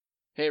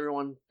Hey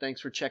everyone,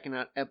 thanks for checking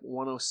out EP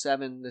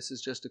 107. This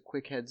is just a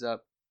quick heads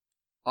up.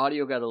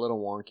 Audio got a little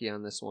wonky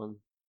on this one.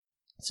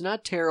 It's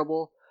not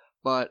terrible,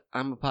 but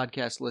I'm a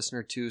podcast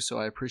listener too, so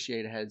I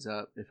appreciate a heads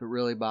up. If it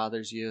really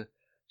bothers you,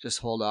 just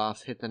hold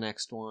off, hit the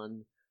next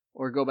one,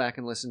 or go back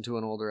and listen to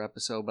an older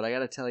episode. But I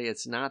gotta tell you,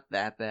 it's not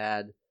that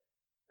bad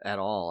at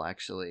all,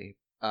 actually.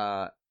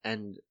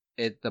 And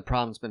the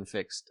problem's been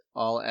fixed.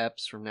 All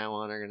EPs from now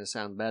on are going to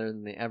sound better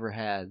than they ever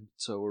had,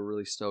 so we're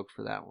really stoked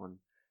for that one.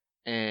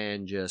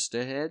 And just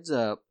a heads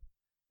up,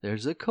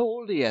 there's a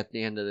coldie at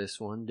the end of this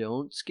one.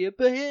 Don't skip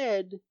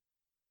ahead.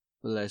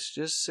 But let's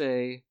just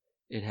say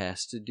it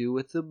has to do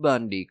with the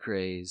Bundy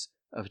craze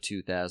of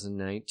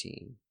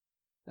 2019.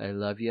 I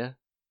love you.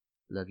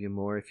 Love you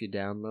more if you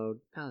download.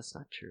 No, that's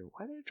not true.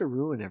 Why do I have to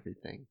ruin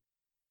everything?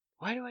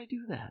 Why do I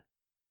do that?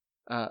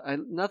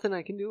 Nothing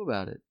I can do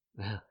about it.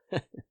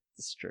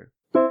 It's true.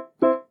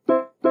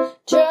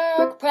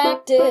 Jerk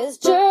practice,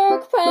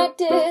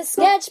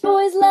 sketch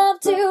boys love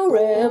to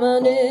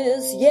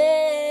reminisce,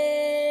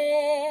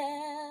 yeah.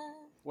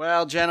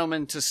 Well,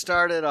 gentlemen, to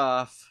start it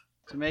off,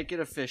 to make it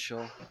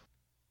official,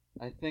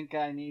 I think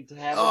I need to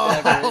have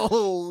a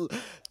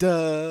beverage.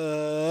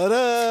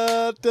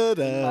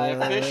 My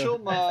official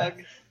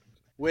mug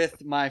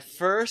with my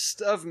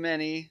first of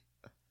many,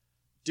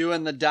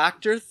 doing the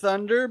Dr.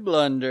 Thunder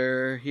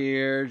blunder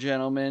here,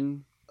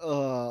 gentlemen.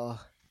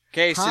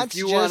 Okay, so if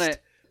you want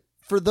it.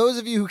 For those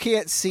of you who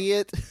can't see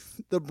it,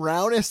 the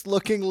brownest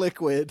looking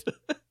liquid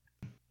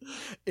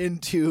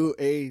into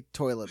a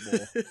toilet bowl.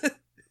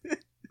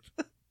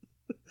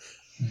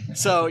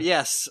 So,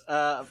 yes,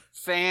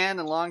 fan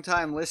and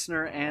longtime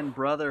listener and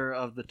brother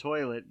of the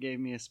toilet gave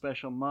me a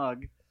special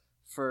mug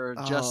for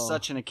just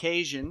such an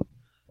occasion.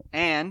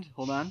 And,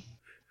 hold on.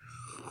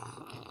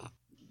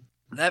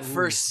 That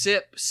first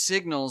sip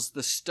signals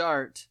the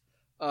start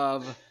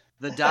of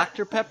the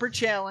Dr. Pepper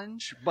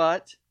Challenge,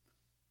 but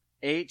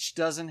H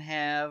doesn't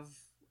have.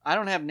 I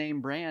don't have name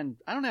brand.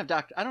 I don't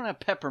have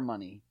pepper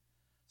money,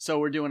 so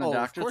we're doing a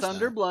Dr.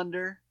 Thunder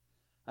blunder.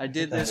 I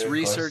did this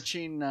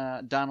researching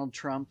Donald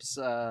Trump's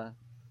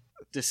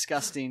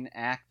disgusting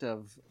act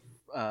of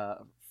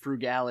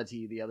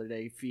frugality the other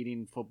day,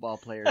 feeding football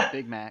players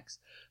Big Macs.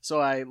 So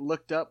I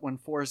looked up when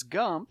Forrest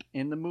Gump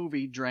in the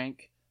movie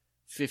drank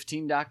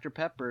 15 Dr.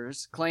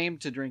 Peppers,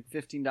 claimed to drink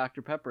 15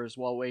 Dr. Peppers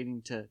while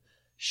waiting to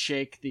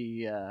shake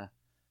the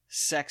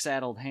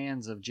sex-addled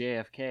hands of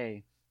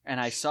JFK. And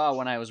I saw,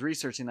 when I was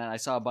researching that, I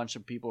saw a bunch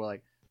of people were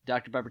like,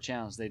 Dr. Pepper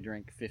Challenge, they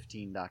drink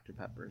 15 Dr.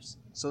 Peppers.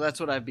 So that's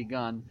what I've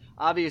begun.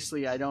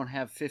 Obviously, I don't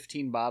have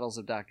 15 bottles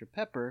of Dr.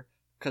 Pepper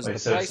because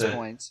of the price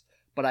points,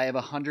 but I have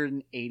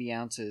 180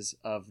 ounces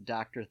of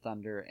Dr.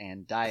 Thunder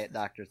and Diet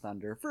Dr.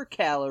 Thunder for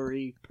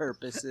calorie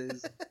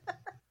purposes.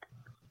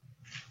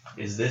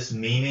 Is this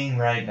memeing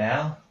right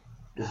now?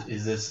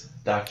 Is this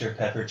Dr.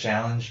 Pepper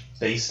Challenge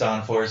based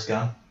on Forrest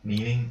Gump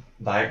memeing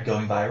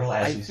going viral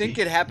as we speak? I think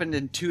it happened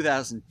in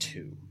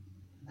 2002.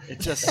 It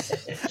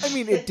just... I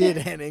mean, it did,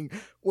 Henning,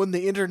 when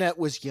the internet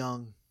was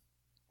young.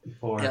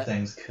 Before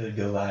things could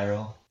go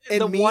viral.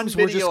 And the one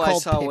video I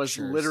saw pictures. was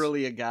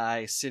literally a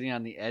guy sitting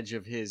on the edge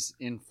of his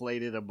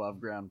inflated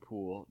above-ground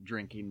pool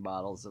drinking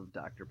bottles of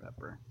Dr.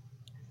 Pepper.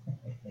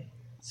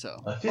 So...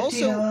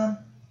 Also,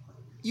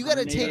 you got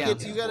to take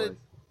it...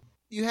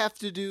 You have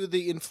to do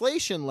the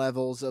inflation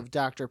levels of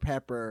Dr.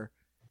 Pepper.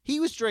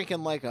 He was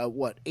drinking like a,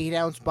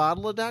 8-ounce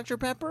bottle of Dr.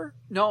 Pepper?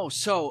 No,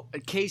 so,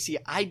 Casey,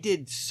 I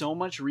did so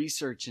much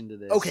research into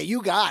this. Okay,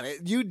 you got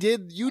it. You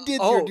did your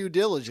due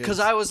diligence. Because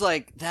I was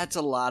like, that's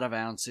a lot of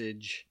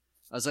ounceage.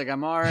 I was like,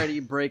 I'm already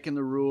breaking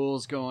the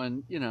rules,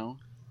 going, a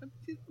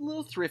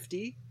little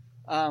thrifty.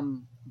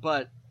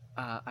 But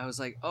I was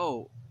like,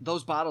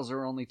 those bottles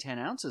are only 10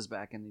 ounces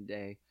back in the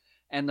day.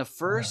 And the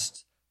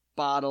first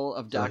bottle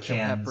of Dr.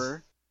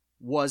 Pepper...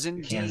 was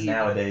indeed... Cans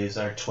nowadays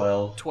are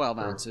 12. 12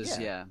 ounces,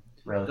 yeah.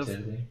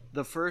 Relatively.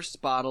 The first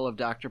bottle of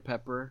Dr.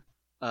 Pepper,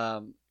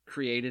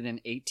 created in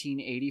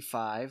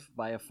 1885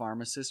 by a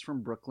pharmacist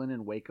from Brooklyn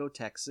and Waco,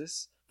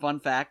 Texas. Fun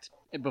fact,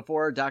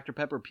 before Dr.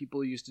 Pepper,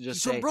 people used to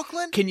just say, from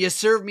Brooklyn? Can you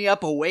serve me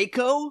up a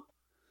Waco?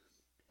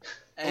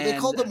 And they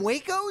called them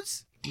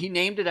Wacos? He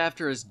named it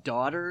after his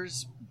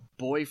daughter's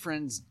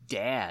boyfriend's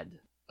dad,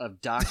 a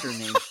doctor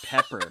named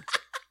Pepper.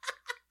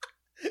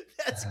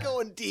 That's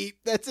going deep.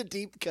 That's a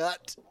deep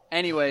cut.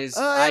 Anyways,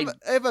 I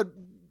have a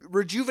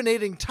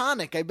rejuvenating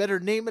tonic. I better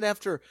name it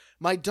after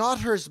my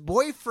daughter's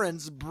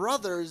boyfriend's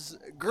brother's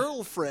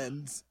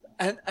girlfriend's.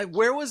 And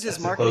where was his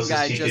That's marketing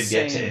guy just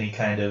saying? Get to any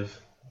kind of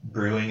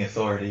brewing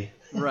authority.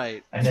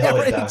 Right. I know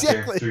it, doctor.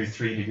 Exactly. Through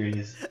 3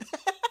 degrees,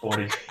 4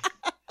 degrees.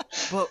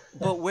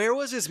 But where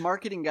was his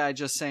marketing guy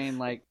just saying,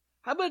 like,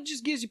 how about it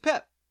just gives you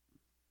pep?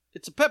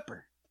 It's a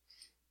pepper.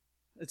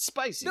 It's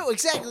spicy. No,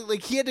 exactly.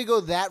 Like, he had to go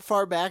that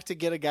far back to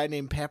get a guy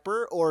named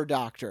Pepper or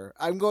Doctor.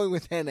 I'm going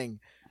with Henning.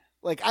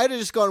 Like, I'd have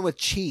just gone with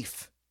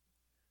Chief.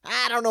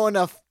 I don't know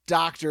enough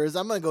doctors.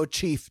 I'm going to go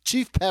Chief.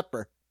 Chief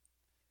Pepper.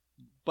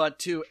 But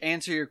to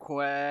answer your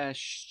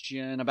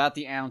question about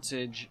the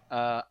ounceage,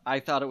 I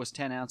thought it was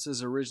 10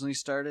 ounces. Originally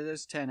started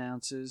as 10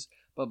 ounces.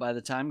 But by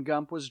the time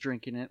Gump was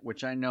drinking it,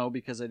 which I know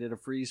because I did a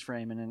freeze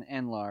frame and an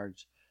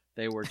enlarge,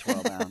 they were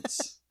 12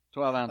 ounce.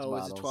 12 ounce Oh,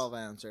 bottles. it's a 12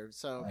 ouncer.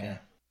 So, okay. Yeah.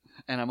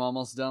 And I'm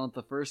almost done with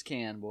the first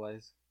can,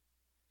 boys.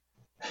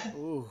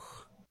 Ooh,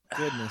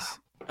 goodness.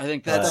 I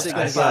think That's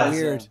that's gonna it. get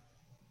weird.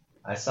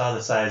 I saw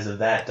the size of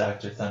that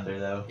Dr. Thunder,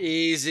 though.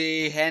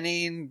 Easy,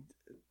 Henning.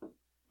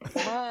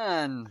 Come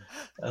on.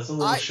 That's a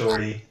little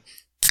shorty.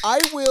 I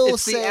will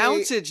It's the say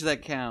ounceage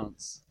that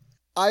counts.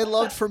 I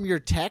loved from your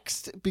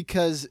text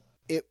because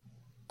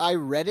I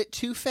read it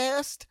too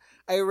fast.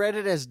 I read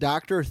it as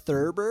Dr.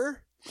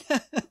 Thurber.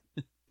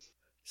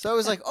 So I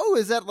was like, "Oh,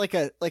 is that like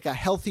a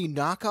healthy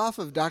knockoff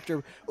of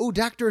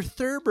Dr.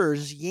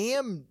 Thurber's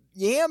yam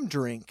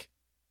drink?"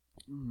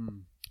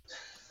 I'm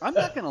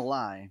not gonna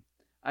lie.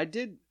 I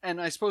did,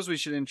 and I suppose we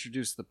should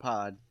introduce the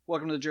pod.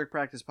 Welcome to the Jerk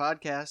Practice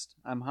Podcast.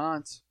 I'm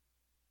Hans.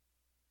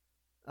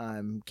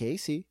 I'm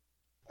Casey.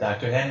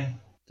 Dr. Henning.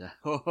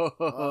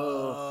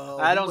 Oh,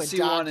 I he don't went see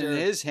one in doctor.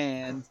 his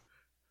hand.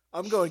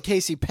 I'm going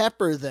Casey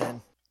Pepper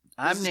then.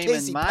 I'm is naming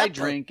Casey my Pepper.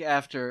 drink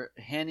after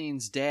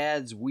Henning's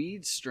dad's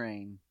weed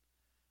strain,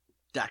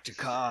 Dr.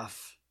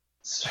 Cough.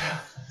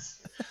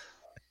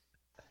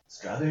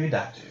 Strawberry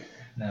Doctor.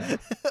 No.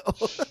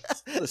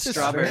 The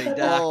Strawberry Oh,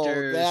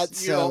 Doctors.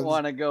 that You don't sounds-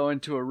 want to go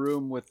into a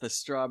room with the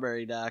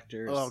Strawberry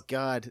Doctors. Oh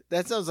God,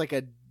 that sounds like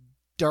a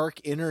dark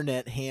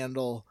internet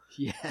handle.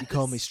 yes. You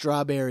call me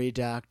Strawberry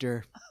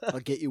Doctor. I'll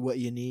get you what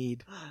you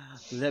need.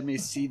 Let me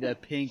see the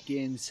pink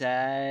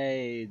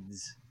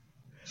insides.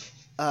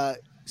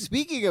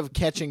 Speaking of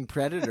catching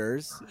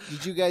predators,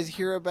 did you guys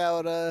hear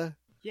about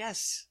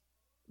Yes.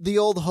 the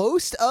old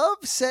host of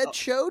said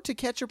show, To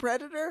Catch a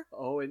Predator?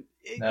 Oh,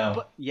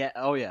 No. yeah.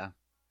 Oh, yeah.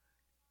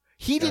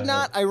 He Go did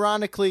not,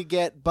 ironically,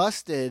 get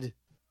busted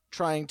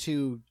trying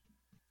to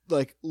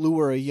like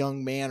lure a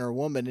young man or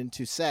woman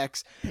into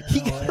sex.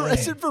 He got way.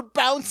 arrested for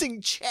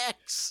bouncing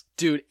checks.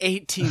 Dude,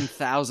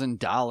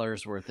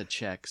 $18,000 worth of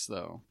checks,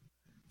 though.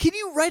 Can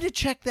you write a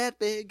check that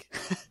big?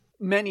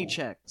 Many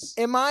checks.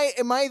 Am I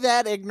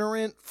that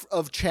ignorant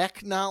of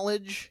check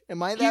knowledge?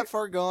 Am I that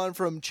far gone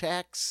from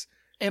checks?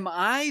 Am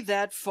I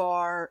that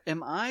far?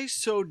 Am I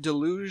so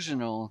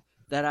delusional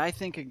that I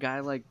think a guy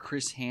like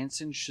Chris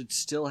Hansen should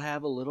still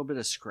have a little bit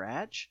of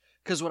scratch?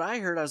 Because what I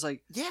heard, I was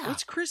like, Yeah.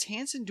 what's Chris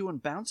Hansen doing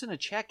bouncing a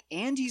check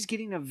and he's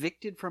getting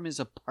evicted from his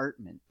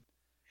apartment?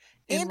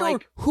 And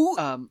like, who is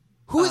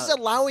uh,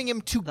 allowing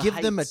him to the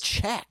give them a Heights.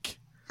 check?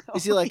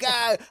 Is he like,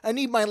 I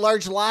need my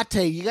large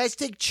latte. You guys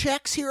take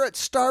checks here at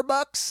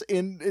Starbucks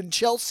in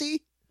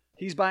Chelsea?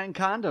 He's buying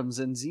condoms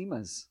and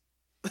Zimas.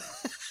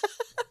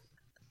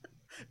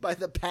 By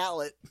the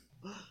pallet.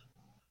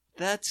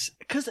 That's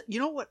because you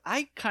know what?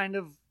 I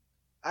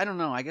don't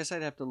know. I guess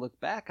I'd have to look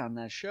back on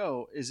that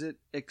show. Is it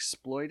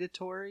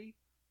exploitative?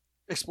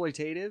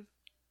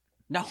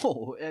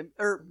 No,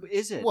 or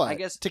is it? What? I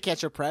guess. To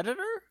Catch a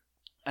Predator?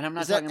 And I'm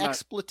not Is that talking about.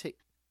 exploitation?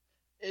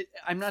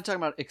 I'm not talking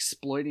about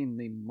exploiting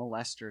the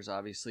molesters,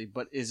 obviously.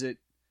 But is it?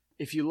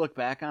 If you look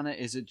back on it,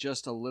 is it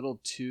just a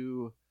little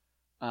too,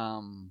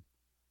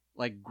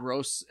 like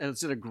gross?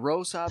 Is it a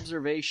gross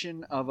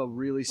observation of a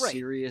really Right.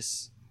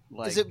 serious?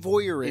 Like, Is it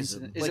voyeurism?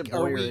 incident? Is Like, it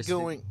are we voyeuristic?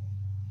 going?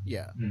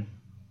 Yeah. Hmm.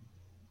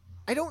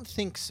 I don't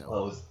think so.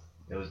 Well,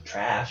 it was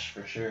trash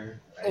for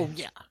sure. Right? Oh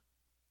yeah.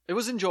 It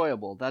was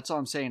enjoyable. That's all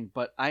I'm saying.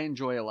 But I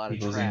enjoy a lot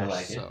People of seem to trash.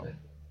 like it. So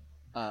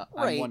But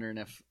I'm Right. wondering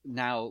if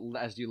now,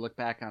 as you look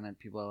back on it,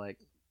 people are like,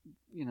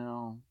 you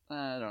know,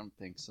 I don't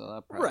think so.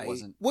 That probably Right.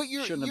 wasn't. What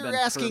you're Shouldn't have you're been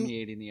asking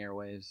permeating the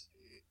airwaves.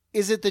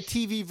 is it the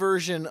TV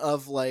version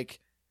of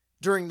like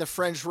during the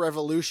French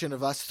Revolution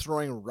of us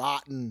throwing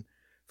rotten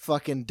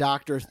fucking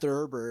Dr.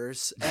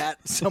 Thurbers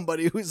at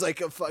somebody who's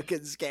like a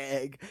fucking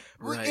skag?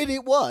 Right. And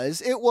it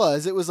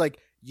was like,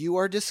 you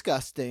are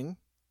disgusting.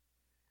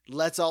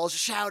 Let's all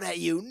shout at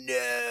you.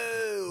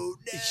 No.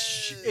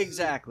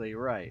 Exactly.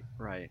 Right.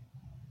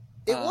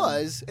 It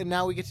was, and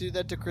now we get to do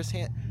that to Chris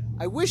Han.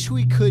 I wish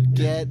we could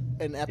get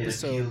an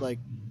episode appealed. like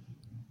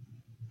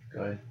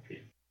go ahead.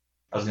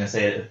 I was gonna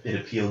say it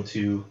appealed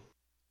to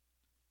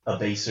a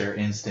baser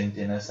instinct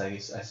in us, I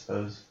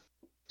suppose,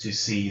 to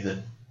see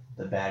the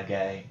bad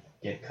guy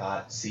get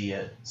caught, see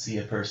a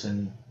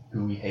person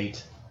who we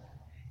hate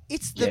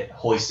it's the get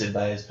hoisted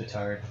by his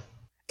petard.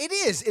 It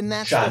is, and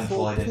that's Shot the and whole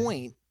flooded.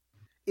 point.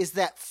 Is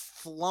that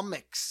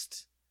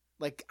flummoxed?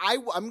 Like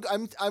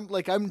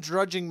I'm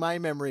drudging my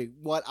memory.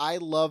 What I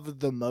love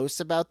the most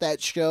about that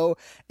show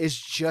is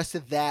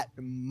just that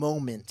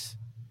moment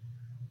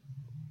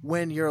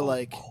when you're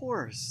like, of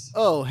course.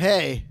 "Oh,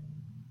 hey,"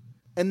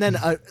 and then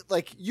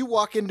like you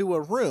walk into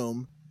a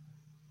room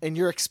and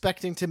you're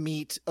expecting to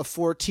meet a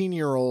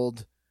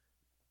 14-year-old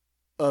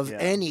of Yeah.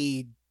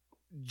 any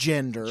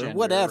gender, Gender,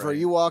 whatever. right.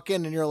 You walk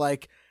in and you're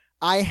like,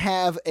 I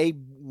have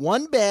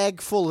one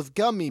bag full of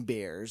gummy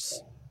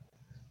bears,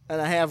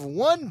 and I have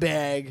one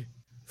bag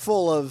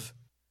full of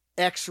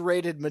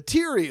X-rated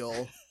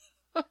material.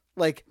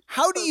 Like,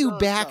 how do you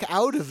back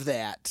out of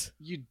that?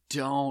 You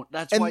don't.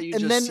 That's And- why you and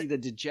just then- see the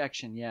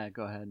dejection. Yeah.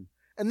 Go ahead.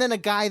 And then a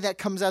guy that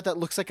comes out that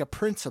looks like a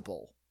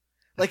principal.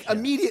 Like, Yeah.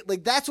 immediate,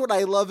 like, that's what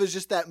I love is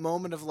just that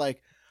moment of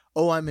like,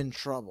 oh, I'm in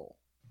trouble.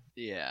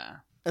 Yeah.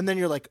 And then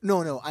you're like,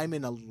 no, I'm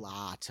in a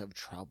lot of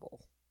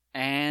trouble.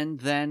 And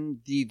then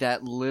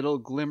that little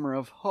glimmer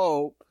of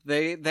hope,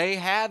 they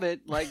have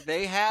it. Like,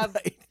 they have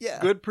Right, yeah.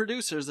 good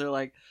producers. They're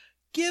like,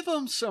 give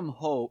them some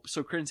hope.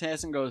 So Chris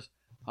Hansen goes,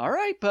 all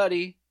right,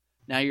 buddy.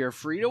 Now you're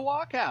free to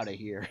walk out of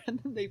here. And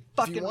then they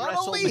fucking wanna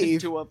wrestle him leave.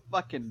 into a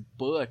fucking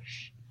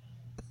bush.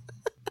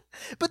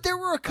 But there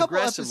were a couple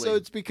Aggressively.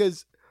 episodes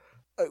because,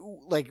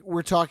 like,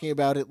 we're talking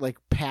about it, like,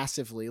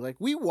 passively. Like,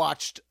 we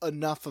watched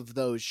enough of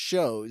those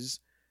shows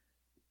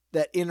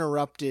that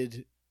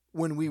interrupted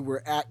when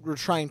we're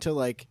trying to,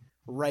 like,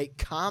 write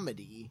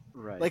comedy.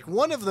 Right. Like,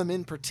 one of them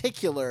in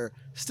particular,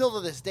 still to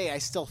this day, I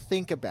still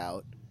think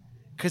about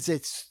because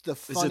it's the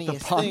is it funniest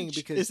the punch? thing.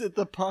 Because Is it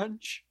the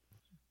punch?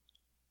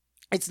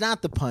 it's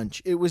not the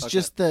punch. It was Okay.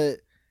 just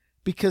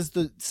because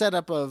the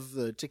setup of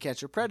the To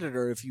Catch a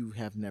Predator, if you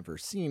have never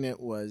seen it,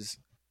 was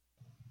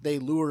they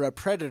lure a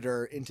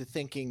predator into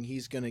thinking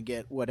he's going to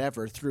get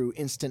whatever through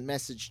instant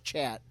message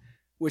chat,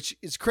 which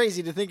is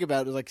crazy to think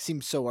about. It like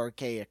seems so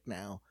archaic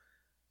now.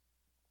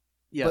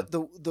 Yeah.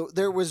 But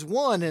there was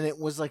one, and it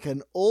was like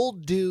an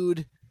old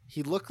dude.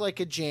 He looked like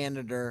a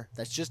janitor.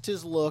 That's just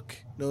his look.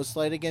 No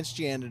slight against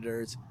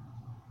janitors.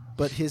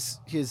 But his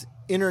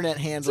internet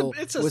handle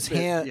was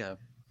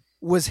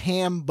was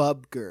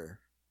Hambubger.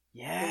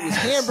 Yeah. It was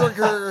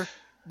hamburger,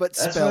 but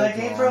That's spelled where that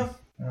came wrong.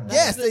 from?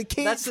 Yes, it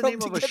came That's the from name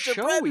To of a Catch a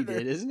show we Predator.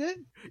 did, isn't it?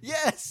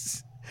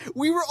 Yes.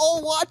 We were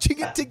all watching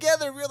it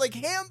together. We were like,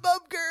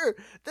 Hambubger!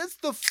 That's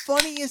the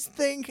funniest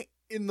thing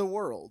in the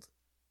world.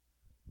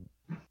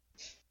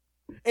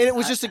 And it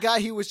was just a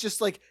guy who was just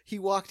like, he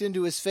walked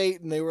into his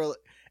fate and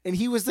and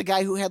he was the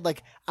guy who had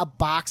like a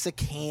box of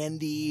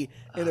candy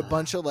and a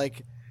bunch of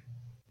like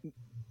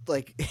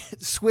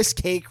Swiss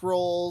cake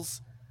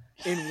rolls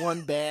in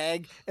one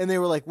bag. And they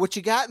were like, what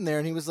you got in there?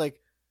 And he was like,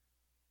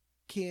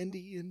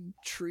 candy and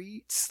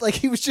treats. Like,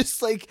 he was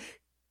just like,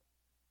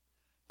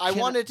 I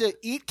wanted to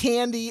eat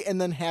candy and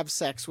then have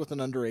sex with an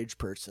underage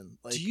person.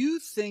 Like, Do you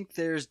think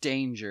there's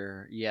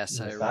danger? Yes,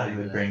 I I thought he remember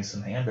would that. bring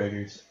some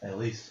hamburgers, at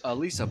least. At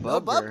least a no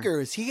bubger.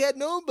 bubgers. He had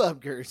no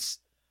bubgers.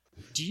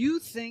 Do you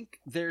think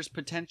there's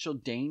potential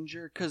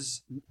danger?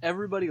 Because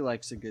everybody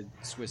likes a good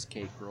Swiss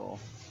cake roll.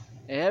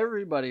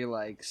 Everybody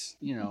likes,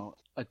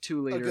 a 2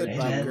 A liter. good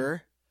Amen.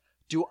 bubger.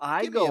 Do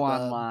I Give me go a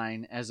bub.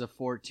 online as a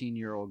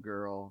 14-year-old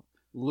girl,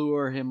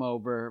 lure him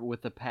over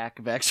with a pack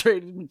of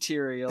X-rated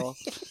material,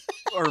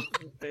 or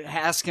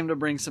ask him to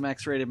bring some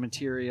X-rated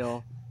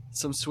material,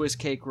 some Swiss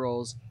cake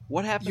rolls?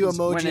 What happens You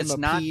emoji when him it's a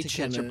not To peach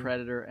Catch a and a-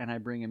 Predator and I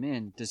bring him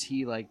in? Does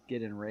he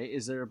get enraged?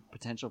 Is there a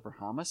potential for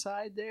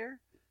homicide there?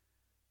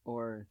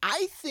 Or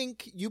I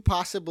think you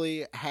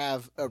possibly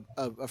have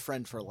a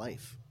friend for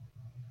life.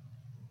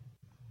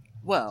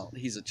 well,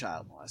 he's a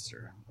child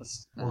molester.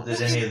 Well,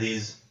 did any of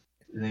these,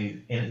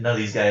 none of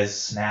these guys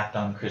snapped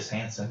on Chris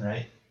Hansen,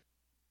 right?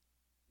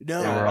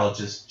 No. They were all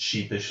just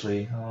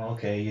sheepishly, oh,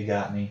 okay, you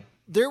got me.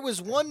 There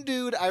was one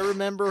dude I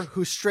remember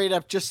who straight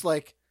up just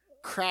like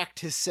cracked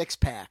his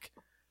 6-pack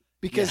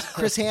because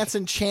Chris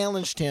Hansen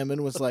challenged him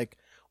and was like,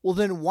 well,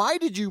 then why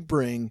did you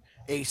bring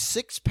a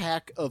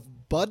 6-pack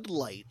of Bud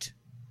Light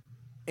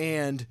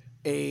and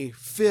a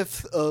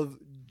 5th of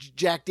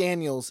Jack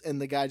Daniels? And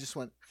the guy just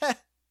went,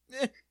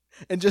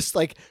 and just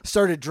like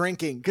started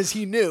drinking because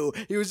he knew.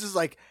 He was just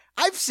like,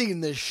 I've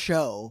seen this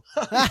show.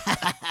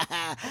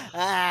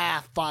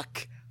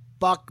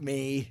 Fuck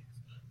me.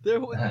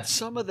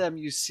 Some of them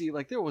you see,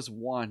 there was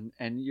one,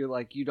 and you're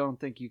like, you don't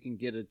think you can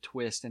get a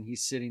twist, and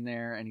he's sitting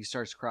there, and he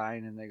starts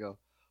crying, and they go,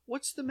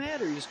 what's the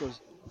matter? He just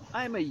goes,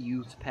 I'm a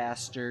youth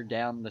pastor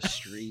down the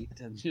street,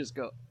 and you just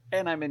go,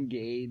 and I'm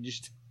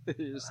engaged.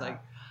 You're just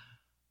like,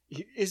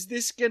 is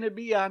this going to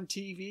be on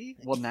TV?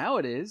 Well, now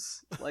it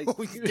is.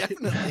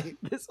 Definitely.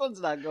 This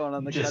one's not going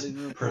on the You cutting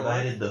just room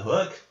provided the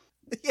hook.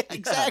 Yeah,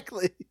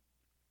 exactly.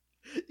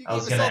 You I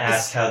was gave gonna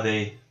us all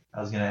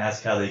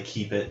ask how they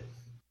keep it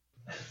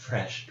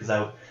fresh, because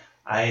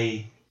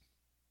I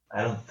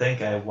don't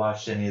think I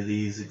watched any of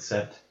these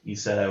except you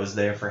said I was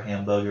there for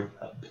Hambubger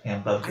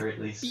at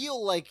least.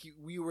 feel like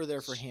we were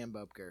there for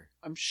Hambubger.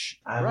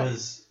 I right.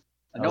 was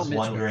I know Mitch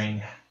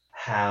wondering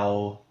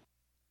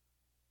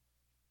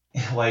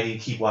why do you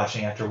keep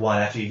watching after one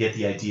after you get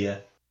the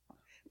idea?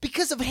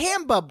 Because of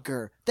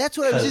Hambubger. That's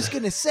what I was just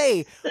going to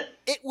say.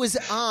 It was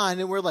on,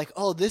 and we're like,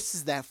 oh, this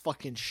is that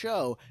fucking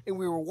show. And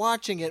we were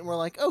watching it, and we're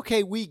like,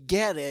 okay, we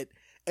get it.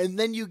 And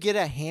then you get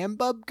a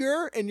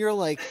Hambubger, and you're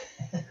like,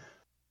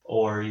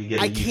 Or you get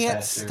a I youth can't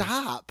pastor.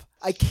 stop.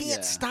 I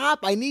can't stop.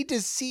 I need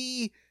to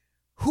see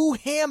who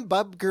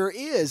Hambubger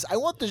is. I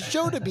want the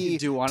show to be You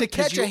do want To it,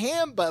 'cause Catch a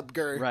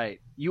Hambubger. Right.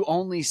 You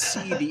only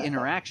see the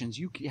interactions.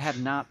 You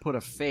have not put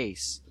a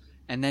face.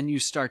 And then you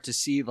start to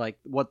see,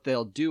 what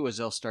they'll do is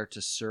they'll start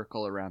to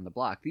circle around the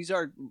block. These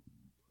are,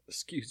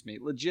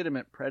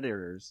 legitimate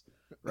predators,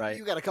 right?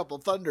 You got a couple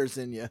thunders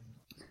in you.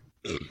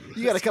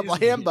 You got a couple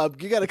Excuse me.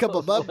 You got a couple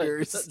Oh, boy.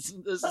 bubgers.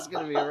 This is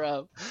going to be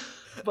rough.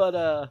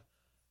 But,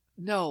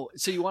 No,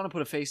 so you want to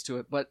put a face to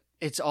it, but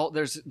it's all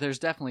there's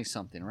definitely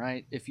something,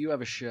 right? If you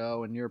have a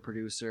show and you're a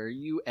producer,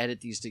 you edit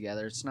these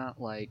together. It's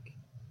not like,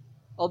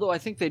 although I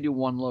think they do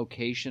one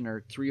location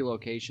or 3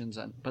 locations,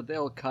 but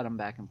they'll cut them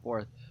back and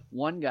forth.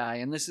 One guy,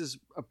 and this is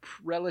a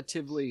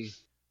relatively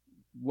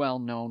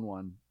well-known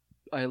one.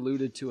 I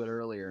alluded to it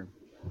earlier.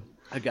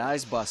 A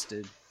guy's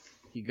busted.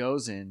 He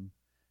goes in.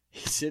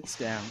 He sits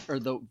down, or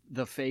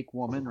the fake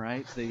woman,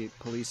 right? The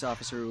police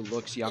officer who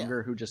looks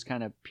younger, who just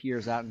kind of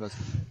peers out and goes,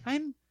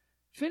 "I'm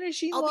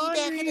finishing I'll laundry.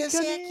 be back in a come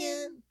second."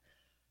 in."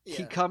 Yeah.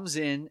 He comes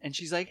in, and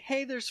she's like,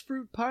 "Hey, there's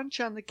fruit punch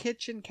on the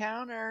kitchen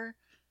counter."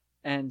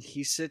 And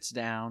he sits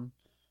down,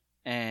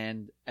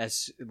 and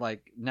as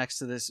like next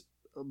to this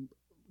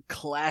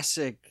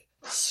classic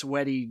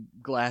sweaty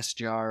glass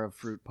jar of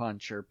fruit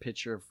punch or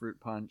pitcher of fruit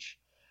punch,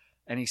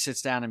 and he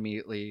sits down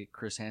immediately.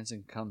 Chris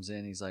Hansen comes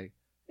in. He's like,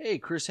 "Hey,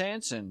 Chris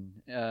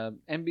Hansen,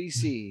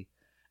 NBC,"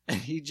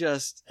 and he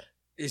just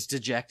is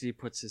dejected. He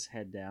puts his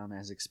head down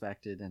as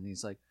expected, and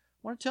he's like,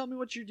 "Want to tell me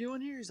what you're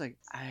doing here?" He's like,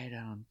 "I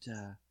don't.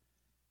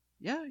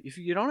 Yeah, if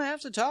you don't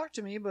have to talk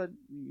to me, but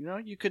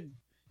you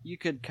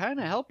could kind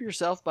of help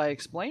yourself by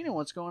explaining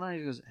what's going on."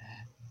 He goes,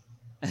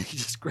 and he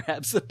just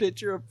grabs the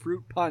pitcher of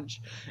fruit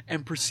punch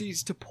and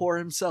proceeds to pour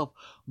himself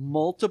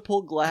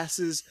multiple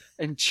glasses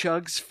and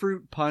chugs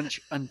fruit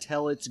punch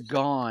until it's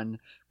gone.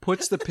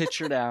 Puts the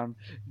pitcher down,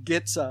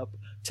 gets up,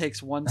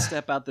 takes one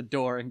step out the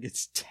door, and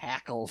gets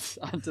tackled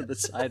onto the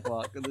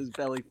sidewalk with his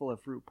belly full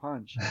of fruit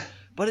punch.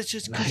 But it's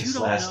just because you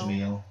don't last know.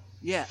 meal.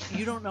 Yeah,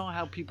 you don't know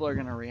how people are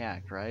gonna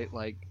react, right?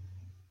 Like,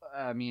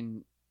 I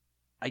mean,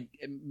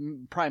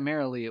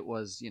 primarily it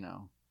was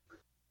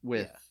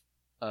with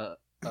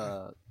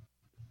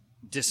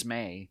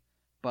dismay,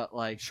 but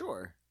like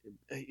Sure.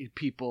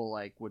 people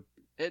like would.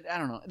 I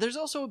don't know. There's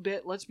also a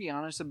bit. Let's be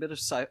honest, a bit of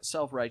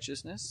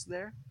self-righteousness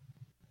there.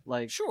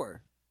 Like,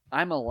 Sure.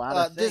 I'm a lot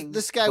of things.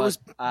 This guy but was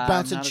I'm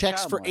bouncing not a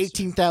checks child for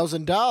molester.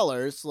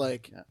 $18,000.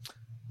 Like, Yeah.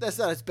 that's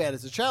not as bad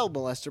as a child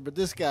molester, but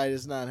this guy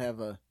does not have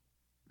a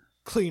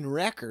clean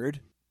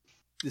record.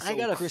 This I old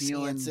got a Chris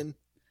feeling- Hansen.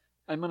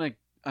 I'm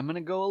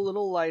gonna go a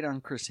little light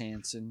on Chris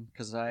Hansen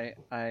because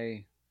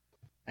I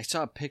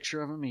saw a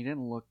picture of him. He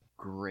didn't look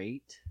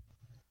great.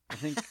 I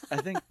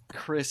think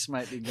Chris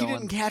might be He going.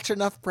 didn't catch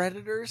enough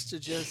predators to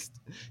just.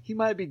 He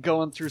might be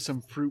going through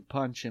some fruit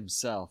punch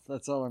himself.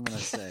 That's all I'm gonna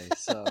say.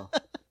 So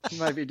he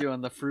might be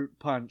doing the fruit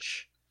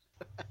punch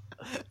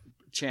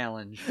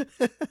challenge.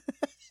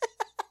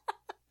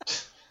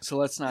 So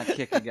let's not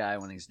kick a guy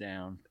when he's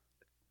down.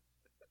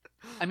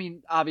 I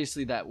mean,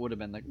 obviously that would have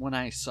been when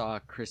I saw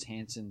Chris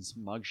Hansen's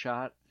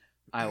mugshot,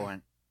 I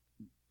went,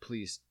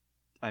 please.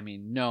 I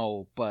mean,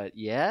 no, but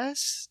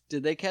yes.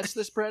 Did they catch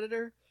this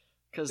predator?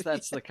 Because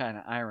that's the kind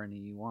of irony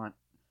you want.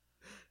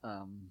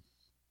 Yeah.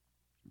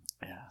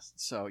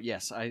 So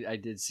yes, I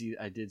did see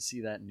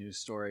that news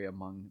story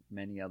among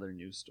many other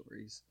news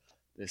stories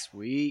this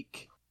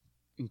week,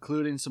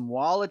 including some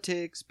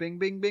politics. Bing,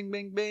 bing, bing,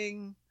 bing,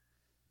 bing.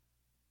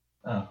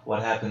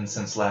 What happened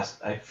since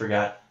last? I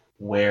forgot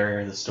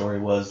where the story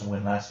was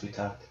when last we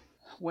talked.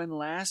 When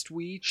last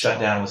we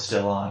Shutdown was talked,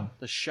 still on.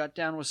 The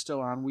shutdown was still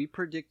on. We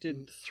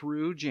predicted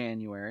through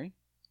January.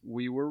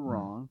 We were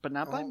wrong, but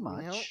not by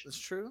much. No, that's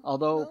true.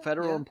 Although No,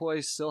 federal yeah.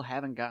 employees still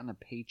haven't gotten a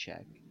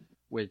paycheck,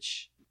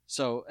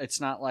 so it's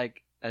not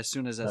like as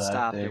soon as it Well,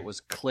 stopped, they- it was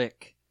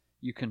click.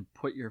 You can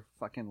put your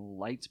fucking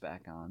lights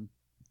back on.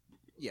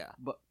 Yeah.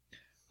 But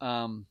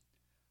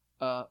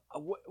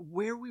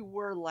where we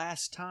were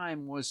last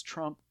time was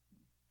Trump.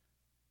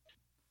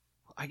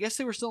 I guess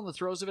they were still in the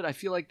throes of it. I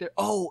feel like they're.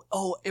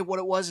 What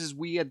it was is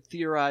we had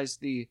theorized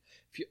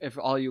if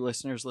all you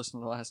listeners listen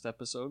to the last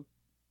episode,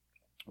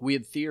 we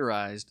had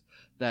theorized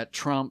that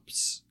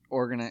Trump's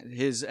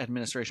his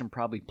administration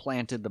probably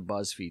planted the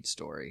BuzzFeed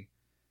story,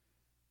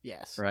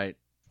 Yes. right,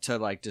 to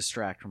like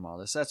distract from all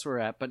this. That's where we're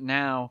at. But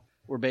now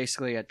we're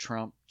basically at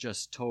Trump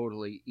just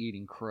totally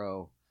eating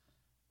crow,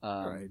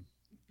 Right.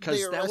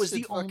 because They that was the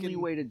arrested only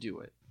fucking- way to do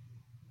it.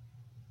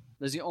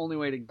 That's the only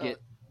way to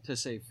get to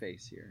save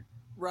face here.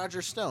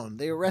 Roger Stone.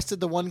 They arrested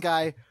the one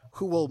guy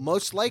who will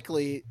most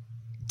likely,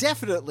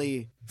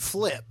 definitely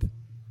flip.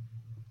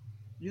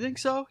 You think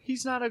so?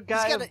 He's not a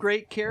guy got of a-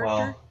 great character.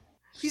 Well,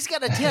 He's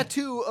got a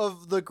tattoo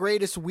of the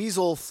greatest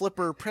weasel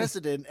flipper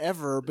president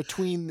ever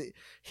between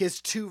his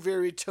two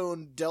very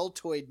toned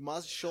deltoid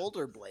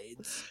shoulder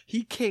blades.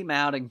 He came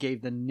out and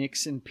gave the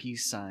Nixon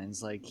peace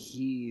signs. Like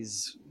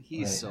he's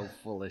Right. so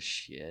full of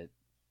shit.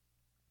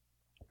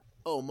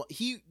 Oh,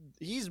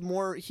 he's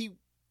more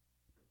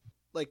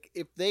like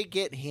if they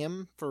get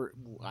him for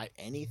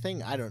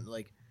anything, I don't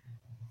like.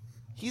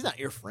 He's not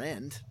your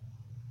friend.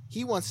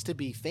 He wants to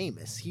be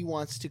famous. He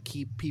wants to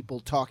keep people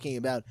talking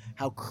about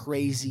how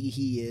crazy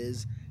he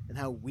is and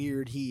how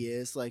weird he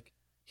is. Like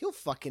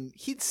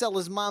he'd sell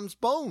his mom's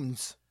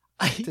bones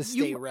to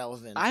stay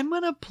relevant. I'm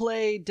gonna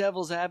play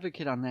devil's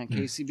advocate on that,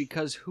 Casey,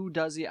 because who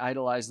does he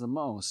idolize the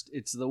most?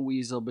 It's the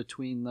weasel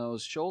between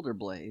those shoulder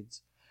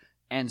blades.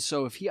 And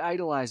so if he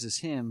idolizes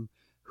him,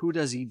 who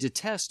does he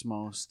detest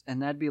most?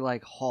 And that'd be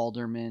like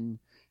Halderman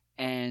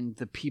and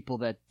the people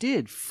that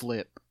did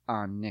flip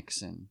on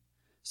Nixon.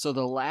 So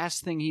the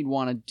last thing he'd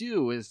want to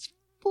do is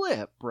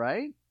flip,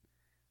 right?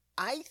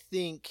 I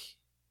think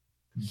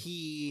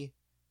he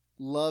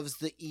loves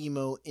the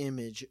emo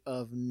image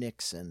of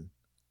Nixon.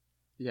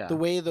 Yeah. The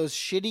way those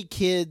shitty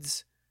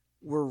kids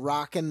were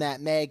rocking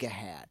that MAGA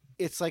hat.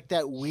 It's like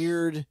that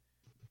weird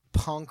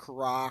punk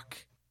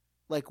rock.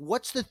 Like,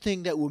 what's the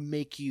thing that would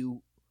make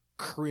you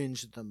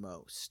cringe the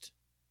most?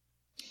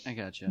 I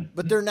gotcha.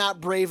 But they're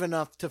not brave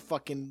enough to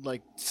fucking,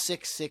 like,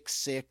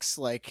 666,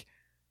 like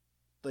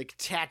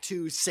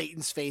tattoo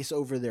Satan's face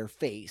over their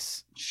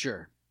face.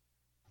 Sure.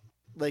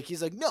 Like,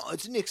 he's like, no,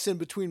 it's Nixon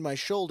between my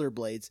shoulder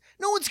blades.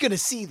 No one's gonna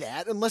see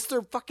that unless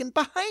they're fucking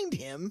behind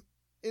him.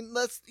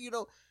 Unless,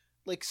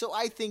 like, so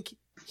I think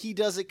he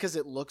does it because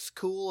it looks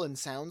cool and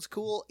sounds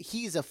cool.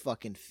 He's a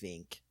fucking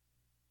fink.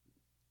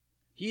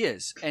 He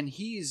is. And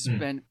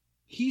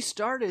he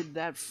started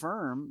that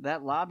firm,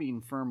 that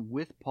lobbying firm,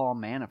 with Paul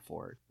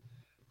Manafort.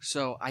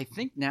 So I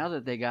think now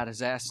that they got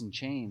his ass in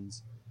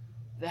chains,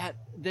 that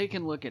they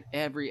can look at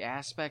every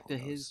aspect of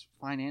his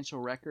financial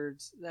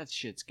records. That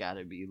shit's got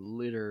to be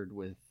littered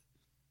with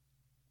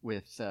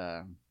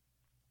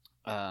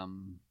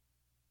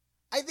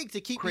I think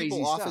to keep crazy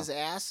people off stuff. his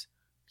ass,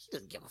 he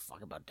doesn't give a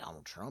fuck about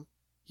Donald Trump.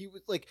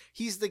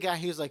 He's the guy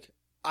who's like,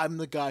 I'm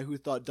the guy who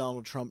thought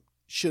Donald Trump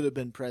should have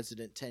been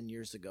president 10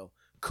 years ago.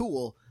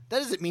 Cool. That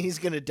doesn't mean he's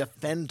going to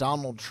defend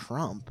Donald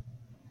Trump.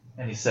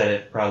 And he said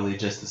it probably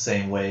just the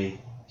same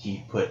way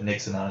he put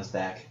Nixon on his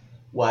back.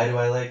 Why do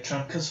I like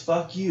Trump? 'Cause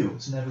fuck you.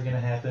 It's never going to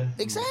happen.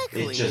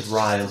 Exactly. It just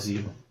riles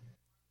you.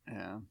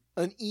 Yeah.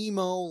 An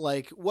emo,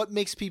 like, what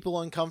makes people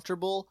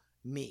uncomfortable?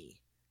 Me.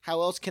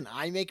 How else can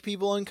I make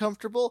people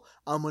uncomfortable?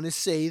 I'm going to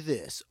say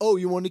this. Oh,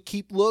 you want to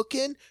keep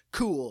looking?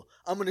 Cool.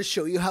 I'm going to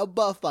show you how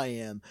buff I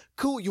am.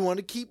 Cool. You want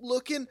to keep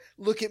looking?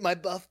 Look at my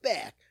buff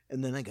back.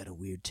 And then I got a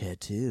weird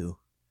tattoo.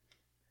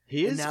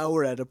 He And is. now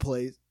we're at a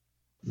place.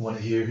 You want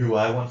to hear who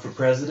I want for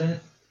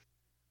president?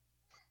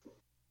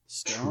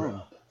 Stone.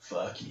 Trump.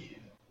 Fuck you.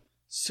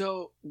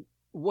 So,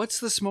 what's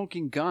the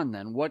smoking gun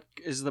then? What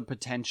is the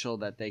potential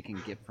that they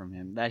can get from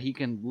him? That he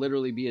can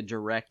literally be a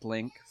direct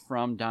link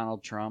from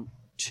Donald Trump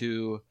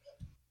to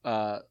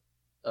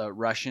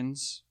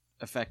Russians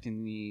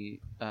affecting the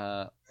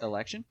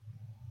election?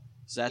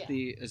 Is that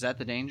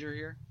the danger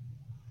here?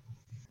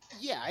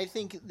 Yeah, I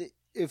think that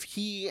if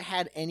he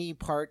had any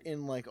part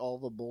in, like, all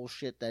the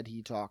bullshit that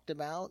he talked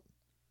about,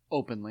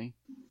 Openly.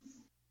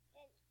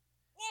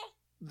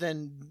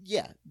 then,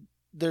 yeah,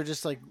 they're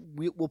just like,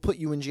 we'll put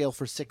you in jail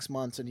for 6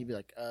 months, and he'd be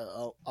like,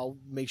 I'll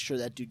make sure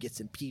that dude gets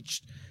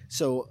impeached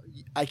so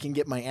I can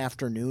get my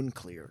afternoon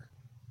clear.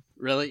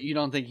 Really? You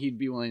don't think he'd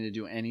be willing to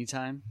do any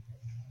time?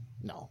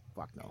 No,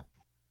 fuck no.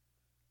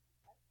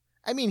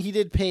 I mean, he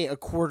did pay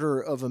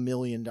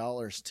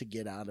 $250,000 to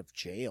get out of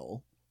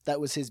jail. That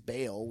was his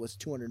bail, was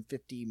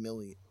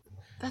 $250,000.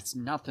 That's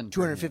nothing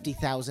for him.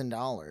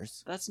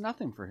 $250,000. That's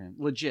nothing for him.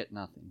 Legit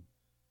nothing.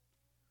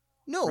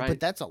 No, Right. but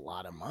that's a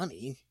lot of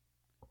money.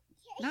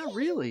 Not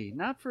really.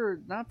 Not for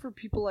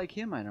people like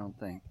him, I don't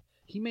think.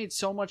 He made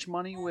so much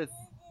money with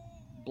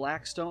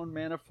Blackstone,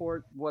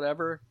 Manafort,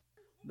 whatever,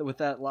 with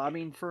that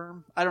lobbying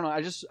firm. I don't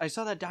know. I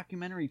saw that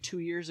documentary 2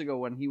 years ago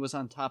when he was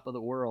on top of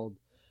the world,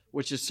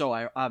 which is so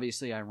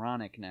obviously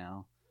ironic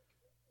now.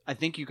 I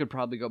think you could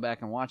probably go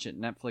back and watch it.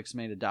 Netflix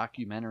made a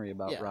documentary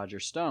about Yeah. Roger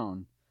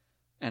Stone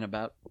and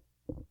about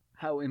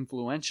how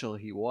influential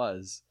he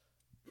was.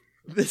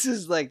 This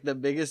is like the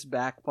biggest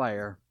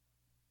backfire.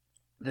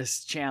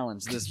 This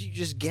challenge, this You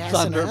just gassing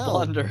thunder out.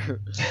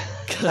 blunder,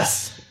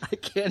 because I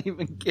can't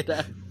even get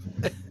out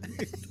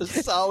the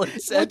solid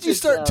Once sentence you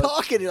start out.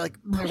 talking, you're like,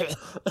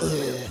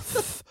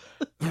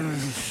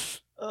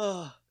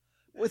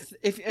 With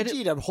if and "Did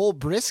you eat a whole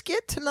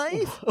brisket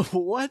tonight?"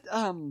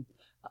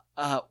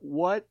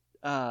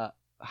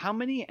 how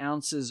many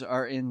ounces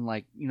are in,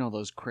 like,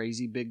 those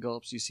crazy big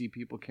gulps you see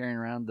people carrying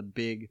around, the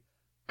big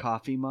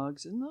coffee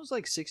mugs? Isn't those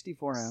like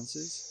 64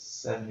 ounces?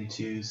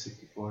 72,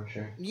 64,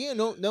 sure. Yeah,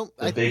 no. The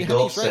I big think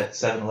gulps Honey's right. at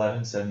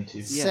 7-Eleven, 72.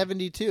 Yeah.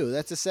 72.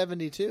 That's a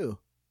 72.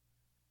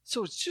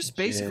 So it's just Which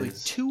basically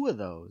is- 2 of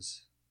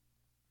those,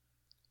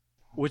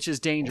 which is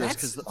dangerous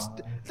That's-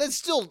 because That's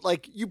still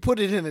like you put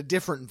it in a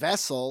different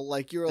vessel.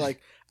 Like you're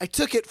like, I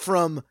took it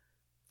from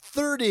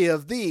 30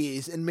 of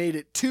these and made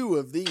it 2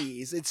 of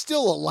these. It's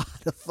still a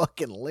lot of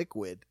fucking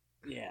liquid.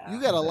 yeah, You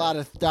got a lot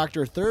of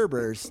Dr.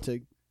 Thurbers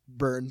to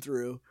burn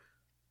through.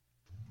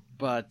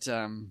 but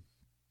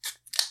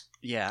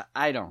yeah,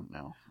 I don't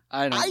know.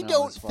 I don't. I know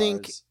don't as far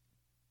think- as-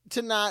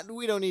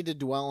 We don't need to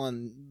dwell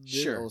on this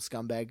Sure. little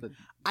scumbag. But-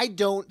 I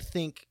don't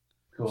think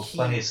Cool.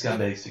 Plenty of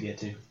scumbags to get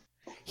to.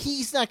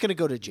 he's not going to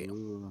go to jail.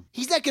 Ooh.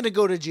 He's not going to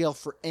go to jail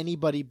for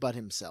anybody but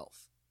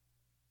himself.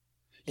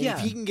 And Yeah. if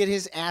he can get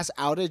his ass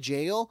out of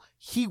jail,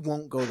 he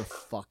won't go to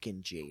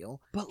fucking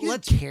jail. But He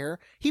doesn't care.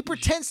 He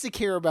pretends to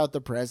care about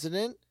the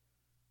president.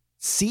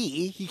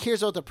 He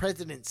cares about the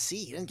president.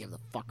 He doesn't give a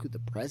fuck who the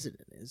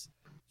president is.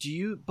 Do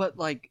you? But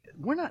like,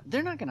 we're not.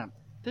 They're not gonna.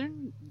 They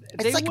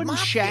like wouldn't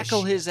mafia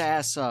shackle shit. his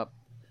ass up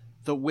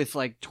with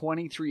like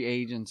 23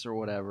 agents or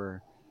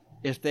whatever,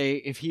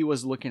 if he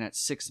was looking at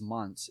 6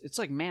 months, it's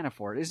like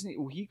Manafort,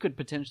 isn't he could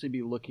potentially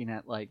be looking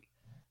at like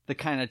the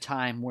kind of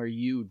time where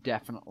you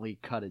definitely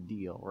cut a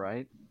deal,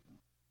 right?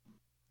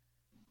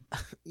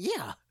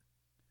 Yeah.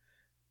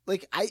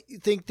 Like, I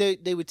think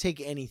that they would take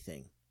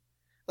anything.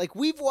 Like,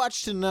 we've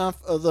watched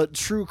enough of the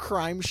true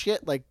crime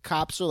shit. Like,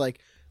 cops are like,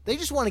 they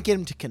just want to get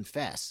him to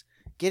confess.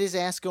 Get his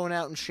ass going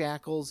out in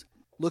shackles.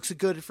 Looks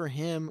good for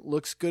him.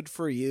 Looks good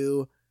for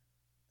you.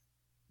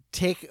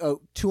 Take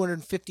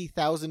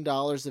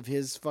 $250,000 of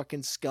his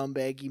fucking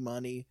scumbaggy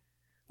money,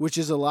 which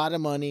is a lot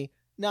of money.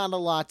 Not a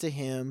lot to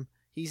him.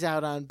 He's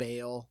out on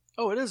bail.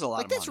 Oh, it is a lot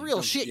Like, of that's money.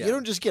 real shit. Yeah. You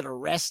don't just get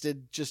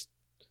arrested just...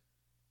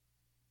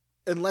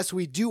 Unless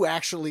we do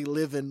actually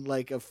live in,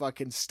 like, a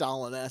fucking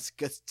Stalin-esque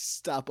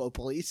Gestapo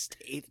police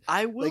state.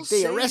 I will Like,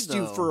 they say, arrest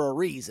you though, for a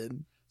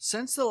reason.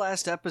 Since the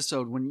last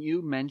episode, when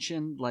you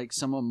mentioned like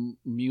some of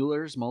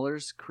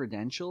Mueller's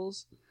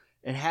credentials,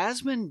 it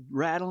has been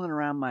rattling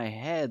around my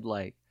head.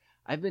 Like,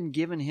 I've been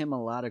giving him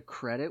a lot of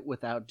credit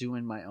without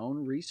doing my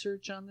own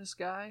research on this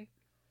guy.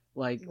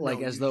 Like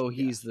as though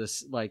he's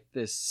this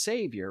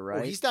savior, right?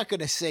 Well, he's not going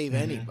to save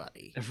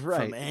anybody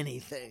Right. from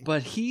anything.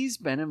 But he's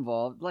been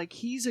involved. Like,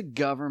 he's a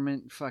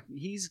government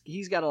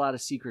he's got a lot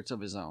of secrets of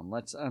his own.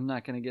 I'm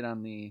not going to get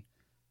on the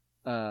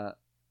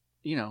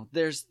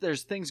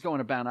there's things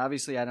going about.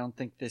 Obviously, I don't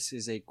think this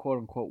is a quote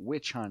unquote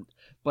witch hunt,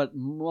 but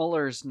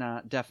Mueller's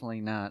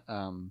definitely not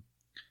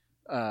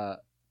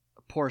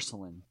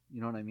porcelain. You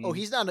know what I mean? Oh,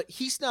 he's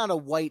not a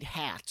white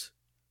hat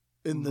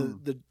in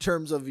the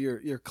terms of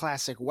your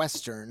classic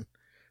Western.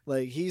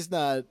 Like, he's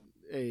not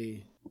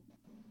a...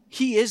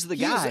 He is the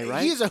guy,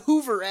 right? He is a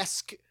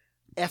Hoover-esque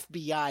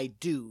FBI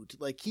dude.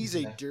 Like, he's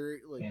a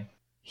dirt... Like, Yeah.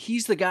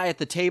 He's the guy at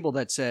the table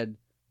that said,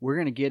 we're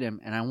going to get him,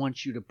 and I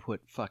want you to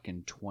put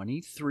fucking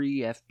 23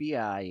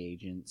 FBI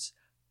agents,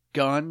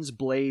 guns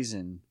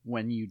blazing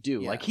when you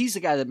do. Yeah. Like, he's the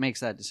guy that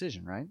makes that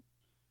decision, right?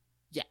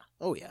 yeah.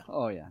 Oh, yeah.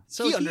 Oh, yeah.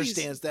 So He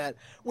understands that.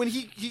 When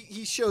he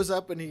shows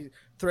up and he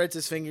threads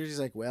his fingers, he's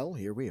like, well,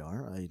 here we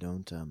are.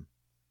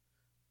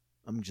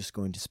 I'm just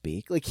going to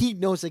speak. Like, he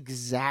knows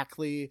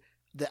exactly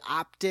the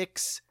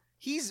optics.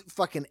 He's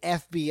fucking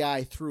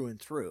FBI through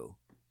and through.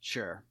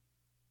 Sure.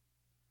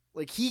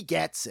 Like, he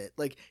gets it.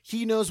 Like,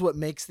 he knows what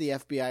makes the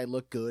FBI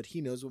look good. He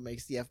knows what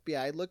makes the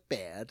FBI look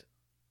bad.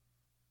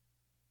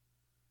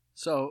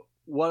 So,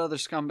 what other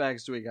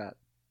scumbags do we got?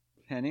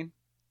 Henning?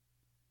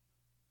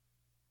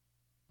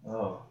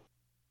 Oh,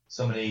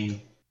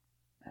 somebody.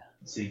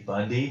 Let's see,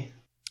 Bundy.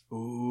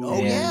 Ooh,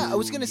 Oh, yeah. I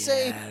was going to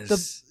say,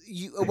 yes.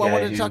 I guy wanted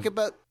to who- talk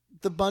about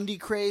the Bundy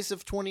craze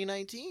of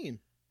 2019.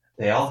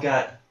 They all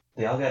got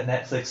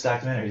Netflix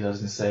documentaries. I was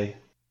gonna say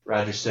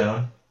Roger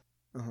Stone,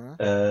 Uh-huh.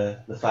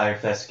 the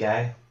Firefest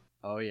guy,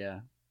 Oh,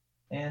 yeah.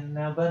 and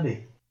now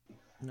Bundy.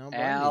 No, Bundy.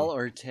 Al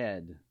or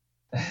Ted?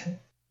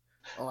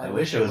 Oh, I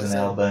wish it was an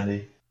Al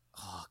Bundy.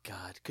 Oh,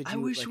 God. Could you, I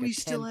wish like, we a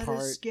still had a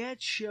 10-part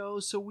sketch show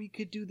so we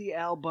could do the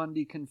Al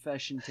Bundy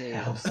confession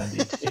Al tapes. Bundy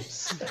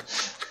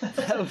tapes.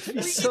 That would be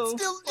We so can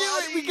still do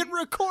it. We funny. can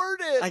record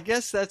it. I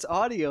guess that's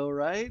audio,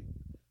 right?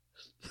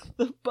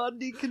 The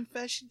Bundy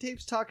confession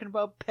tapes talking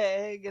about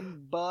Peg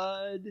and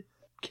Bud,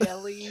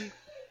 Kelly,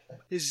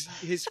 his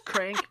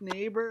crank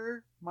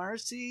neighbor,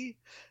 Marcy.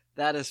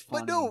 That is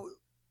funny. But no,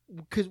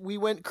 because we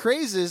went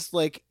crazes.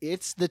 Like,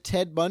 it's the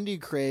Ted Bundy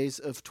craze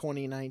of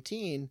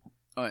 2019.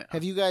 Oh, yeah.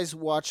 Have you guys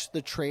watched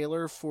the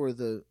trailer for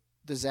the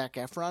Zac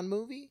Efron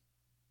movie?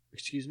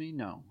 Excuse me?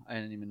 No. I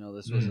didn't even know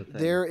this was a thing.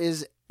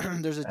 There's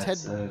a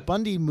That's, Ted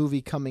Bundy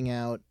movie coming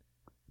out,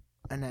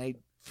 and I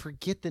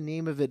forget the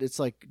name of it. It's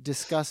like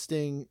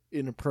disgusting,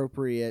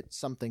 inappropriate,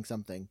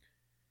 something.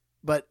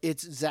 But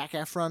it's Zac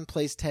Efron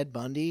plays Ted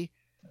Bundy,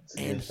 That's a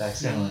and good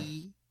facsimile.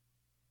 he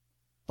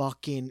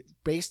fucking,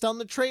 based on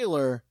the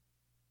trailer,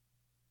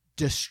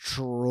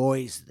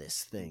 destroys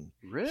this thing.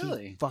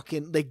 Really? He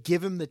fucking, they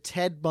give him the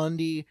Ted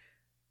Bundy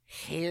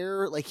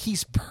hair. Like,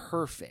 he's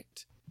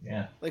perfect.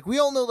 Yeah. Like, we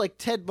all know, like,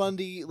 Ted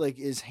Bundy, like,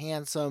 is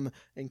handsome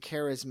and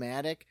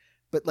charismatic,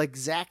 but, like,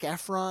 Zac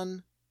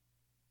Efron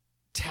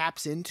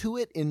taps into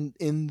it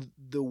in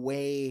the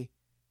way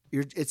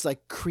it's,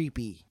 like,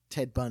 creepy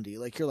Ted Bundy.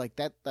 Like, you're like,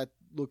 that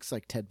looks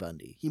like Ted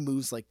Bundy. He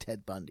moves like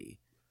Ted Bundy.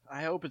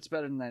 I hope it's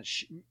better than that.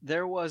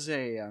 There was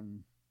a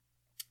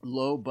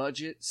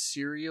low-budget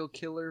serial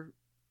killer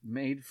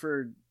made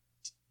for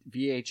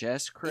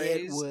VHS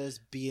craze. It was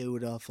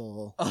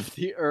beautiful. Of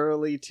the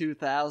early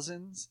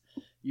 2000s.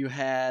 You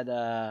had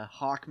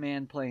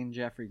Hawkman playing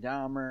Jeffrey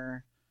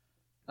Dahmer.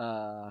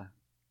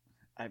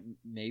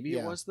 Maybe it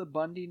Yeah. was the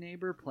Bundy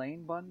neighbor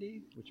playing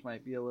Bundy, which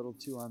might be a little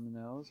too on the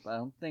nose, but I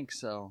don't think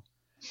so.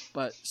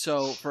 But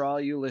so for all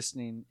you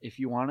listening, if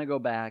you want to go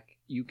back,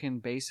 you can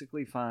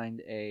basically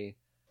find a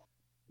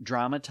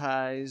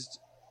dramatized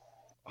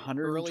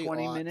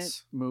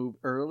 120-minute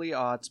early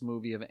aughts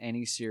movie of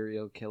any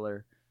serial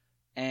killer,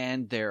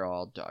 and they're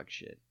all dog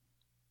shit.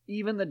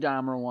 Even the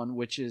Dahmer one,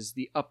 which is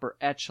the upper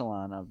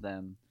echelon of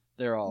them,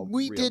 they're all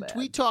We real did. bad.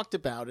 We talked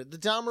about it. The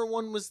Dahmer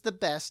one was the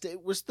best.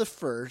 It was the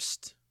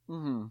first.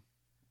 Mm-hmm.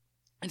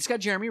 It's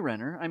got Jeremy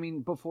Renner. I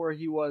mean, before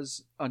he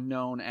was a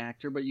known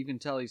actor, but you can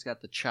tell he's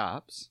got the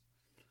chops,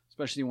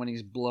 especially when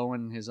he's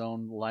blowing his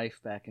own life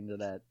back into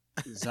that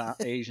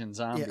Asian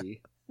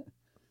zombie.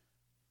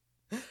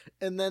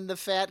 And then the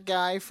fat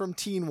guy from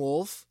Teen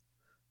Wolf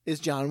is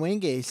John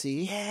Wayne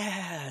Gacy.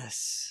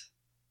 Yes.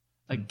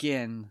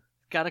 Again,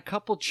 got a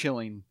couple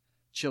chilling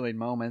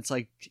moments.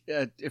 Like,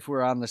 if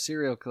we're on the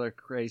serial killer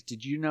craze,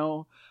 did you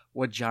know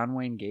what John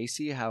Wayne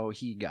Gacy, how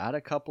he got a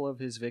couple of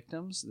his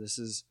victims?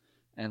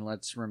 And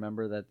let's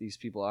remember that these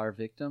people are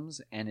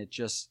victims, and it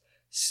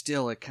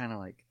kind of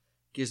like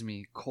gives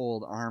me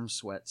cold arm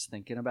sweats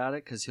thinking about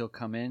it, because he'll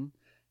come in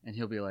and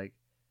he'll be like,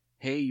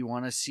 "Hey, you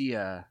want to see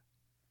a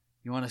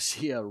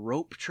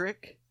rope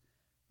trick?"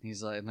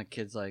 He's like, and the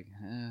kid's like,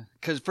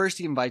 because first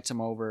he invites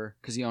him over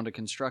because he owned a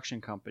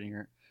construction company.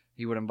 Or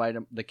he would invite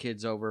the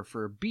kids over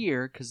for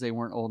beer because they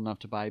weren't old enough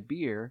to buy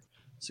beer.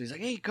 So he's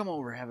like, "Hey, come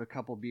over, have a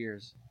couple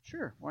beers."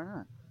 Sure, why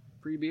not?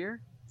 Free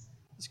beer.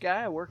 This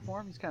guy, I work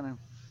for him. He's kind of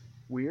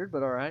weird,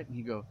 but all right. And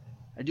he'd go,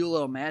 "I do a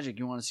little magic.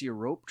 You want to see a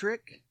rope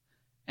trick?"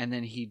 And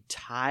then he'd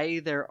tie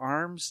their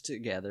arms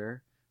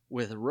together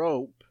with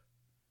rope,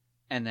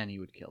 and then he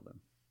would kill them.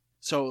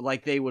 So,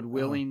 like, they would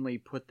willingly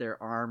put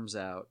their arms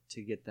out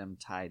to get them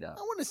tied up.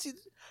 I want to see.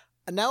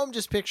 Now I'm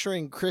just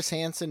picturing Chris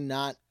Hansen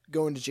not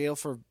going to jail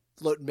for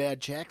floating bad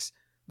checks,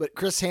 but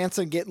Chris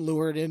Hansen getting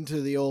lured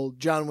into the old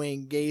John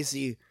Wayne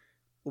Gacy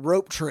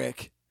rope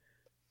trick.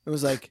 It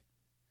was like,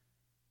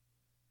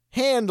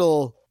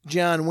 "Handle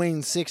John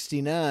Wayne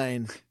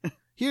 69.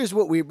 Here's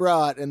what we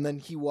brought." And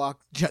then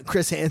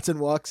Chris Hansen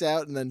walks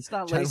out, and then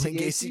John Wayne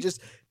Gacy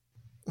just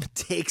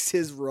takes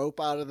his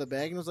rope out of the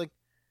bag and was like,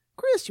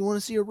 "Chris, you want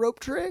to see a rope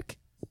trick?"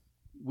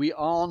 We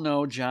all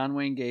know John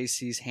Wayne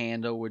Gacy's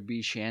handle would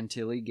be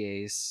Chantilly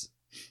Gase.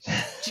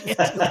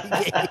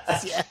 Chantilly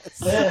Gase, yes.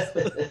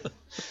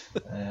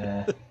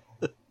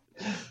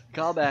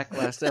 Call back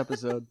last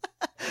episode.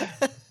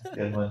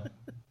 Good one.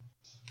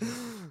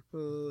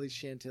 Holy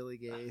Chantilly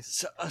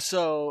Gase.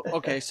 So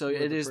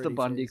it is the pretty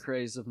Bundy face.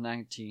 craze of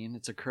 19.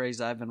 It's a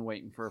craze I've been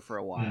waiting for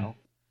a while.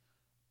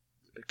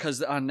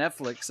 Because on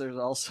Netflix, there's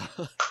also...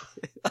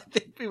 I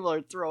think people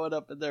are throwing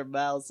up in their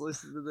mouths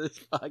listening to this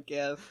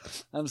podcast.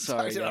 I'm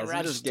sorry, guys.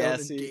 I'm just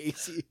gassy.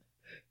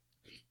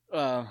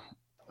 I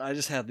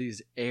just have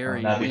these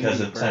airy, not because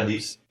windy of Bundy,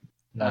 burps.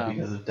 not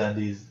because of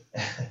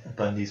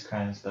Bundy's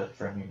crimes, but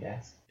from your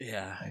gas.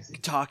 Yeah, I see.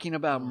 talking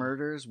about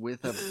murders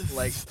with a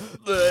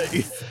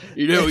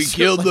he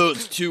killed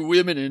those two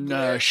women in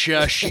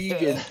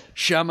Shashig and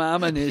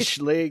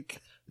Shamamanish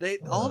Lake.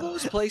 All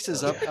those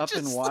places up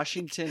in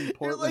Washington,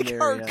 Portland You're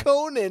like area.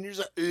 Harkonnen. You're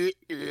just like,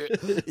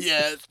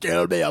 "Yes,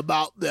 tell me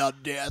about their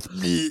death."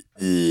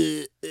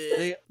 They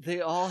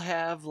all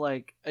have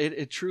like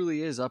it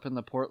truly is up in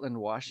the Portland,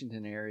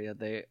 Washington area.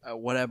 They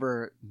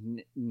whatever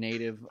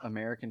Native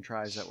American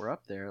tribes that were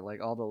up there,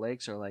 like all the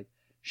lakes are like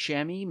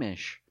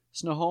Shamimish,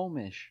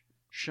 Snohomish,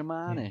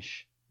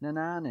 Shamanish,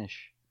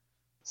 Nananish,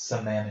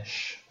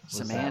 Sammamish.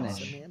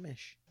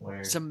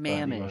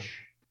 Sammamish.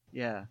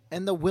 Yeah.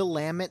 And the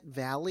Willamette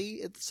Valley,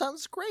 it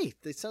sounds great.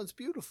 It sounds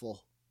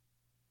beautiful.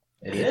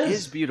 It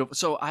is beautiful.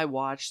 So I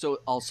watched. So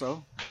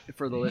also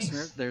for the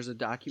listeners, there's a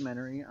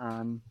documentary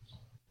on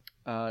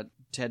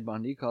Ted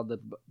Bundy called the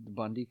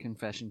Bundy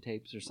Confession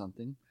Tapes or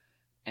something,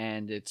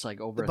 and it's like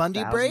over The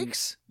Bundy 1,000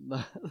 breaks.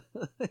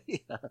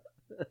 Yeah,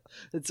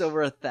 it's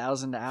over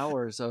 1,000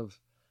 hours of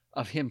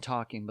him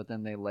talking, but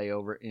then they lay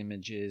over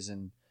images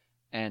and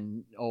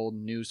old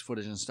news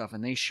footage and stuff,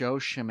 and they show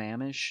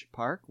Sammamish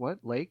Park. What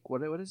lake?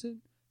 What is it?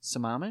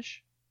 Sammamish.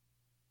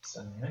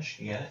 Sammamish,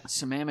 you got it.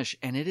 Sammamish,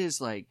 and it is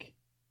like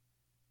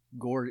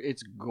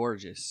it's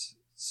gorgeous.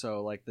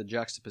 So like the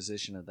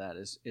juxtaposition of that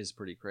is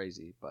pretty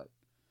crazy,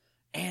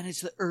 and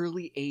it's the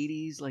early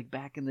 80s, like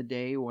back in the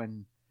day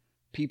when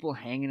people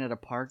hanging at a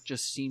park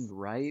just seemed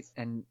right,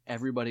 and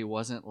everybody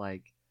wasn't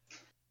like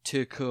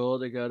too cool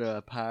to go to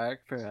a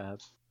park for a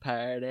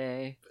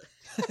party.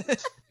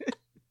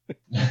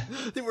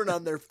 They weren't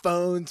on their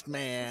phones,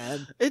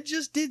 man. It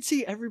just did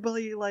see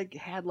everybody like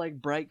had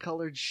like bright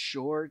colored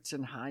shorts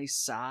and high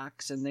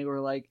socks, and they were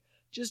like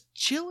just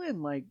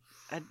chilling. Like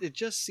it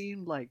just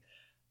seemed like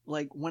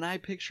when I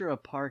picture a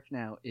park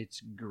now,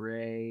 it's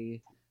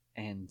gray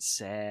and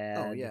sad.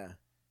 Oh yeah.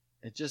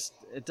 It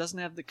doesn't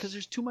have because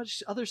there's too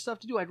much other stuff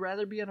to do. I'd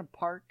rather be in a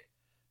park,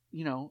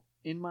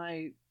 in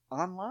my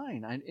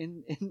online,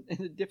 in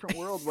a different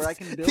world where I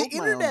can build The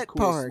my own internet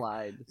cool park.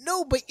 slide.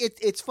 No, but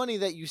it's funny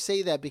that you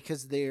say that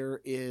because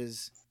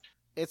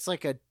it's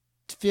like a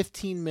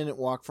 15-minute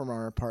walk from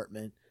our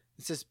apartment.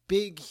 It's this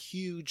big,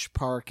 huge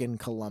park in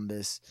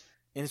Columbus,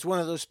 and it's one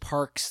of those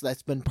parks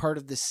that's been part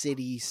of the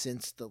city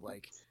since the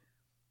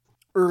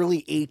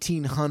early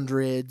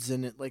 1800s,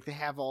 and they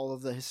have all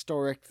of the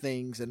historic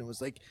things, and it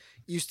was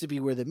used to be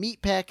where the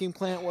meat packing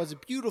plant was. A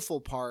beautiful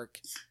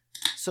park.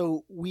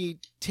 So we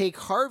take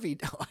Harvey.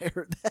 Oh, I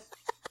heard that.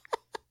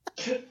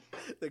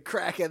 The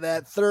crack of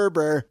that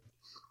Thurber.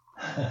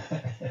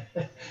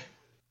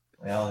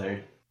 We all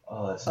heard.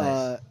 Oh, that's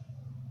nice.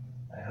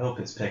 I hope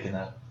it's picking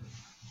up.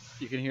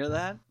 You can hear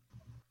that?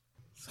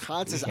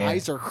 Hans's We can't.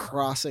 eyes are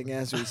crossing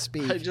as we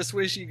speak. I just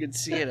wish you could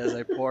see it as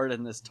I pour it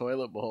in this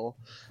toilet bowl.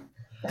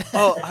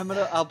 Oh,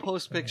 I'll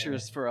post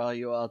pictures for all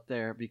you out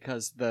there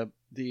because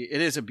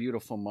it is a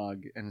beautiful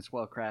mug and it's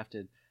well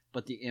crafted.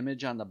 But the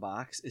image on the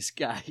box is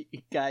guy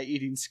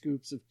eating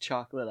scoops of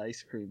chocolate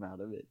ice cream out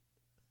of it.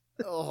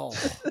 Oh,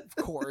 of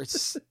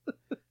course.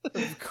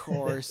 Of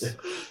course.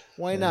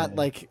 Why not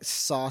like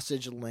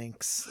sausage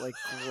links? Like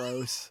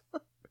gross.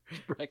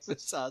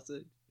 Breakfast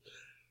sausage.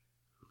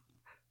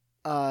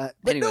 But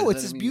Anyways, no, I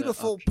it's didn't this mean to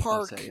beautiful upset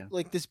park, you.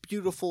 like this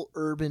beautiful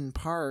urban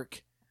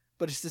park.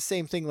 But it's the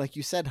same thing, like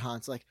you said,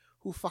 Hans. Like,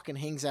 who fucking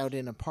hangs out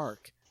in a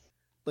park?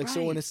 Like, so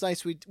when Right. it's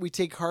nice, we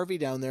take Harvey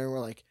down there and we're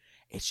like,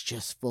 it's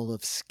just full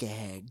of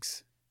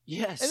skags.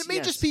 Yes. And it may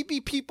yes. just be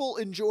people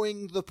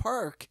enjoying the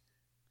park,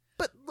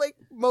 but like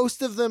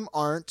most of them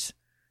aren't.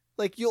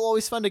 Like, you'll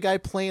always find a guy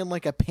playing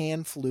like a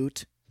pan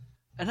flute,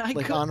 And I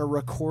like could, on a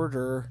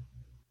recorder.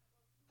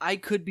 I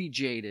could be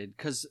jaded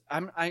because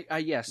I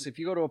yes, if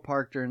you go to a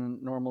park during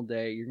a normal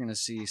day, you're gonna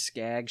see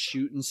skags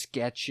shooting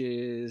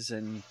sketches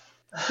and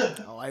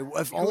Oh,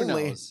 if who only.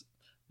 knows.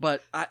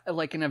 But I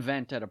like an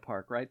event at a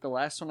park, right? The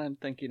last one I'm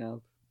thinking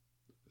of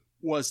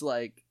was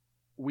like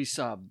we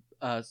saw.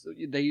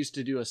 They used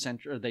to do a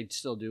central, or they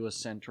still do a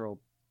Central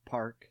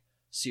Park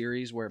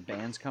series where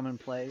bands come and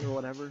play or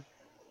whatever.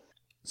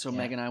 So Yeah.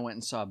 Meg and I went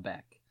and saw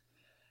Beck,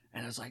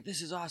 and I was like,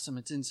 "This is awesome!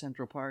 It's in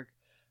Central Park,"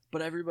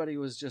 but everybody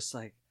was just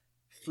like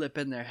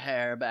flipping their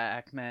hair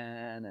back,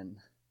 man, and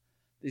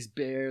these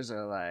beers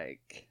are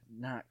like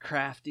not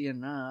crafty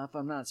enough.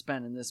 I'm not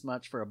spending this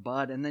much for a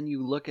bud. And then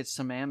you look at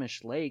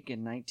Sammamish Lake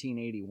in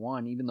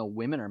 1981, even though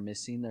women are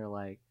missing, they're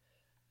like,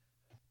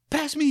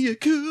 pass me a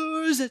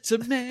Coors at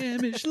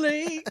Sammamish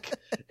Lake.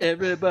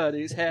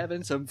 Everybody's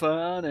having some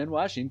fun in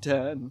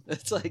Washington.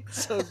 It's like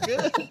so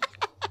good.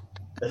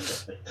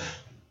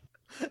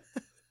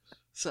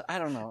 So I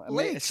don't know. I mean,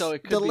 Lakes. so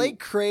it could The be, lake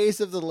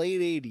craze of the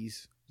late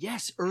 80s.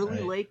 Yes, early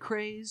Right. lake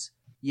craze.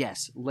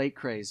 Yes, lake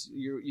craze.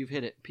 You've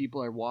hit it.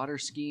 People are water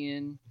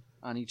skiing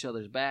on each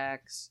other's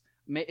backs.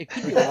 It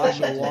could be a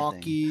Washington thing.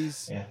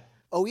 Milwaukee's. Yeah.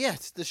 Oh, yeah,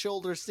 it's the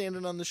shoulders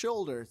standing on the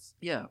shoulders.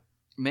 Yeah,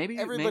 maybe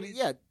Everybody, maybe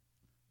yeah.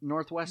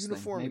 Northwest thing.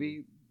 uniformity.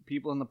 Maybe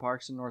people in the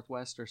parks in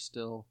Northwest are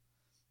still,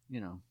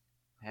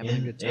 having a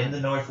In, good time. in the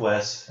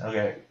Northwest,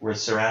 okay, we're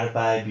surrounded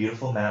by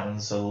beautiful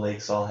mountains, so the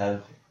lakes all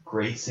have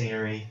great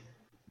scenery,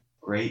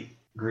 great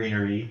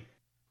greenery,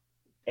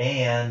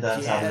 and on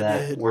top Yeah, of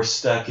that, dude. we're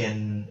stuck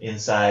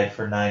inside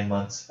for 9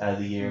 months out of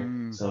the year.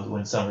 Mm. So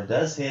when summer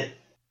does hit,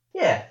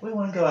 yeah, we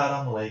want to go out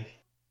on the lake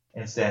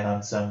and stand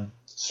on some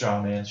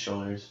strong man's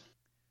shoulders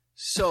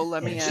So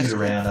let me and ask shoot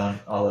you. around on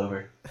all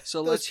over. So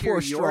Those let's hear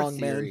poor your strong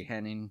theory, men.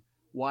 Henning.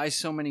 Why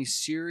so many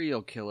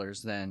serial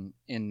killers then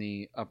in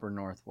the upper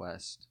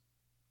Northwest?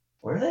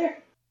 Were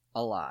there?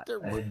 A lot.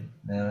 They're- I didn't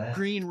know that.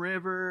 Green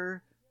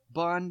River,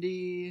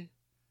 Bundy,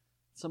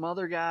 some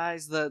other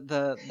guys.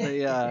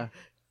 The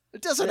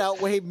It doesn't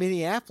outweigh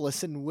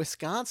Minneapolis and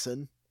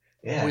Wisconsin.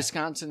 Yeah.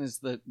 Wisconsin is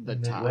the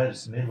top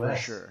Midwest. for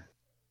sure.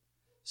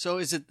 So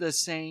is it the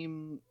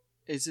same?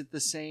 Is it the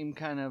same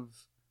kind of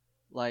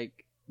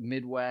like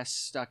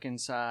Midwest stuck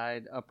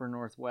inside, Upper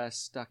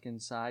Northwest stuck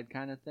inside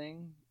kind of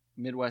thing?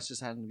 Midwest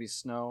just happened to be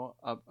snow,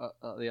 up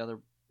the other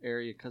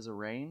area because of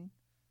rain.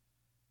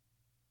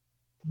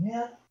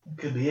 Yeah, it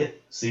could be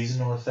it.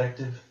 Seasonal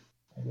effective,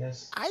 I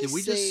guess. Did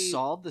we say just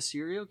solve the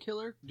serial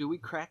killer? Do we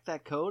crack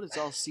that code? It's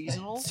all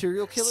seasonal.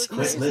 serial killer Quit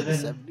craze in the living.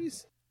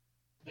 70s?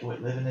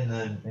 Quit living in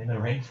the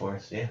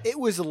rainforest, yeah. It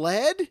was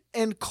lead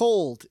and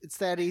cold. It's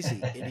that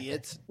easy,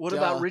 idiots. What Duh.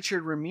 about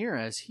Richard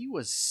Ramirez? He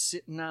was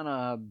sitting on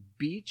a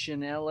beach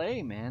in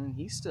L.A., man, and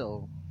he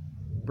still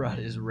brought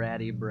his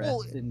ratty breath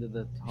Well, into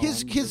the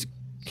his- homes his- of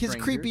His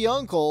strangers. creepy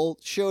uncle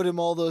showed him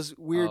all those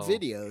weird Oh,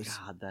 videos.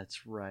 God,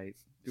 that's right.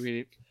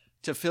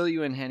 To fill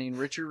you in, Henning,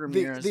 Richard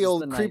Ramirez The is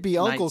old the creepy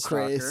night uncle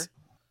stalker, craze.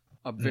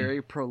 a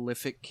very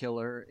prolific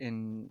killer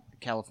in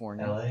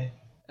California, LA?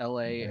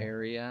 L.A. Okay.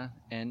 area,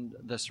 and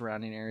the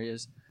surrounding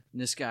areas.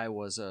 And this guy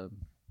was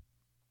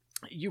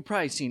you've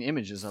probably seen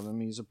images of him.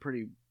 He's a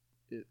pretty,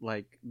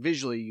 like,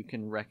 visually you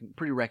can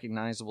pretty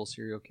recognizable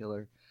serial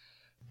killer.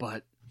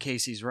 But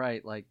Casey's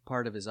right. Like,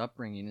 part of his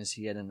upbringing is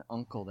he had an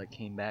uncle that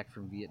came back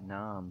from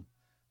Vietnam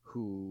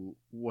who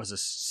was a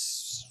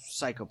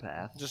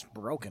psychopath Just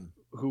broken.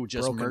 who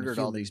just broken murdered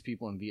all human. these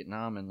people in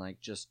Vietnam and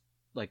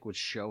would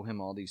show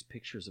him all these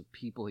pictures of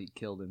people he'd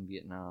killed in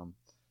Vietnam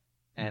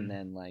and Mhm.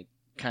 then like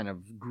kind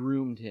of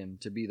groomed him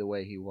to be the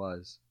way he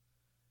was.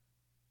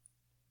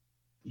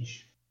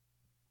 Yeesh.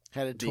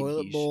 Had a Big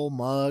toilet yeesh. bowl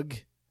mug.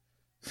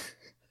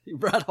 He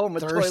brought home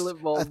a Thirst-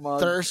 toilet bowl a mug.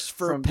 thirst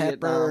for from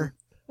pepper.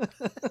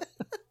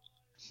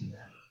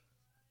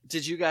 Do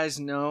you guys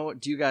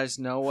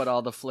know what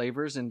all the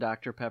flavors in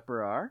Dr.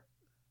 Pepper are?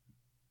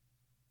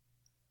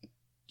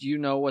 Do you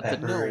know what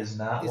Pepper the is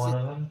not Is one it-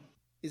 of them.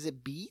 Is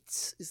it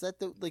beets? Is that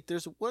the like?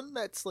 There's one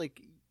that's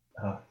like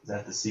Oh, is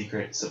that the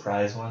secret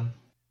surprise one?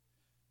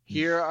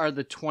 Here are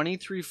the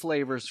 23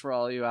 flavors for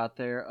all you out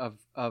there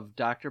of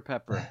Dr.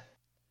 Pepper.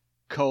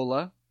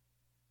 Cola,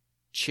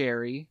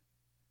 cherry,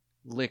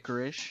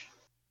 licorice,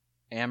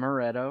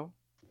 amaretto,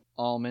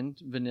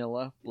 almond,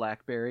 vanilla,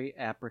 blackberry,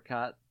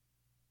 apricot.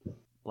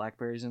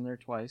 Blackberries in there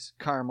twice.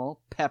 Caramel,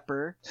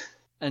 pepper,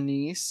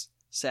 anise,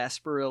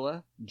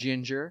 sarsaparilla,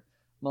 ginger,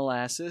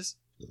 molasses.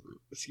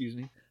 Excuse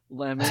me.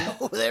 Lemon,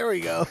 Oh, there we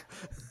go.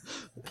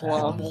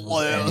 plum,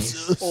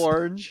 Molasses.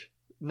 orange,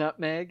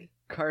 nutmeg,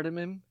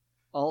 cardamom,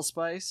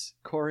 allspice,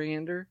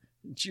 coriander,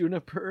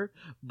 juniper,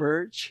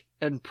 birch,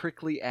 and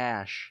prickly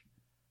ash.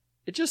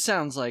 It just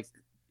sounds like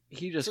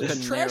he just It's a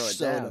couldn't trash narrow it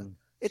soda. down.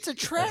 It's a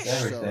trash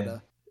That's everything.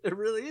 soda. It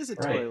really is a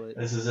Right. toilet.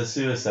 This is a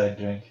suicide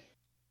drink.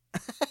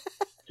 Just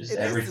It is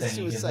the everything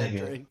you can suicide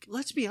think of. drink.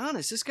 Let's be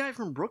honest, this guy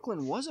from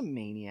Brooklyn was a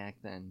maniac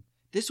then.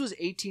 This was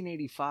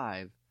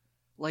 1885.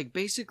 Like,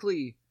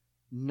 basically,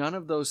 none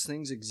of those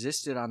things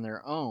existed on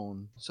their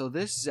own. So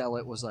this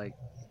zealot was like,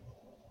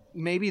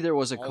 maybe there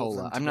was a All of cola.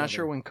 them I'm not together.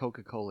 sure when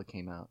Coca-Cola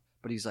came out,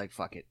 but he's like,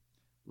 fuck it.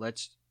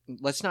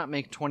 Let's not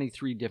make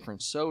 23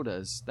 different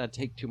sodas. That'd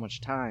take too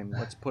much time.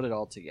 Let's put it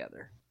all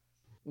together.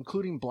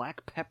 Including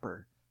black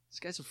pepper. This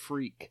guy's a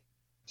freak.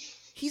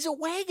 He's a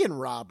wagon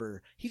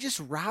robber. He just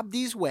robbed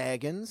these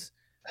wagons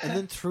and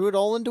then threw it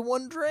all into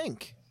one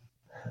drink.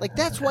 Like,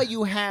 that's why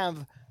you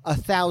have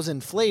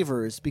 1,000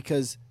 flavors,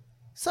 because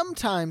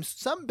sometimes,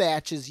 some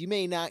batches, you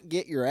may not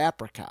get your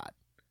apricot,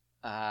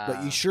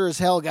 but you sure as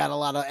hell got a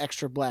lot of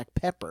extra black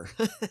pepper.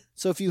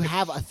 So if you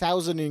have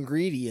 1,000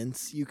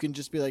 ingredients, you can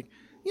just be like,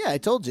 yeah, I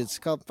told you, it's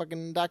called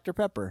fucking Dr.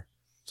 Pepper.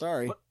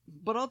 Sorry.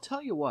 But I'll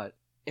tell you what,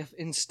 if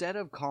instead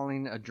of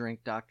calling a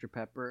drink Dr.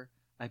 Pepper,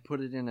 I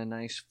put it in a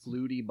nice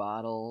fluty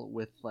bottle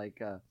with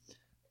like a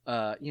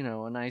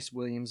nice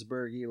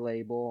Williamsburgy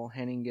label,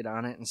 Henning it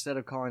on it. Instead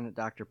of calling it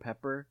Dr.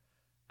 Pepper,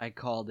 I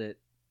called it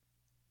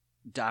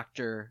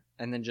Dr.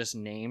 and then just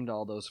named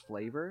all those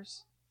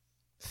flavors.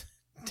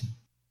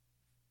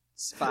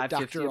 It's $5.50 a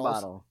Dr.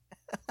 bottle.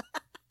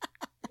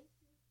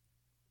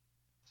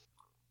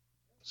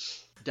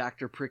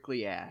 Dr.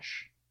 Prickly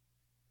Ash,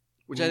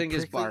 which I think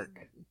is Prickly-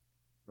 bark,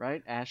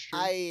 right? Ash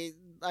tree?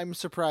 I'm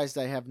surprised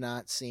I have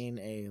not seen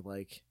a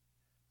like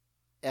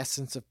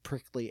essence of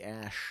prickly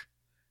ash.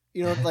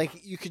 You know,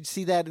 like you could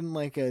see that in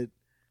like a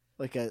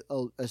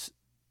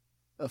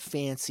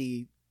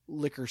fancy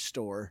liquor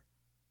store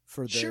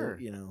for the Sure.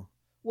 you know.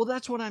 Well,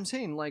 that's what I'm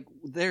saying. Like,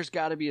 there's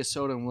got to be a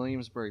soda in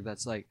Williamsburg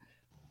that's like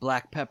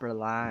black pepper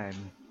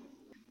lime,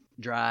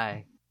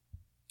 dry.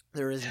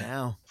 There is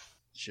now.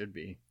 Should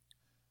be.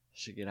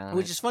 Should get on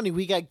Which it. is funny.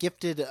 We got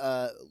gifted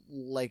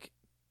like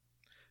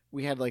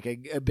we had like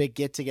a big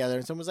get together,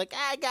 and someone was like,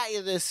 "I got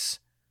you this,"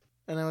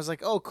 and I was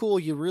like, "Oh, cool!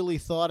 You really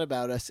thought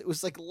about us." It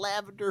was like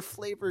lavender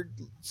flavored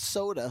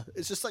soda.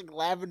 It's just like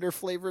lavender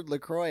flavored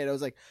LaCroix, and I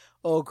was like,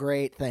 "Oh,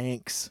 great,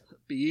 thanks!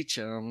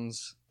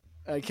 Beechams.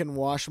 I can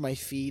wash my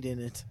feet in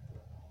it."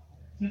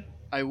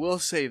 I will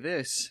say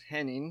this,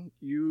 Henning,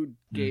 you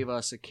gave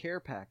us a care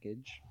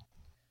package,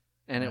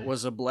 and it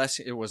was a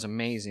blessing. It was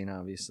amazing,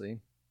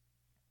 obviously.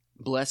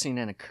 Blessing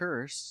and a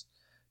curse,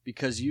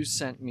 because you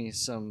sent me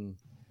some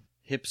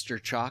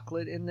hipster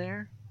chocolate in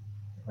there,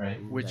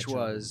 Right. which That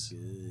was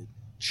good.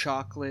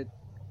 chocolate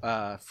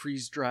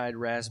freeze-dried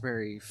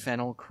raspberry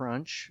fennel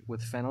crunch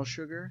with fennel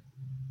sugar,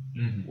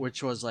 Mhm.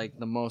 which was like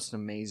the most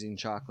amazing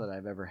chocolate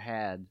I've ever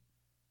had.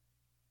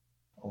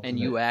 And Ultimate.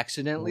 you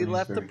accidentally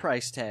left the Williamsburg.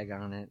 price tag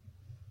on it,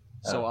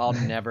 so Oh. I'll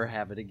never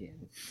have it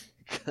again.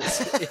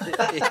 Because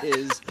it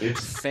is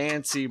Oops.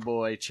 fancy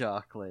boy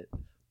chocolate.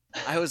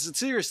 I was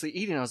seriously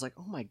eating. I was like,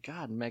 oh my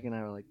God. And Meg and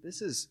I were like,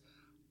 this is,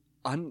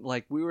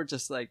 like, we were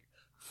just like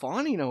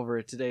fawning over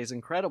it today. It's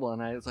incredible.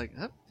 And I was like,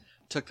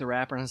 took the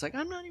wrapper and I was like,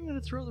 I'm not even going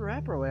to throw the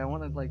wrapper away. I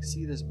want to like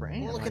see this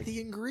brand. Well, look Like, at the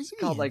ingredients.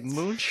 it's called like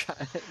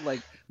Moonshot,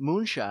 like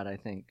Moonshot, I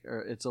think, or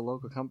it's a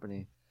local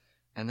company.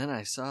 And then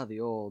I saw the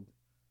old,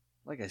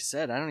 like I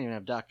said, I don't even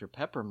have Dr.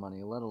 Pepper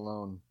money, let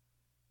alone,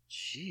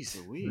 jeez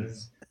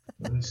Louise,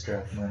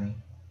 Moonstruck money.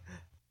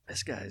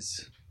 this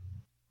guy's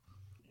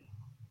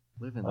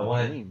living I the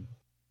wanted- dream.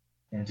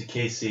 And to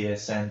Casey, I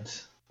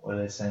sent, what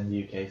did I send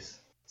you, Case?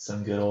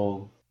 Some good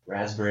old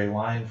raspberry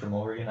wine from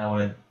Oregon. I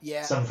wanted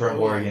Yeah. some from Oh,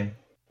 yeah. Oregon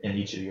in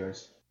each of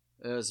yours.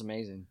 It was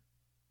amazing.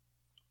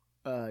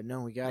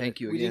 No, we got Thank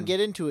it. you We again. didn't get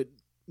into it.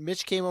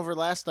 Mitch came over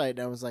last night, and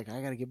I was like,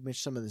 I got to give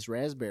Mitch some of this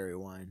raspberry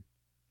wine.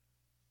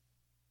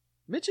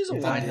 Mitch is a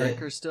It's wine okay.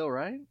 drinker still,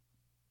 right?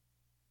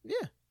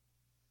 Yeah.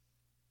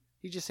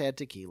 He just had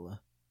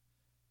tequila.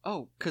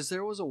 Oh, because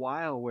there was a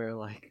while where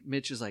like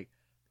Mitch is like,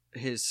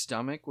 his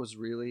stomach was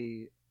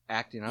really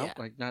acting up. Yeah.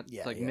 Like not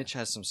Yeah, like yeah. Mitch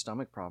has some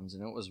stomach problems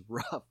and it was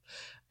rough,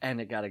 and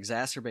it got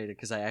exacerbated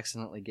because I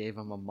accidentally gave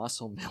him a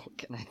muscle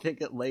milk and I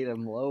think it laid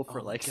him low for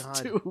Oh, like God.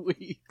 2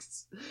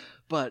 weeks.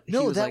 But he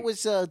No, was that like,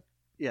 was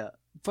yeah,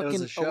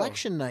 fucking a show.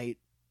 election night.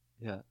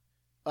 yeah.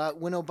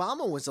 When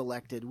Obama was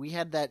elected, we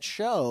had that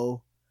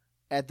show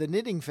at the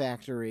Knitting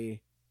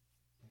Factory,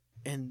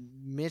 and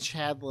Mitch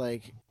had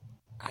like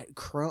a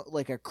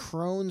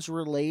Crohn's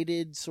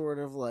related sort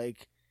of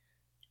like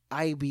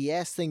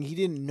IBS thing. He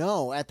didn't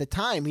know at the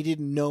time. He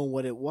didn't know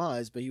what it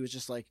was, but he was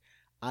just like,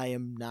 "I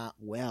am not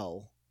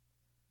well.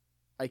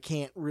 I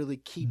can't really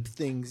keep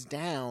things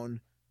down."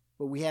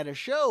 But we had a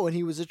show, and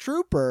he was a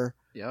trooper.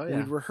 Yeah,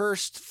 We'd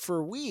rehearsed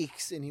for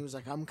weeks, and he was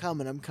like, I'm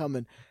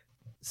coming.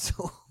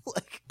 So,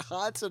 like,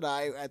 Hans and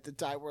I at the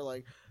time were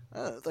like,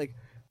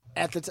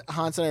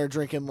 Hans and I are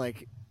drinking,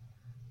 like,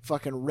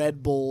 fucking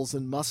Red Bulls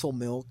and muscle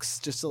milks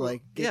just to,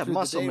 like, get through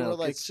muscle the day. milk.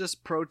 We're like, It's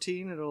just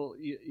protein.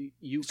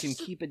 You can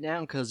keep it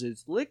down because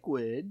it's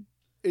liquid.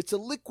 it's a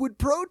liquid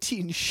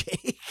protein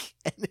shake.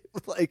 And it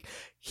was like,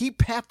 he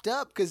pepped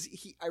up because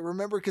I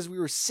remember because we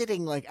were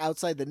sitting, like,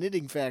 outside the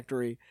knitting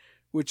factory,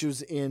 which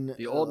was in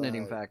The old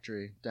knitting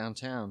factory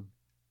downtown.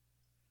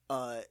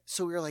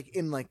 So we were like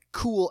in like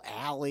cool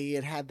alley.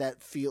 It had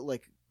that feel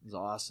like It was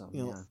awesome.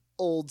 you know Yeah.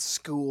 old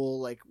school.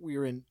 Like we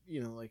were in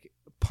like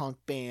a punk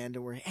band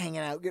and we're hanging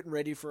out, getting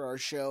ready for our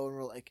show, and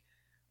we're like,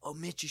 "Oh,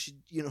 Mitch,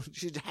 you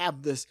should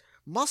have this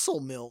muscle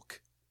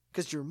milk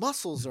because your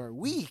muscles are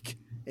weak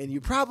and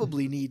you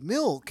probably need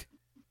milk."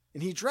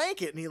 And he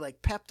drank it and he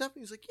like pepped up.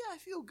 And he was like, "Yeah, I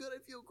feel good. I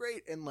feel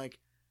great." And like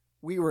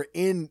we were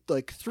in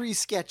like 3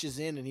 sketches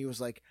in, and he was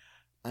like,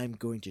 "I'm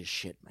going to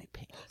shit my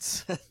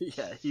pants."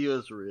 Yeah, he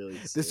was really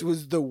sick. This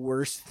was the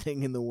worst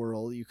thing in the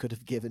world you could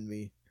have given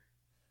me.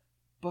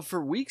 But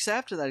for weeks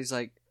after that, he's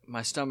like,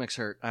 my stomach's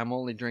hurt. I'm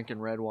only drinking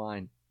red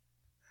wine.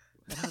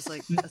 And I was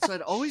like, so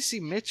I'd always see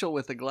Mitchell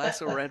with a glass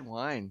of red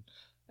wine.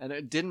 And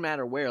it didn't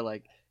matter where.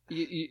 Like,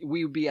 we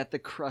would be at the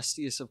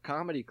crustiest of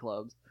comedy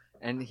clubs,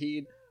 and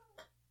he'd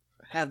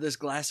have this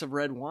glass of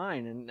red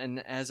wine. And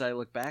as I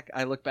look back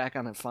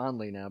on it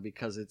fondly now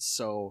because it's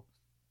so...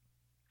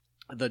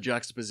 the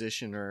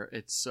juxtaposition, or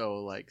it's so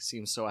like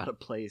seems so out of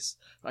place.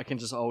 I can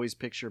just always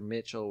picture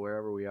Mitchell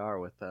wherever we are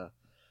with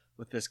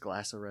this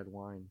glass of red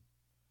wine.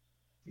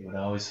 You would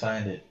always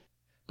find it.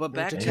 But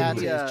back to Tecate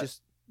the, is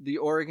just the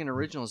Oregon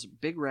Originals,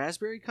 big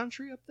raspberry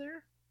country up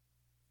there.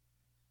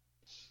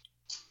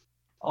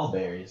 All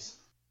berries.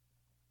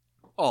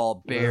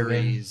 All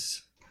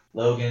berries.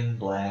 Logan,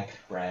 black,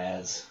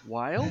 raz.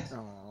 Wild,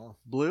 oh,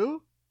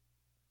 blue,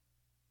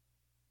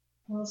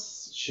 Well,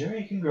 sure,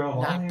 you can grow them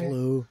all not here.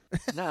 blue.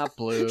 not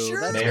blue.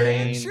 Sure, That's man,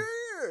 Marion.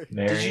 sure.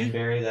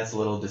 Marionberry, that's a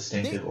little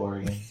distinctive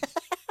Oregon.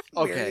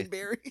 Okay.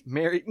 Marionberry.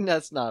 Mary.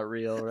 That's not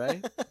real,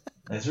 right?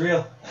 That's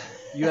real.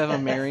 You have a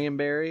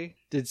Marionberry?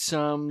 Did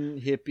some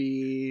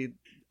hippie,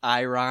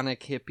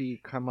 ironic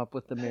hippie, come up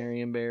with the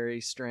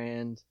Marionberry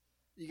strand?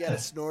 You gotta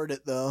snort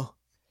it though.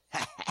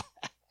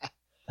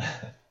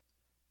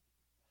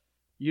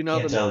 You know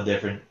Can't the. tell the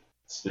difference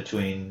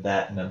between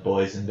that and a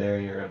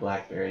boysenberry or a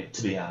blackberry,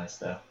 to be honest,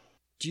 though.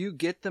 Do you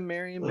get the Little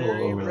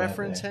Marionberry overlap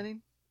reference, there.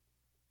 Henning?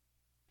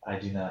 I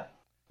do not.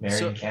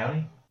 Marion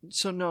County?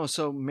 So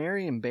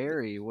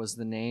Marionberry was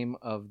the name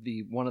of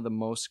one of the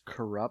most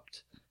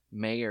corrupt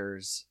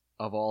mayors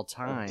of all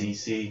time.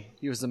 D.C.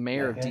 He was the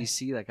mayor of Okay.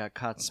 D.C. that got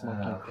caught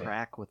smoking okay.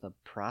 crack with a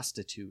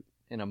prostitute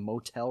in a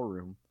motel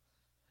room,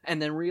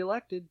 and then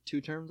reelected 2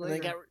 terms And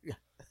later. they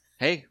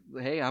got-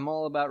 Hey, I'm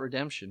all about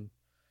redemption,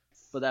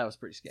 but that was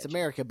pretty sketchy. It's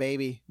America,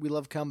 baby. We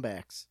love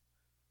comebacks.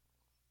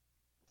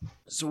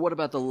 So what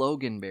about the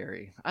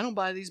Loganberry? I don't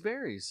buy these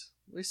berries.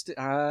 At least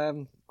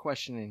I'm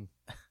questioning.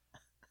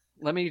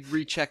 Let me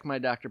recheck my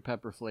Dr.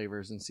 Pepper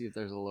flavors and see if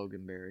there's a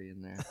Loganberry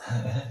in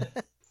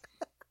there.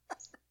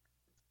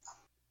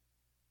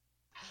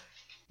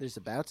 There's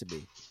about to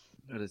be.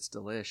 But it's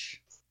delish.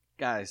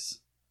 Guys,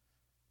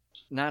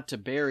 not to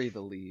bury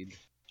the lead,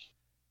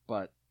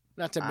 but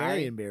Not to I-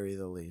 Marionberry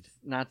the lead.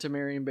 not to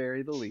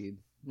Marionberry the lead,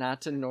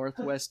 not to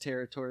Northwest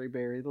Territory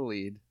bury the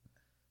lead,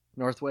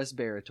 Northwest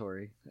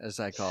Barratory, as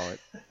I call it.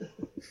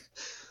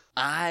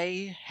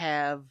 I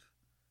have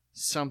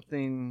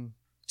something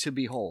to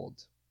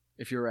behold,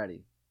 if you're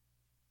ready.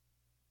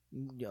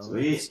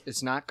 Sweet.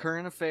 It's not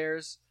current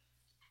affairs.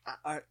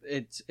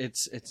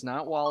 It's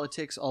not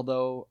politics,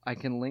 although I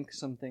can link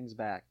some things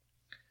back.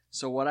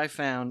 So what I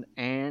found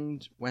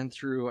and went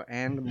through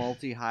and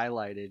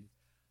multi-highlighted.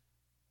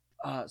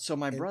 So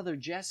my brother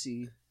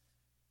Jesse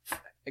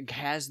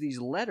has these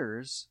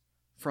letters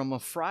from a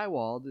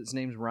Freiwald. His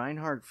name's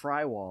Reinhard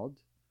Freiwald,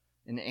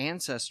 an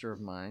ancestor of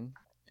mine,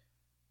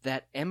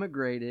 that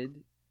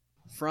emigrated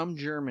from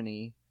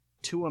Germany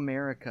to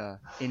America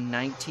in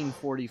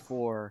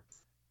 1944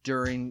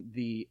 during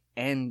the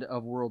end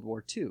of World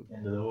War II.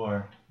 End of the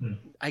war.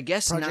 I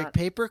guess Project not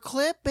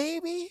Paperclip,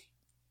 baby.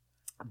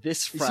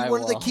 this Is he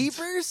one of the Freiwald.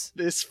 keepers?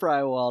 This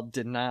Freiwald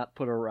did not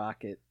put a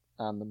rocket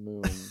on the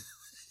moon.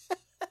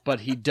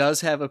 But he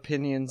does have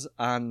opinions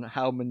on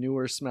how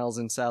manure smells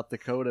in South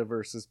Dakota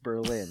versus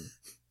Berlin.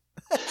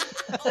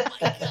 Oh my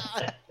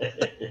god.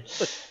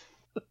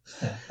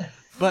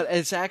 But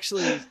it's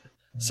actually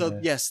so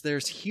yes,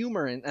 there's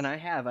humor in, and I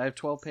have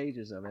 12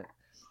 pages of it.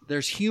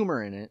 There's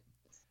humor in it,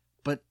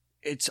 but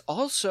it's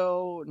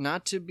also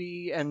not to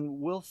be, and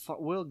we'll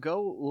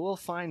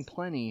find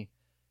plenty.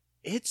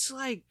 It's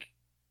like,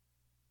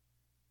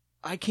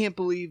 I can't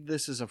believe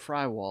this is a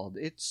Freiwald.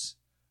 It's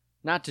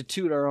not to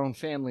toot our own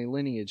family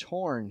lineage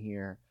horn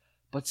here,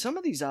 but some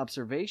of these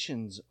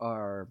observations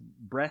are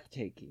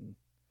breathtaking,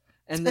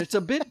 and it's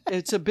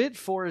a bit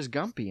Forrest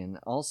Gumpian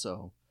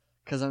also,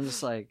 because I'm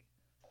just like,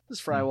 this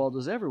Freiwald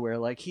was everywhere.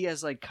 Like, he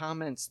has like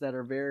comments that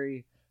are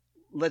very,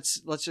 let's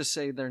just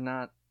say they're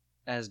not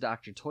as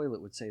Dr.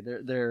 Toilet would say,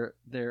 they're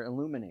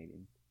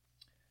illuminating.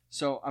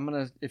 So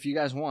if you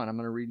guys want, I'm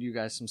gonna read you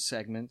guys some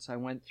segments. I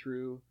went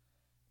through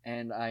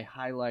and I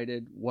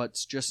highlighted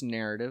what's just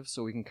narrative,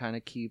 so we can kind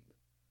of keep,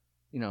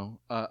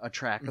 a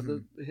track of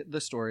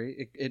the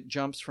story. It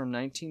jumps from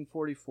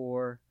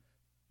 1944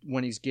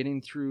 when he's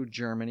getting through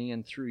Germany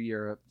and through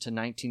Europe to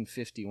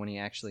 1950 when he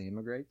actually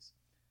immigrates.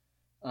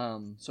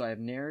 So I have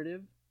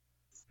narrative,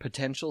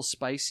 potential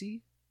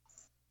spicy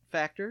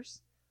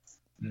factors.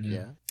 Mm-hmm.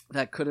 Yeah.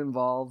 That could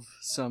involve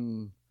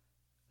some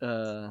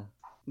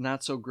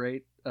not so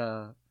great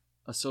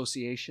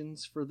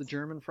associations for the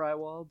German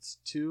Freiwalds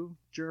to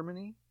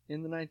Germany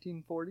in the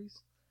 1940s.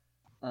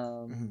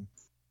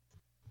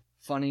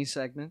 Funny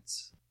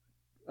segments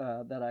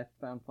that I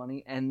found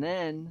funny. And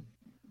then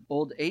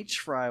old H.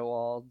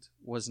 Freiwald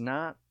was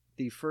not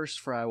the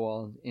first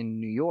Freiwald in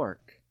New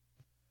York.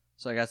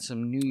 So I got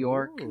some New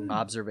York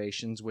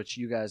observations, which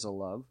you guys will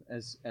love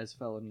as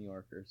fellow New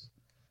Yorkers.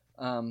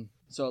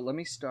 So let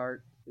me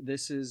start.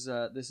 This is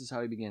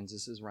how he begins.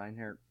 This is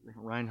Reinhard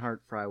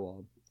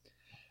Freiwald.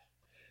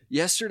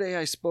 Yesterday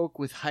I spoke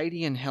with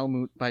Heidi and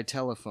Helmut by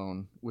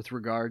telephone with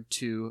regard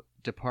to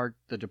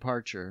the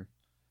departure.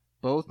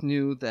 Both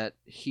knew that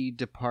he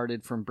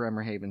departed from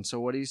Bremerhaven. So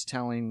what he's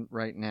telling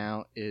right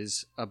now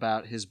is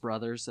about his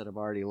brothers that have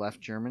already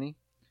left Germany.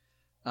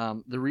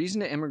 The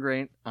reason to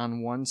immigrate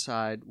on one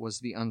side was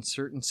the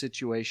uncertain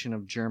situation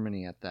of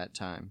Germany at that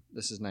time.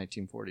 This is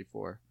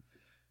 1944.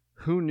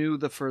 Who knew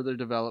the further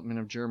development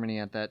of Germany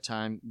at that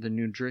time? The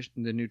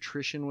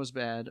nutrition was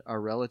bad. Our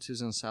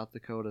relatives in South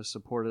Dakota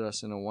supported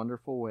us in a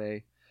wonderful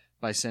way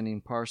by sending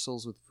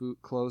parcels with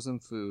food, clothes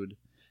and food.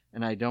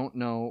 And I don't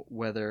know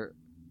whether...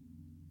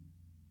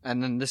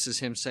 And then this is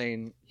him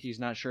saying he's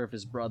not sure if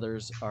his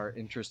brothers are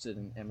interested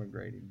in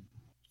emigrating.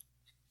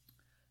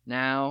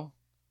 Now,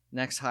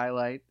 next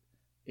highlight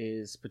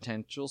is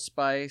potential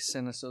spice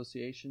and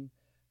association.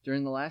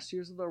 During the last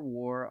years of the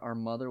war, our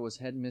mother was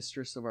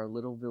headmistress of our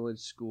little village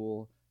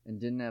school and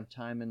didn't have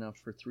time enough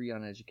for 3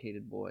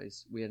 uneducated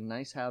boys. We had a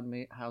nice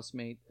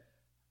housemaid,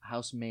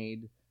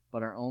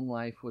 but our own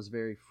life was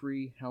very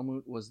free.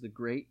 Helmut was the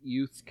great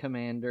youth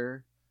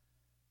commander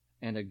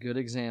and a good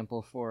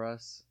example for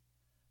us.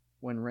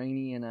 When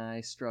Rainey and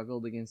I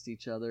struggled against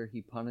each other,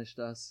 he punished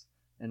us,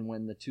 and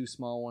when the 2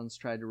 small ones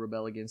tried to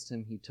rebel against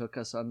him, he took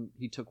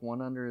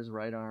one under his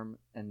right arm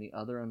and the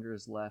other under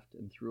his left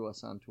and threw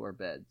us onto our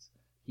beds.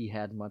 He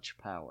had much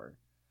power.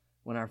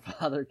 When our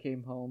father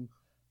came home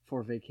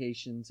for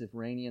vacations, if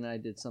Rainey and I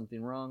did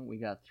something wrong,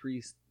 we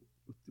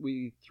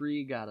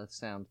three got a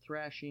sound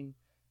thrashing,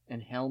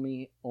 and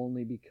Helmy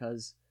only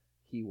because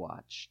he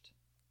watched.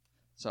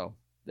 So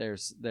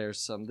there's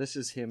some. This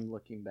is him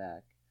looking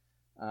back.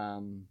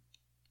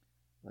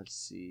 Let's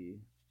see.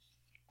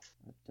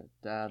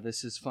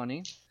 This is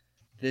funny.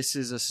 This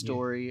is a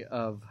story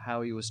of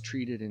how he was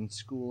treated in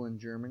school in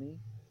Germany.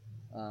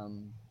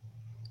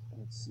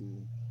 Let's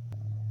see.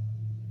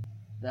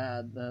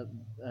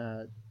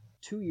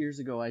 2 years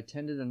ago, I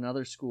attended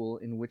another school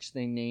in which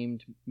they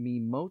named me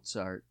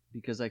Mozart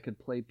because I could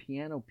play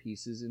piano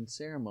pieces in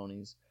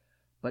ceremonies.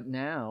 But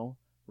now,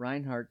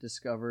 Reinhardt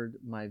discovered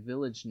my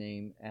village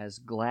name as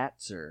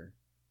Glatzer,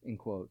 in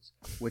quotes,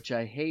 which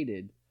I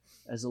hated.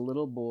 As a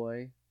little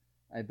boy,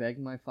 I begged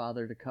my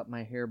father to cut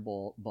my hair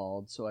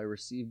bald, so I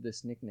received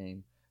this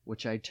nickname,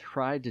 which I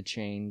tried to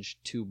change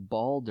to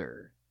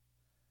Balder.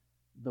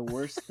 The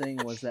worst thing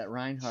was that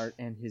Reinhardt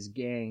and his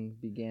gang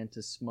began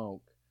to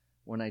smoke.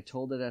 When I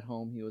told it at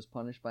home, he was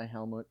punished by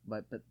Helmut,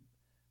 but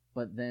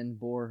then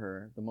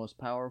Boerher, the most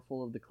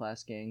powerful of the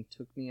class gang,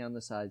 took me on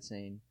the side,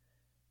 saying,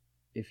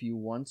 "If you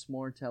once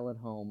more tell at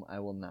home, I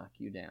will knock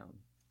you down."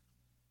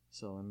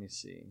 So let me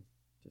see.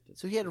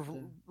 So he had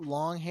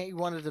long hair. He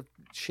wanted to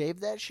shave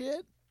that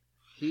shit?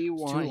 He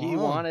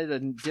wanted a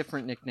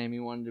different nickname.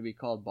 He wanted to be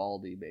called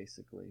Baldy,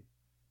 basically.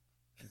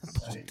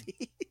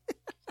 Baldy.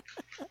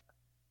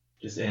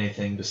 Just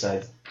anything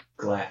besides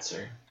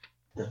Glatzer,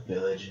 the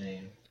village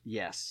name.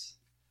 Yes.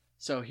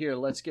 So here,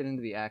 let's get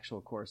into the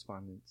actual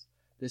correspondence.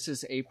 This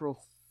is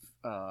April.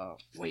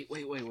 Wait.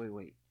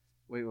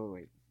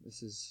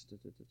 This is.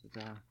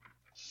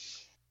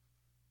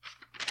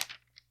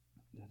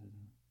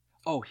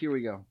 Oh, here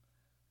we go.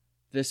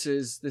 This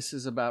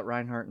is about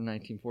Reinhardt in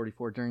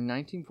 1944. During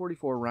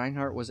 1944,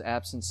 Reinhardt was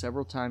absent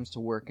several times to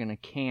work in a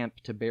camp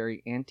to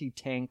bury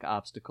anti-tank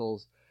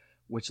obstacles,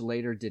 which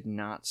later did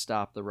not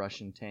stop the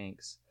Russian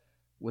tanks.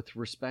 With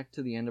respect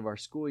to the end of our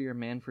school year,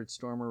 Manfred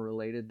Stormer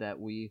related that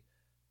we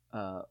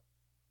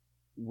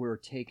were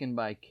taken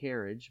by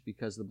carriage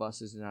because the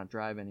buses did not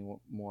drive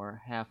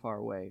anymore half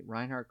our way.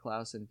 Reinhard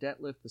Klaus and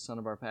Detlef, the son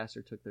of our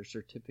pastor, took their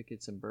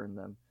certificates and burned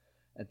them.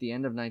 At the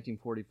end of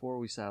 1944,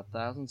 we saw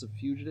thousands of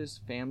fugitives,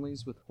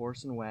 families with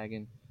horse and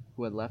wagon,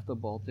 who had left the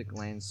Baltic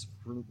lands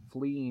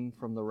fleeing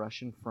from the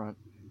Russian front,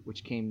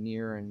 which came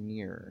nearer and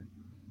nearer.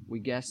 We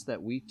guessed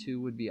that we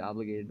too would be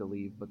obligated to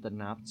leave, but the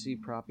Nazi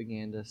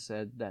propaganda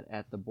said that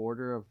at the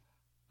border of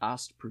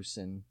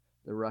Ostpreußen,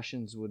 the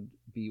Russians would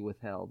be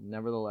withheld.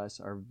 Nevertheless,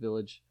 our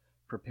village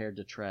prepared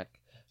to trek.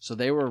 So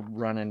they were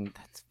running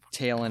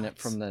tailing it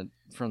from the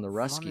Running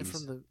Ruskies.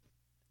 from the,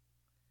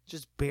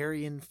 just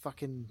burying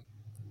fucking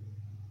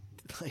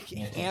like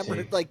Yeah, hammered,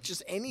 take like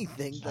just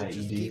anything. Like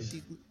just keep,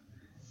 IEDs.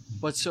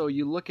 But so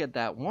you look at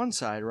that one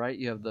side, right?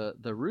 You have the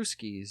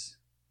Ruskies,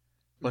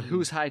 but Mhm.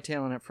 who's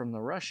hightailing it from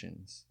the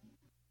Russians?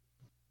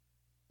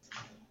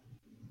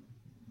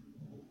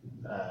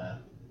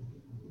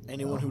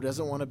 anyone who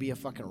doesn't want to be a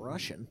fucking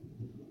Russian.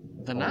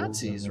 The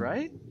Nazis,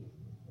 right?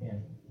 Yeah.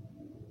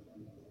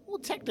 Well,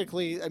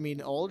 technically, I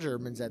mean, all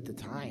Germans at the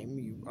time,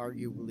 you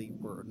arguably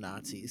were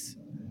Nazis.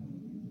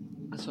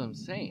 That's what I'm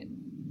saying.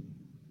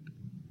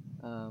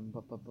 Ba,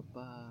 ba, ba,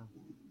 ba.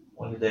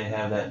 When did they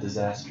have that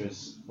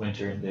disastrous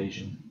winter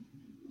invasion?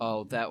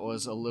 Oh, that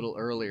was a little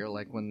earlier,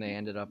 like when they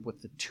ended up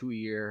with the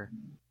 2-year,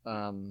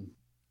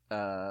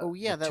 Oh,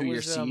 yeah, the that 2-year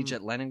was, siege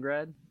at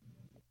Leningrad.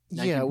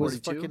 Yeah, it was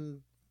 1942?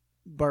 fucking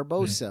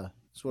Barbosa.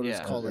 That's what it was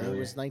Yeah. called. It Earlier.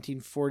 was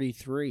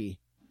 1943.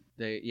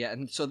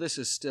 And so this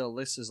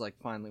is like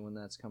finally when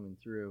that's coming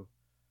through.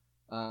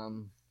 So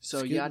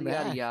Scooting yada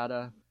yada back.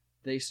 yada.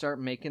 They start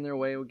making their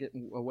way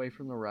getting away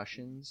from the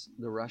Russians.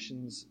 The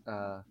Russians.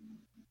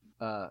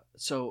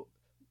 So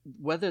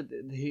whether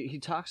he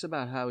talks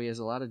about how he has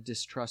a lot of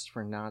distrust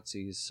for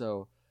Nazis.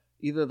 So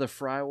either the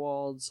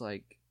Freiwalds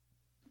like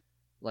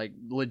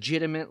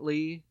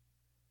legitimately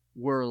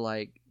were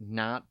like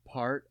not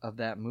part of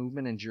that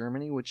movement in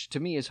Germany, which to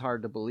me is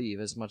hard to believe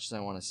as much as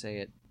I want to say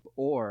it,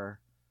 or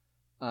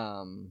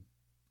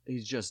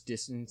he's just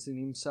distancing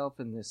himself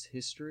in this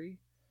history.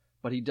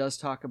 But he does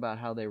talk about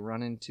how they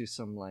run into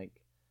some like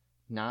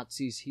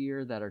Nazis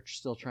here that are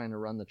still trying to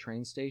run the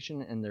train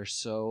station, and they're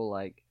so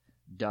like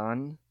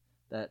done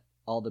that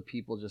all the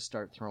people just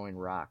start throwing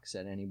rocks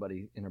at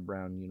anybody in a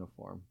brown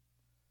uniform.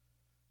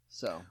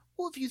 So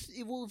Well, if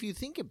you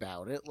think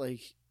about it,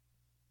 like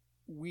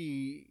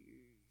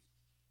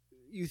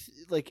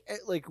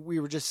like we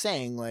were just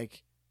saying,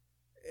 like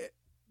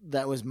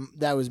that was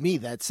me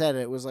that said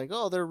it. It was like,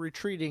 oh, they're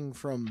retreating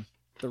from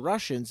the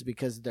Russians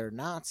because they're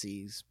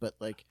Nazis, but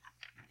like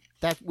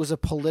that was a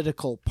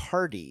political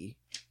party.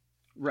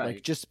 right,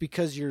 Like just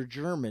because you're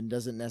German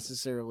doesn't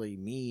necessarily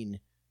mean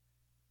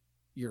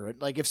you're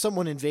like if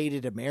someone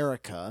invaded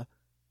America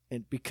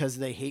and because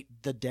they hate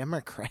the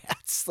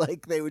Democrats,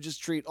 like they would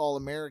just treat all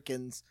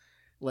Americans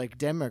like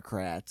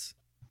Democrats.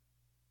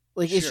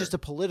 Like it's Sure. just a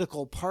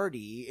political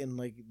party, and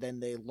like then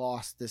they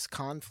lost this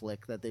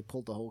conflict that they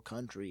pulled the whole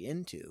country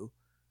into.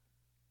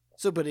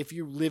 So, but if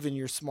you live in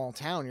your small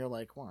town, you're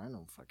like, well, I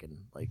don't fucking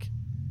like.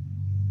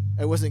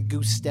 I wasn't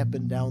goose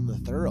stepping down the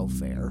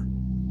thoroughfare.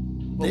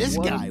 But This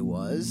what- guy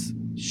was.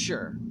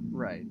 sure,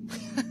 right.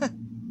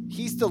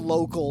 He's the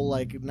local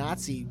like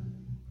Nazi,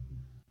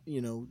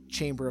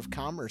 Chamber of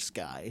Commerce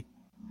guy.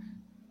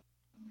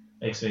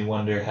 Makes me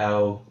wonder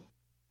how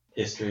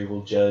history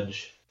will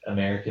judge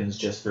Americans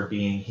just for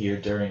being here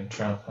during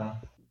Trump, huh?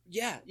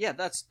 Yeah,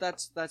 that's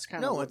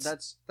kind No, of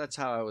it's- that's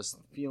how I was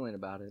feeling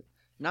about it.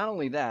 Not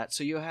only that,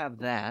 so you have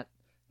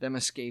them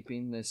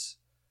escaping this,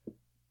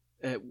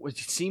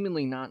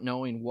 seemingly not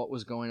knowing what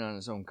was going on in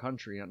his own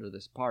country under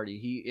this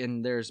party.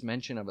 And there's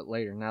mention of it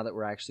later. Now that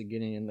we're actually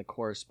getting in the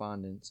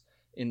correspondence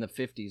in the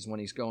 50s when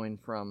he's going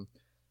from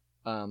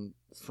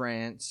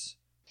France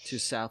to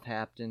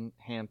Southampton,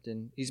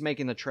 he's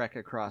making the trek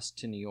across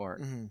to New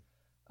York. Mm-hmm.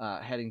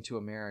 Heading to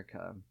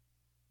America.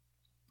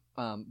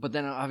 But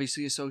then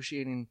obviously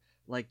associating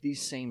like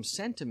these same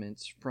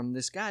sentiments from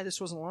this guy.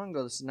 This wasn't long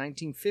ago. This is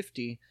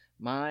 1950.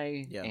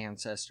 My Yeah.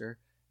 ancestor,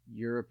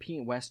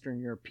 Western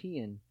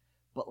European,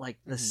 but like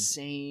the Mhm.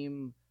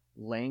 same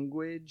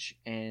language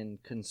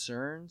and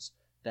concerns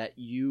that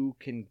you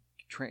can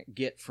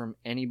get from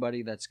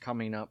anybody that's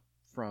coming up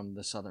from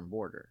the southern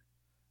border,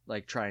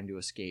 like trying to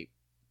escape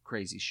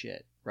crazy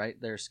shit, right?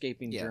 They're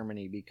escaping Yeah.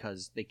 Germany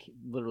because they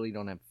literally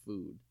don't have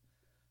food.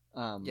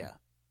 Yeah.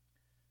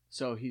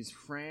 So he's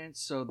France.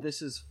 So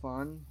this is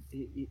fun.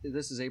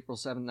 This is April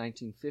 7,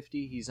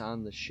 1950. He's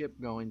on the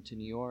ship going to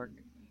New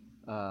York.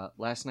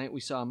 Last night we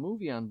saw a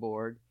movie on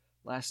board.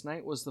 Last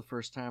night was the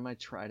first time I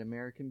tried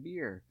American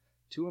beer.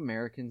 2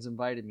 Americans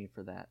invited me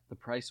for that. The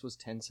price was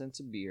 10 cents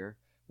a beer.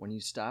 When you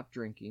stop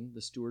drinking,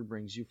 the steward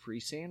brings you free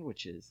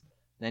sandwiches.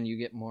 Then you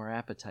get more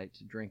appetite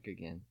to drink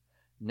again.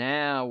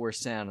 Now we're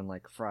sounding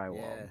like Freiwald.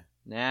 Yeah.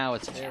 Now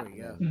it's There we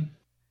happening. go.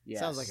 Yes.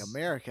 Sounds like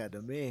America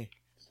to me.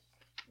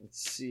 Let's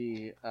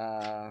see.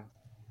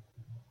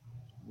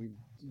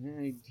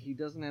 He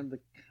doesn't have the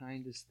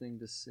kindest thing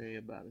to say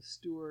about a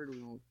steward.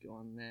 We won't go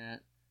on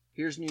that.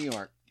 Here's New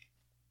York.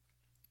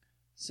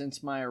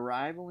 Since my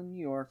arrival in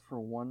New York for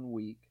 1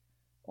 week,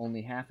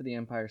 only half of the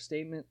Empire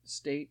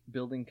State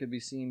Building could be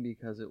seen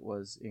because it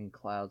was in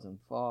clouds and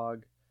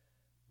fog.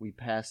 We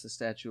passed the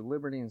Statue of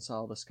Liberty and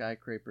saw the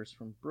skyscrapers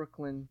from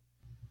Brooklyn.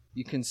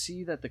 You can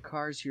see that the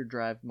cars here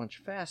drive much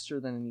faster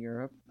than in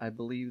Europe. I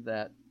believe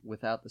that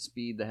without the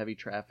speed, the heavy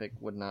traffic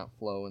would not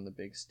flow in the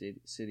big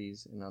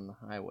cities and on the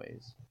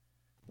highways.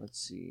 Let's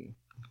see.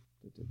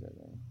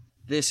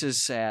 This is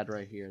sad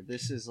right here.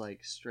 This is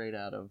like straight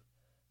out of...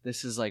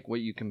 This is like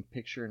what you can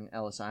picture in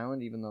Ellis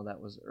Island, even though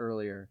that was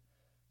earlier.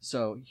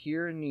 So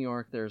here in New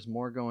York, there's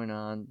more going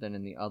on than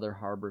in the other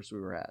harbors we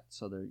were at.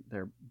 So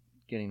they're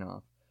getting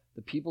off.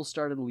 The people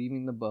started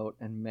leaving the boat,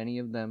 and many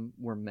of them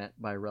were met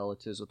by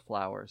relatives with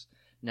flowers.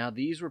 Now,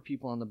 these were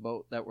people on the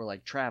boat that were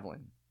like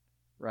traveling,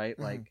 right?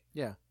 Like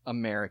Yeah.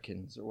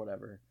 Americans or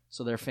whatever.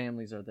 So their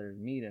families are there to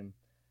meet him.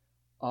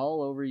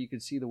 All over, you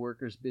could see the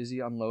workers busy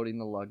unloading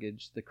the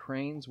luggage. The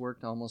cranes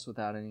worked almost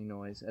without any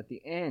noise. At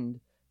the end,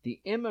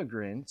 the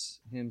immigrants,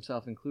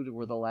 himself included,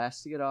 were the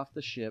last to get off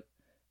the ship,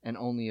 and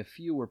only a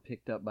few were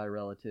picked up by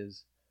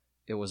relatives.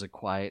 It was a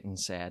quiet and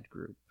sad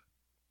group.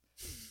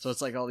 So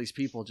it's like all these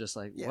people just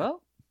like, Yeah.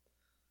 well,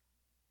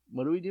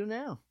 what do we do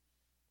now?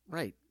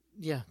 Right.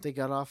 Yeah, they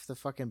got off the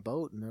fucking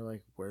boat and they're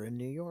like, we're in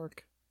New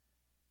York.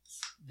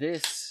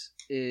 This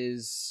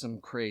is some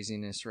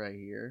craziness right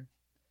here.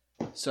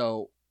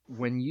 So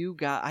when you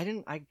got,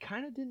 I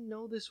kind of didn't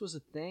know this was a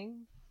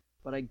thing,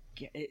 but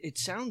it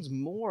sounds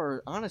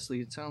more, honestly,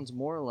 it sounds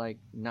more like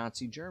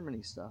Nazi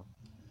Germany stuff.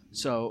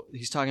 So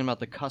he's talking about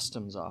the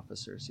customs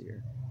officers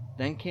here.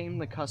 Then came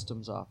the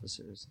customs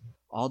officers.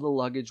 All the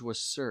luggage was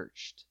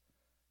searched.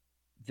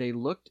 They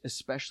looked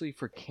especially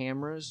for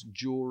cameras,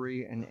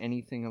 jewelry, and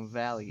anything of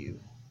value.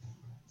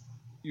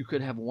 You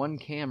could have one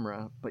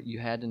camera, but you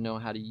had to know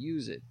how to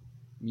use it.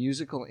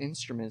 Musical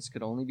instruments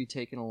could only be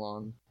taken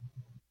along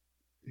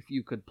if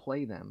you could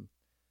play them.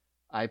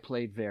 I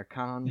played Wer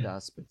kann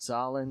das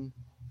bezahlen?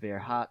 Wer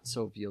hat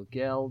so viel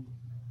Geld?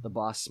 The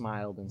boss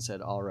smiled and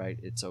said, all right,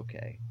 it's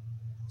okay.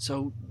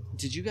 So,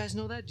 did you guys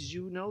know that? Did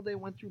you know they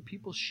went through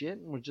people's shit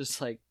and were just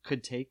like,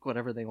 could take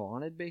whatever they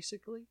wanted,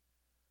 basically?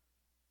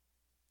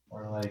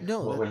 Or like,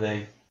 No, what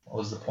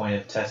was the point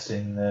of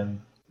testing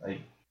them?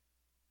 Like,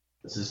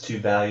 this is too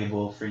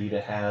valuable for you to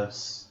have,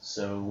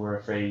 so we're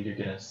afraid you're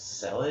gonna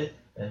sell it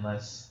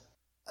unless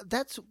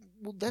That's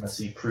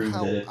you prove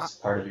how that it's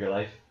part of your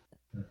life.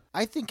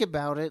 I think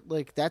about it.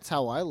 Like, that's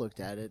how I looked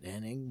at it,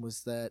 Henning,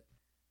 was that,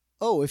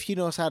 oh, if he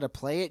knows how to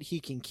play it, he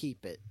can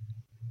keep it.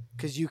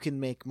 Because you can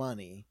make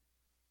money.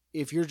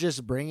 If you're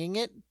just bringing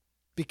it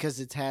because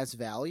it has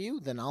value,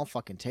 then I'll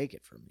fucking take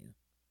it from you.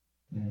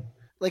 Mm.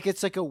 Like,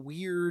 it's like a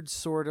weird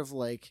sort of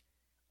like,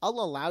 I'll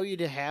allow you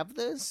to have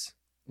this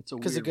It's a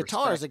because a weird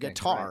guitar is a respect thing,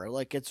 guitar. right?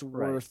 Like, it's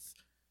Right. worth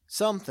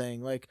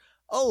something. Like,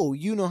 oh,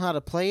 you know how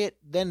to play it,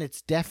 then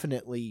it's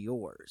definitely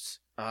yours.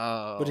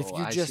 Oh, But if you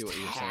I see just what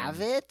you're have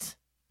saying. it,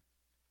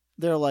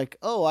 they're like,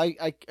 oh, I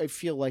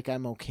feel like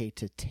I'm okay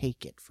to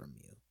take it from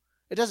you.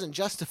 It doesn't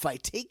justify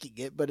taking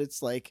it, but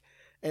it's like,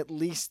 at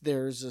least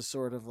there's a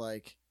sort of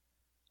like,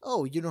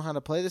 oh, you know how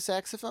to play the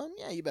saxophone?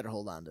 Yeah, you better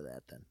hold on to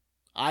that then.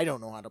 I don't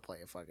know how to play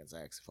a fucking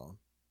saxophone.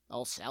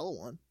 I'll sell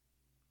one.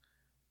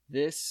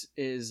 This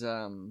is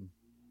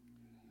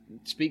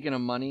speaking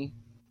of money,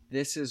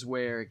 this is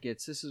where it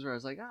gets. This is where I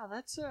was like,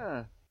 that's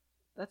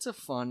a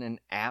fun and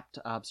apt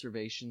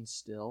observation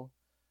still.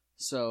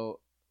 So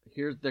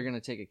here they're gonna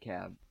take a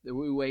cab.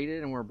 We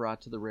waited and were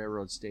brought to the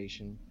railroad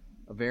station.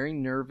 A very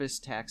nervous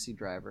taxi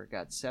driver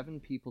got 7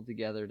 people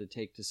together to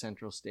take to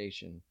Central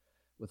Station.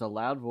 With a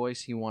loud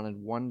voice, he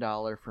wanted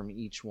 $1 from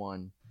each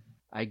one.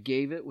 I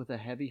gave it with a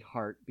heavy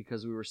heart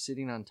because we were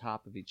sitting on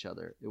top of each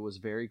other. It was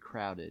very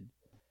crowded.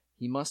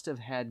 He must have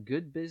had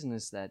good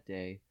business that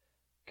day,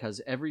 because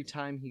every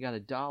time he got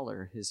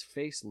 $1, his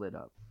face lit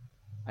up.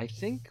 I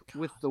think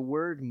with the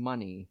word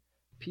money,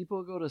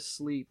 people go to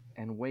sleep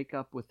and wake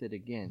up with it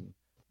again.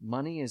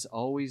 Money is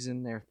always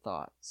in their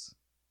thoughts.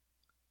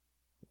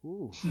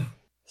 Ooh.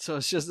 So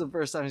it's just the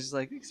first time he's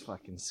like, these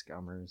fucking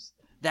scummers.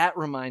 That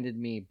reminded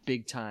me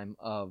big time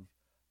of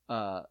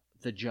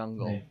The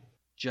Jungle. Right.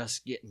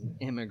 Just getting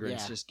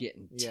immigrants, Yeah. just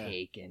getting Yeah.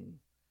 taken.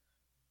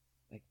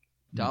 Like,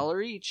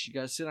 $1 each. You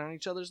gotta sit on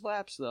each other's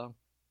laps, though.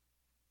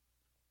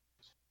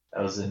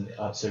 That was an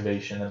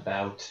observation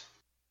about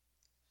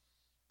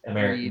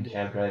American Greed.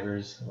 cab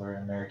drivers or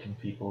American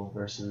people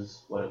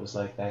versus what it was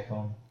like back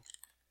home.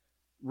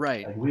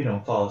 Right. Like, we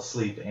don't fall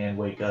asleep and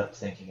wake up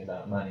thinking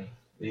about money.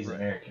 These Right.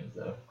 Americans,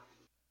 though.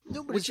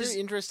 No, but Which it's is-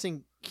 very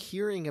interesting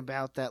hearing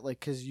about that, like,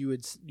 because you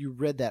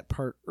read that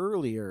part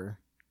earlier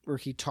where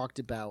he talked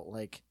about,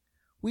 like,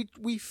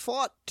 we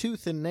fought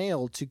tooth and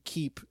nail to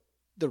keep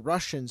the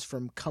Russians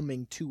from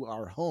coming to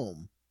our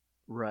home.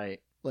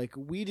 Right. Like,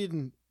 we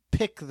didn't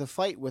pick the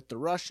fight with the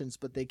Russians,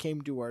 but they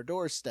came to our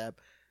doorstep.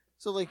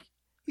 So, like,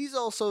 he's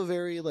also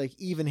very, like,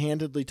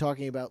 even-handedly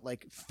talking about,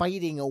 like,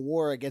 fighting a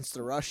war against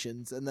the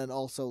Russians, and then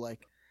also,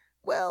 like,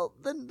 well,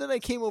 then I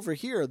came over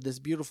here, this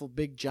beautiful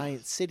big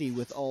giant city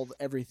with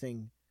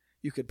everything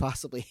you could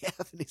possibly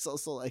have, and he's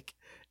also like,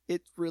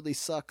 it really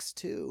sucks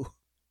too.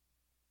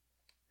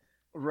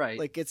 Right.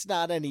 Like, it's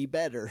not any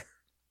better.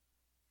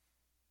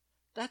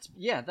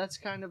 That's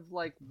kind of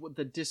like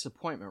the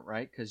disappointment,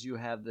 right? Because you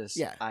have this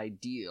Yeah.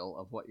 ideal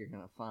of what you're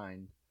gonna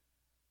find.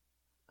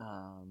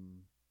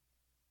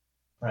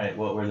 Right,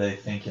 what were they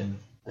thinking?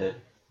 That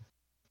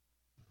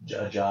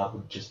a job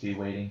would just be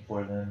waiting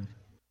for them?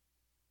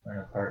 Or an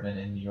apartment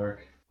in New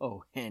York?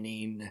 Oh,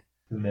 Henning.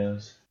 Who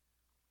knows?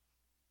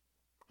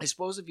 I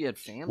suppose if you had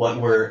family.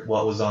 What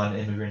was on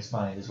immigrants'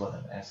 mind is what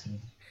I'm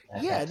asking.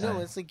 At Yeah, that no,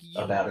 time it's like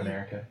about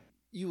America.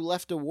 you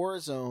left a war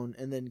zone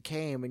and then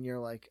came and you're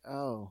like,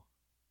 oh,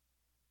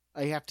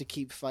 I have to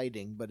keep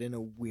fighting, but in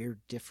a weird,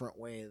 different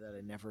way that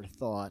I never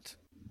thought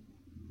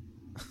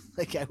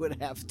like I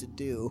would have to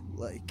do.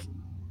 Like,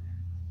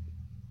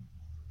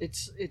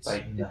 it's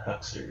Fighting the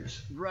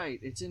hucksters. right.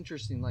 It's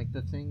interesting. Like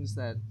the things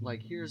that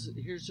like here's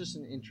just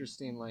an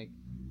interesting like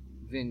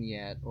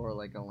vignette or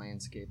like a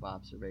landscape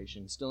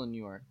observation. Still in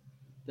New York,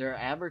 there are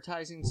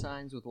advertising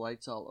signs with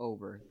lights all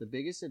over. The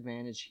biggest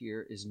advantage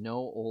here is no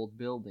old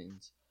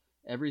buildings.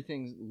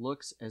 Everything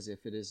looks as if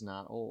it is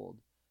not old.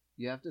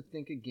 You have to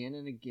think again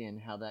and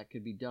again how that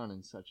could be done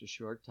in such a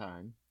short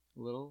time.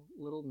 Little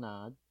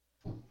nod.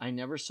 I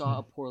never saw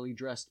a poorly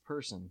dressed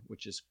person,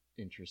 which is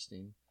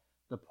interesting.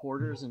 The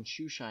porters and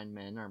shoeshine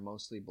men are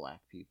mostly black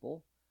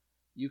people.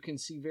 You can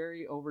see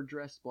very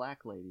overdressed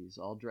black ladies,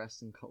 all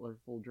dressed in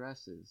colorful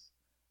dresses.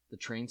 The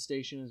train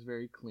station is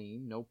very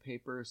clean, no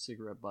paper or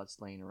cigarette butts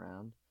laying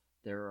around.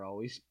 There are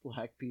always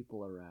black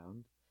people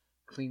around,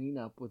 cleaning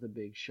up with a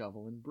big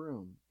shovel and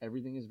broom.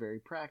 Everything is very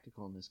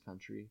practical in this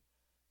country.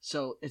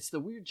 So it's the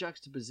weird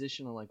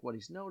juxtaposition of like what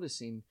he's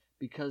noticing,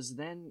 because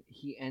then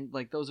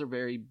like those are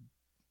very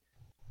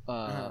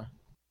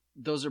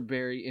those are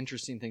very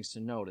interesting things to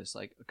notice.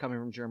 Like coming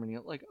from Germany,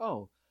 like,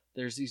 oh,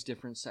 there's these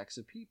different sects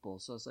of people.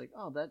 So it's like,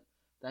 oh,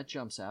 that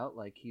jumps out.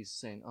 Like he's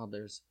saying, oh,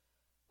 there's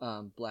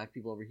black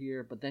people over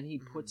here, but then he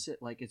puts it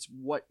like it's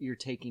what you're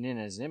taking in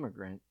as an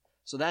immigrant.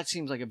 So that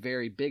seems like a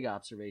very big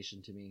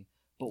observation to me.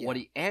 But what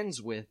he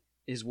ends with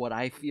is what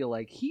I feel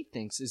like he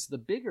thinks is the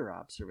bigger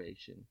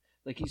observation.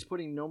 Like he's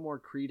putting no more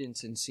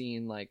credence in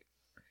seeing like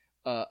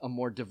a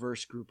more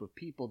diverse group of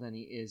people than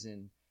he is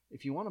in.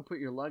 If you want to put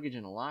your luggage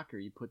in a locker,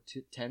 you put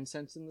 10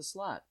 cents in the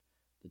slot.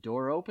 The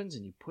door opens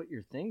and you put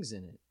your things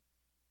in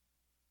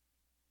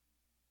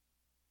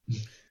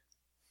it.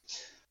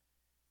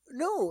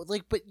 No,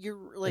 like, but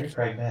you're like, Very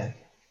pragmatic.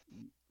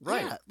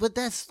 right? Yeah, but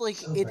that's like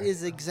So it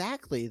is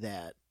exactly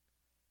that.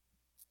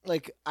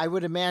 Like, I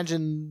would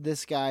imagine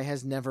this guy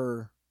has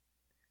never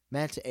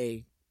met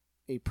a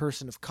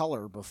person of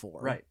color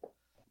before, Right.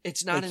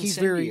 It's not like,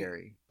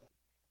 incendiary.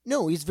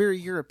 No, he's very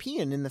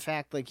European in the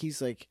fact, like,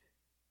 he's like,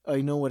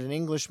 I know what an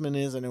Englishman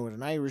is, I know what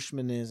an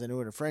Irishman is, I know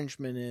what a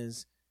Frenchman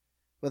is,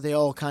 but they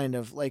all kind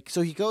of like.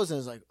 So he goes and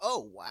is like,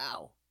 oh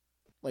wow,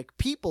 like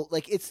people,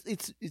 like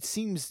it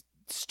seems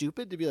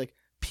stupid to be like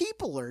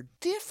people are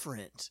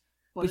different,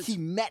 but he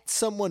met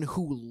someone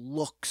who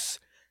looks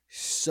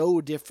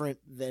so different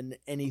than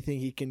anything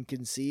he can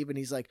conceive, and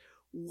he's like,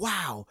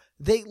 wow,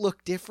 they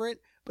look different,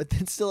 but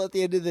then still at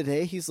the end of the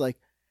day, he's like,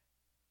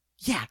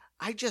 yeah,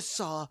 I just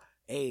saw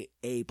a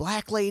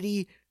black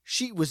lady.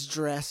 She was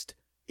dressed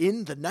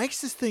in the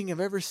nicest thing I've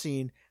ever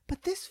seen,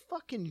 but this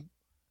fucking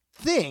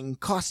thing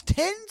cost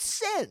 10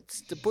 cents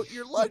to put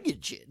your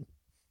luggage in.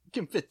 You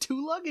can fit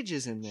 2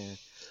 luggages in there.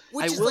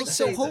 Which I is will like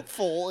so say that-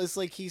 hopeful. Is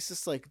like he's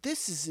just like,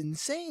 this is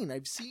insane.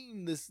 I've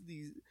seen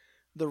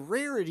the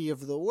rarity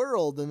of the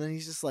world, and then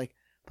he's just like,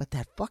 but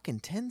that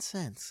fucking 10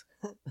 cents.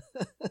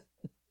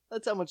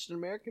 That's how much an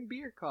American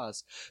beer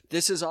costs.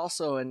 This is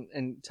also,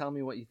 and tell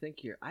me what you think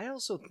here. I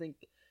also think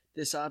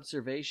this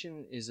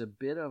observation is a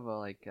bit of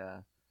a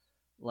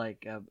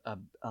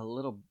a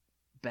little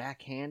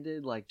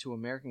backhanded, like, to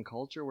American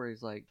culture, where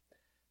he's like,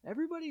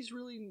 everybody's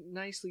really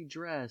nicely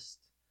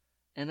dressed,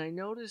 and I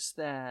noticed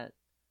that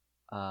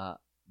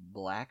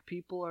black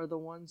people are the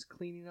ones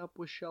cleaning up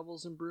with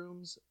shovels and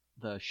brooms.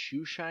 The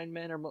shoeshine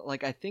men are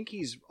like, I think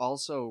he's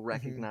also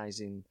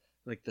recognizing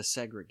like the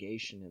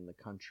segregation in the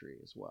country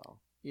as well.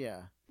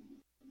 Yeah.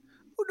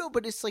 Oh no,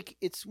 but it's like,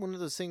 it's one of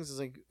those things. Is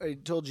like I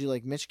told you,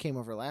 like Mitch came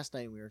over last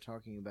night and we were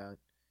talking about,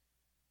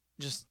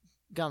 just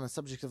got on the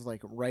subject of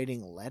like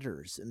writing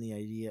letters and the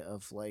idea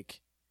of like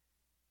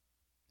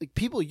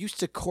people used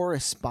to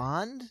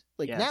correspond.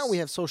 Like now we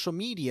have social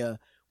media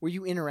where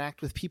you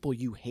interact with people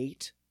you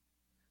hate,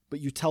 but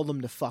you tell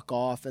them to fuck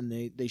off and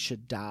they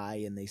should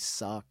die and they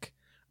suck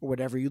or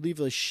whatever. You leave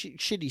a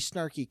shitty,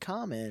 snarky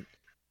comment.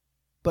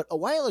 But a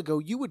while ago,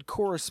 you would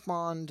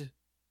correspond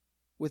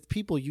with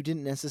people you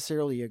didn't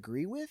necessarily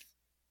agree with,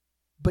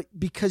 but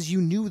because you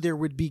knew there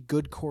would be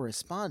good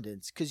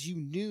correspondence, because you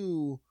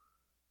knew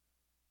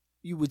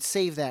you would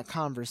save that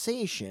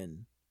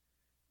conversation.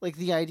 Like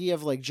the idea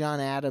of like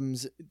John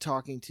Adams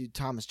talking to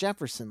Thomas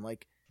Jefferson,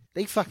 like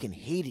they fucking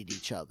hated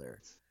each other.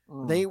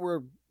 They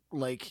were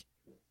like,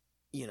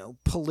 you know,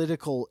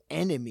 political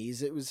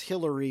enemies. It was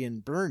Hillary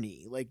and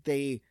Bernie. Like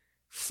they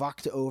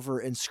fucked over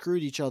and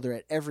screwed each other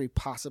at every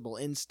possible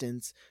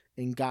instance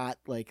and got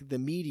like the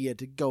media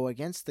to go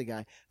against the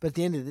guy. But at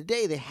the end of the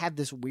day, they had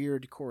this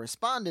weird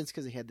correspondence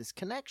because they had this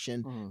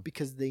connection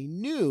because they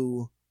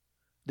knew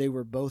they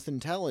were both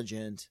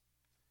intelligent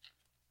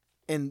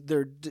and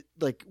they're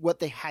like what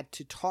they had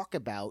to talk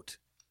about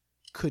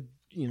could,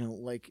 you know,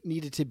 like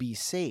needed to be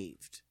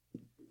saved.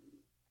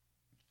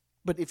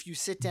 But if you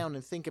sit down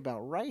and think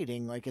about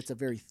writing, like it's a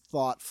very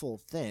thoughtful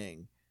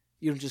thing.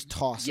 You don't just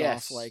toss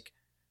off like,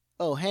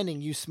 oh,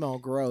 Henning, you smell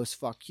gross,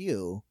 fuck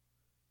you.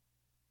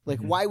 Like,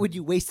 Mhm. why would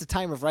you waste the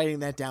time of writing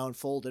that down,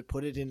 fold it,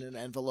 put it in an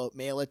envelope,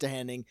 mail it to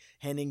Henning?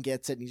 Henning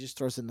gets it, and he just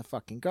throws it in the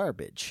fucking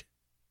garbage.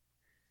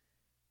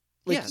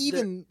 Like, Yeah,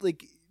 even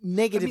like I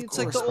negative. mean, it's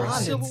like the old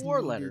correspondence Civil War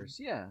needed. letters.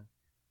 Yeah.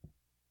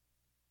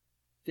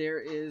 There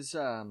is.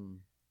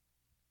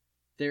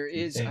 There Do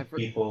you is. think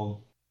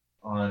people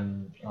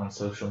on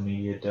social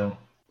media don't?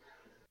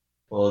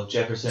 Well,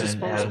 Jefferson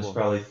and Adams Disposable.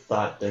 probably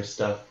thought their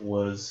stuff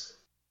was,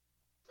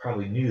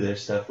 probably knew their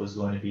stuff was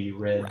going to be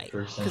read Right.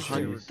 for 'Cause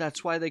centuries.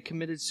 That's why they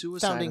committed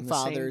suicide Founding on the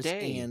fathers same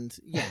day. and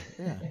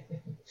yeah.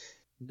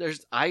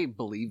 I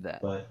believe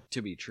that But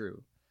to be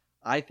true.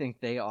 I think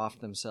they off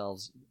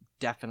themselves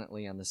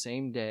definitely on the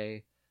same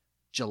day,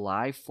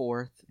 July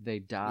 4th. They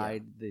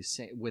died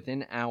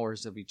within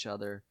hours of each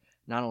other.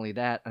 Not only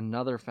that,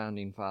 another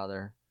founding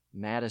father,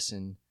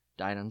 Madison,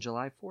 died on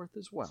July 4th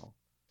as well.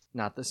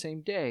 Not the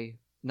same day,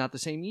 not the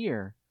same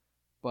year,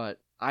 but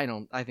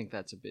I think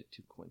that's a bit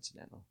too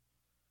coincidental.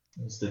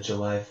 it's the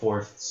July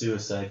 4th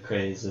suicide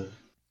craze of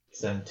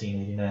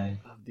 1789,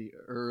 Of the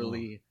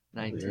early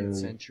the 19th early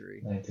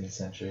century. 19th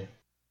century.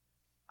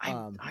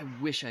 I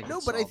wish I could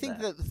No, but I solve think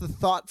that. that the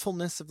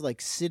thoughtfulness of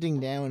like sitting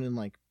down and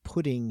like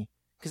putting,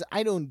 because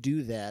I don't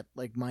do that,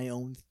 like my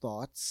own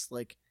thoughts,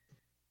 like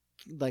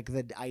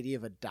the idea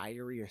of a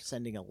diary or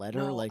sending a letter,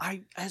 No, like.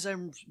 as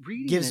I'm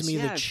reading gives this, me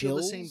the I feel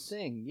the same chills.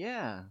 thing.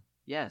 Yeah.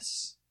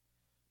 Yes.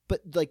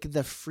 But like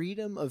the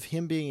freedom of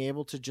him being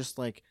able to just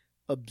like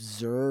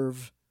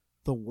observe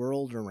the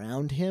world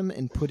around him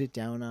and put it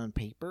down on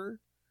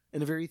paper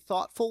in a very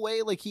thoughtful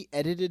way, like he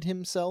edited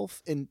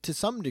himself, and to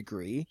some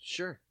degree,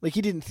 Sure. like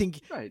he didn't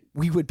think Right.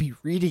 we would be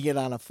reading it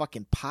on a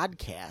fucking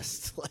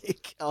podcast.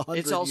 Like 100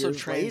 It's also years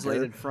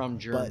translated later. from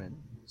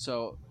German,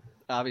 so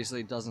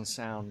obviously it doesn't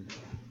sound.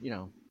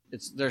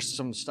 There's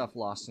some stuff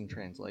lost in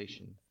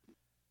translation.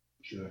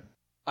 Sure.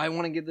 I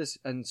want to give this,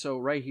 and so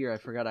right here, I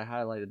forgot I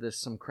highlighted this,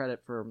 some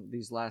credit for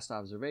these last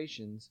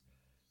observations.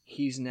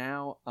 He's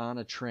now on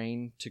a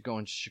train to go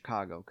into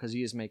Chicago because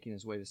he is making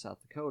his way to South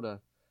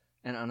Dakota.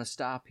 And on a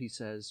stop, he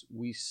says,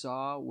 "We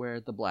saw where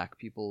the black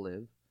people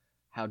live,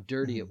 how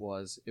dirty it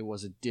was. It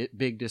was a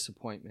big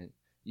disappointment.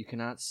 You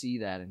cannot see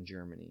that in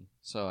Germany."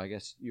 So I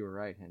guess you were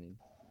right, Henning.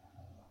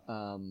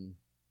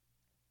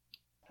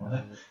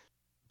 What?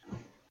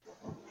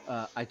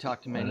 I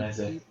talked to What did many I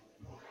say?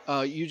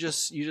 people. You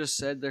just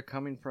said they're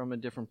coming from a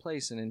different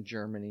place, and in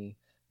Germany,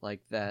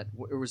 like that.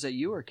 Or was that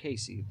you or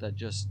Casey? That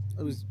just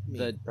It was me.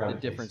 the Probably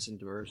difference in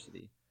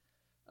diversity.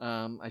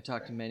 I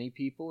talked to many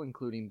people,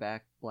 including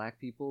black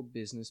people,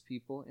 business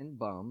people, and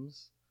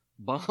bums.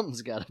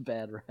 Bums got a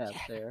bad rap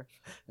there,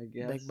 I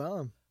guess. Big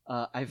bum.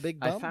 I Big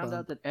I bum found bum.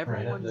 out that Right up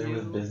everyone there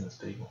with knew. business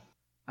people.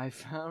 I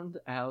found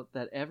out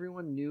that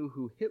everyone knew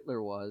who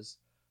Hitler was,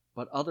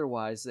 but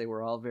otherwise they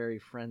were all very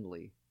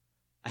friendly.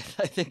 I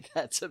think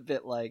that's a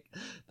bit like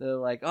they're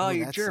like, "Oh, Oh,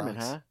 you're that German,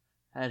 sucks. huh?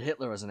 That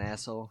Hitler was an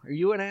asshole. Are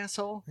you an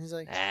asshole? He's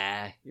like,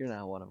 You're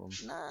not one of them."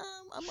 nah,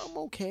 I'm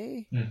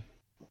okay.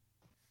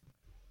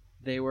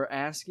 They were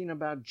asking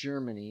about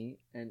Germany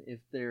and if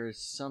there's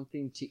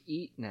something to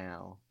eat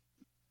now.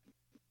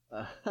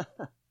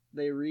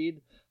 They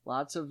read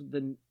lots in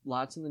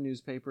the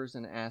newspapers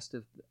and asked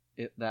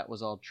if that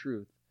was all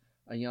truth.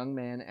 A young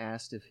man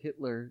asked if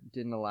Hitler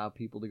didn't allow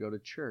people to go to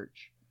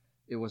church.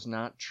 It was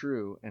not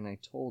true, and I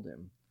told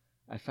him.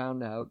 I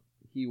found out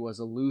he was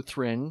a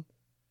Lutheran,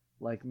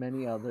 like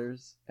many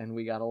others, and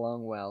we got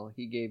along well.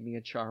 He gave me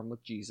a charm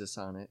with Jesus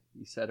on it.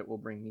 He said it will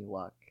bring me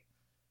luck.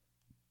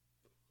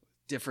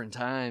 Different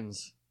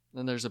times.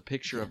 Then there's a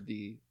picture of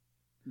the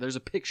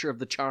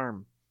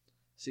charm.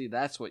 See,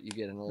 that's what you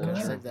get in a little Gotta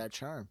Sure. save that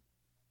charm.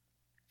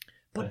 A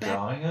But back-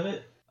 drawing of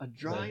it? a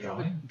drawing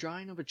of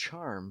drawing? a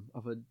charm,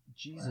 of a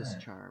Jesus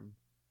Right. charm.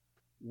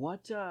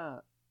 What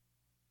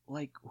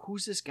like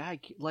who's this guy?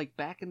 Like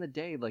back in the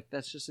day, like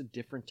that's just a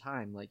different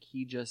time. Like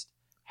he just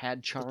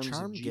had charms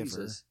charm of giver.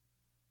 Jesus.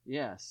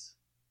 Yes.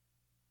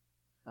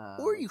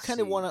 Or you kind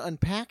of want to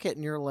unpack it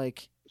and you're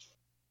like,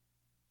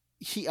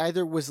 he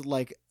either was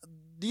like,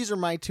 these are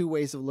my two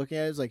ways of looking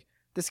at it. It's like,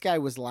 this guy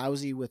was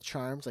lousy with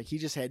charms. Like he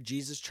just had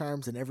Jesus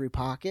charms in every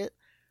pocket.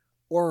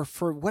 Or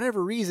for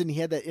whatever reason, he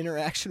had that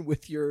interaction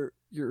with your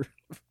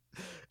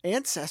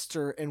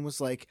ancestor and was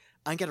like,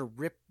 I got to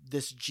rip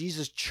this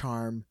Jesus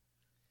charm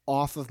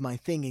off of my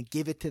thing and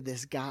give it to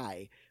this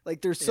guy.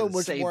 Like there's so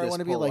much more I want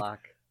to be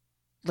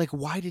like,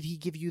 why did he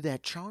give you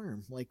that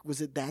charm? Like,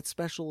 was it that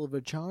special of a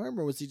charm?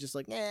 Or was he just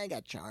like, I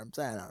got charms.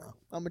 I don't know.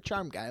 I'm a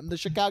charm guy. I'm the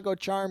Chicago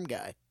charm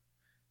guy.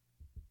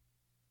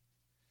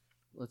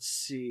 Let's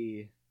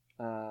see.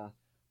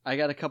 I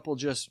got a couple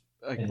just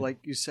like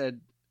you said.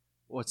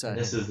 What's that? And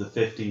this is the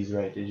 50s,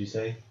 right? Did you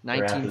say?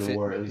 Or after the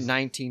war, at least.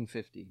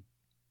 1950.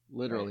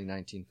 Literally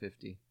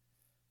 1950.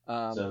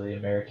 So the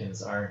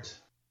Americans aren't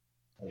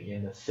like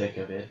in the thick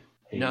of it,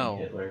 hating No.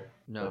 Hitler,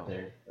 No. but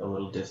they're a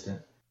little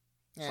distant.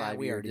 Yeah, 5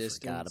 we year already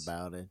forgot distance.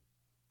 about it.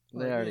 They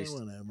Like, already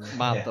whatever.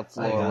 mopped Yeah, the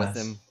floor with bygones.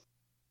 him.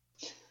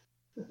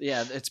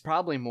 Yeah, it's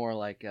probably more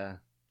like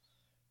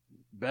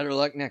better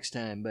luck next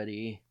time,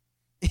 buddy.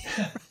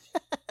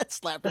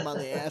 Slapped him on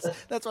the ass.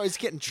 That's why he's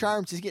getting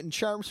charms. He's getting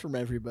charms from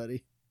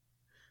everybody.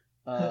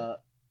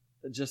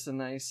 Just a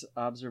nice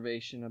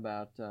observation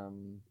about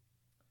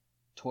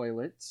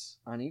toilets.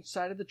 On each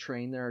side of the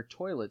train, there are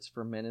toilets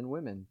for men and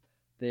women.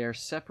 They are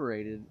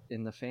separated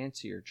in the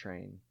fancier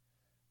train.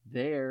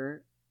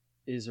 There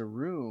is a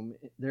room.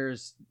 There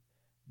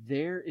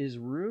is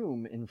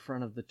room in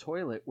front of the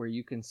toilet where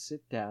you can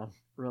sit down,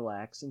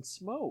 relax, and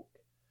smoke.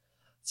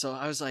 So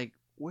I was like,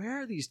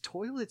 where are these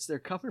toilets they're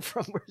coming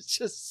from where it's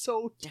just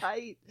so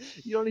tight?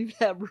 You don't even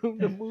have room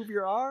to move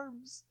your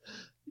arms.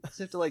 You just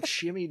have to like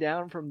shimmy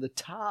down from the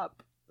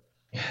top.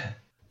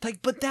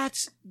 Like, but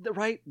that's the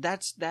right.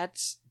 That's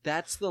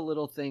the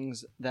little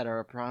things that are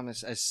a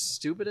promise. As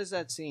stupid as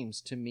that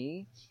seems to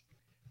me,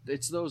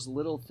 it's those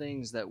little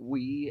things that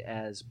we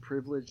as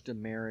privileged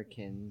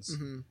Americans,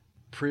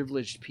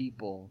 privileged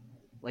people,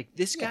 like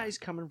this guy's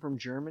coming from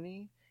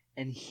Germany,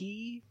 and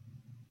he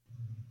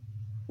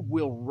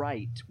will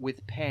write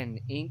with pen,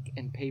 ink,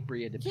 and paper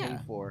he had to pay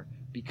for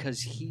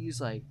because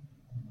he's like,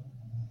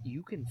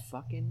 you can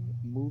fucking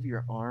move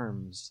your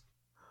arms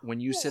when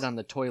you sit on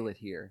the toilet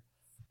here.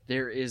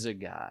 There is a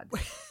God.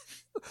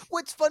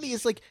 What's funny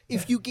is, like,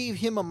 if you gave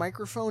him a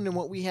microphone and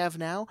what we have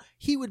now,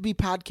 he would be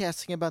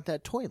podcasting about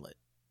that toilet.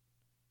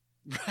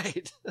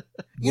 Right.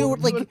 You know,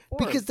 like,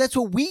 because that's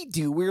what we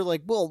do. We're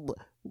like, well,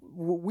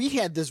 we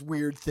had this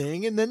weird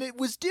thing, and then it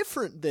was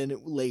different than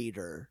it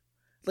later.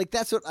 Like,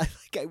 that's what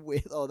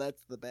oh,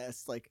 that's the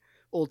best, like,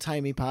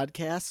 old-timey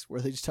podcasts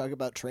where they just talk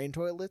about train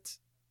toilets.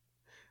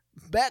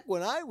 Back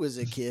when I was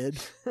a kid,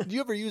 did you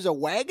ever use a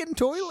wagon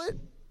toilet?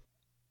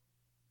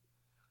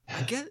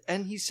 I get,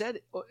 and he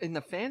said in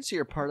the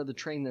fancier part of the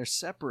train they're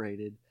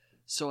separated.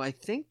 So I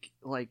think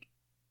like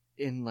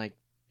in like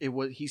it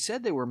was. He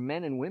said they were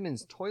men and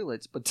women's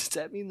toilets, but does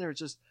that mean they're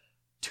just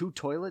two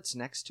toilets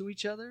next to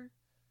each other?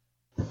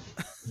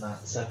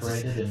 Not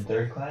separated in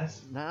third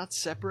class? Not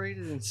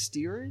separated in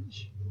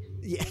steerage?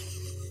 Yeah.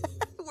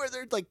 Where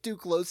they're like too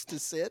close to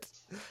sit.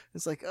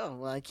 It's like, oh,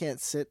 well, I can't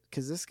sit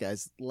because this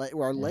guy's where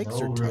our legs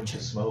no are room touching.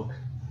 to smoke.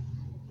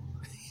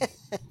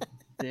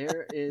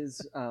 There is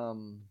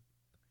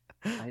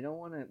I don't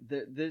want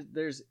to.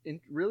 There's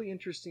really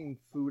interesting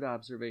food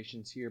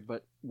observations here,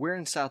 but we're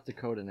in South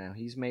Dakota now.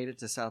 He's made it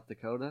to South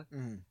Dakota,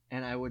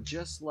 and I would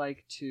just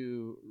like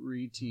to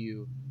read to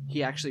you.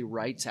 He actually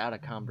writes out a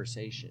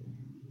conversation,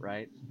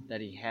 right,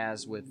 that he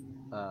has with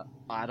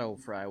Otto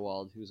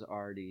Freiwald, who's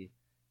already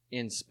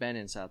spent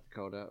in South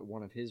Dakota,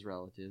 one of his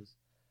relatives,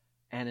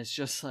 and it's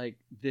just like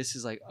this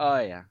is like, oh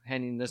yeah,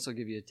 Henning, this will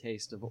give you a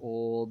taste of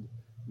old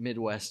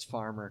Midwest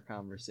farmer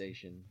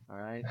conversation. All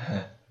right.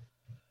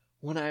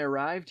 When I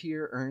arrived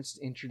here, Ernst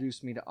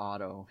introduced me to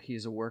Otto. He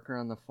is a worker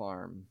on the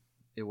farm.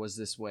 It was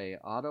this way.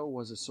 Otto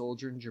was a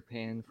soldier in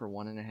Japan for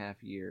 1.5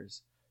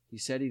 years. He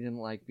said he didn't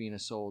like being a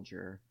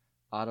soldier.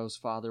 Otto's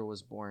father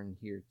was born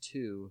here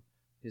too.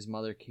 His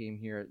mother came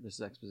here at this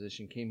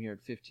exposition, came here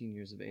at 15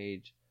 years of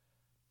age.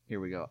 Here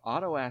we go.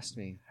 Otto asked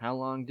me, how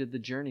long did the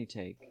journey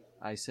take?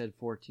 I said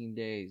 14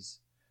 days.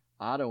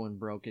 Otto in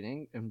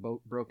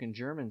broken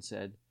German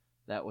said,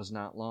 that was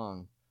not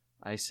long.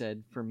 I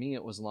said, for me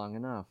it was long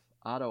enough.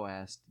 Otto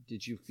asked,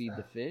 did you feed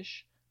the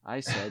fish? I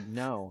said,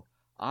 no.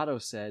 Otto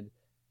said,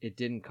 it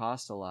didn't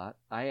cost a lot.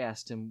 I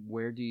asked him,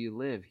 where do you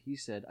live? He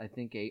said, I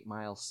think 8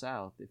 miles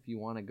south. If you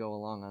want to go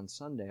along on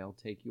Sunday, I'll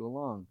take you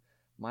along.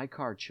 My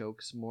car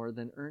chokes more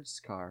than Ernst's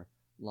car.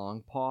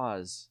 Long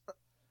pause.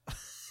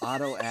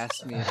 Otto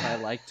asked me if I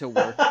like to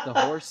work the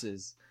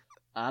horses.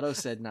 Otto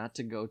said not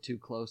to go too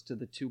close to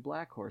the 2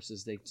 black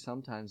horses. They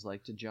sometimes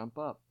like to jump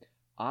up.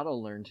 Otto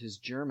learned his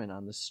German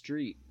on the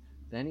street.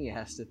 Then he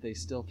asked if they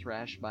still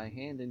thrash by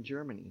hand in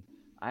Germany.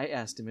 I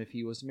asked him if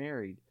he was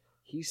married.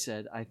 He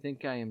said, I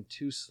think I am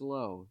too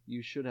slow.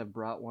 You should have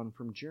brought one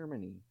from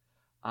Germany.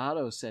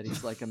 Otto said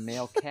he's like a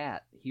male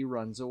cat. He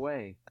runs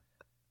away.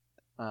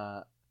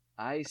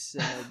 I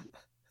said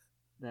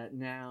that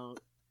now...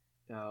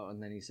 Oh,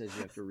 and then he says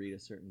you have to read a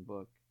certain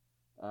book.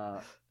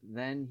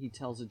 Then he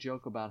tells a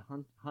joke about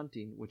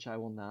hunting, which I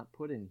will not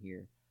put in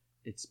here.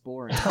 It's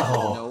boring.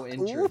 Oh. No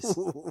interest.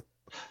 Ooh,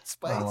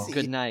 spicy.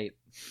 Good night.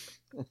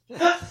 Good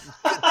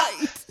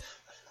night.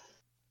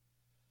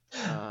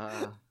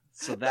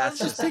 So I'm that's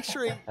just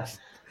picturing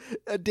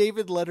a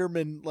David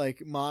Letterman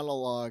like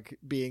monologue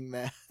being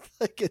that.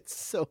 Like it's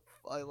so.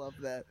 I love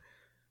that.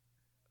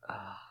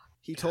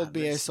 He told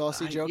me a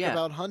saucy joke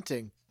about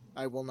hunting.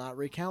 I will not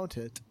recount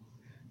it.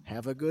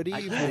 Have a good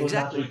evening. I will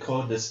not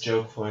record this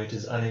joke for it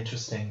is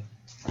uninteresting.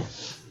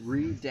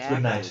 Redacted.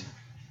 Good night.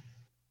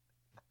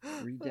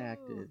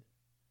 Redacted.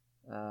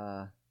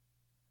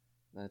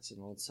 That's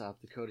an old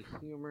South Dakota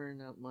humor.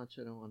 Not much.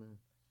 I don't want to.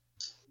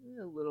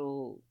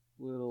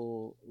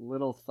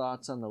 Little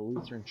thoughts on the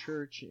Lutheran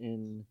Church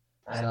in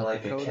I'm South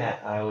like Dakota. a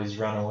cat. I always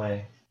run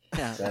away.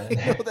 Yeah. I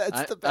know,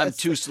 that's the best. I'm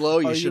too slow.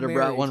 You Are should you have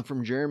brought married? one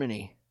from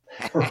Germany.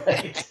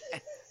 Right.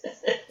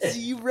 So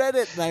you read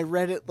it, and I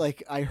read it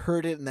like I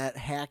heard it in that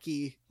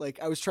hacky. Like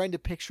I was trying to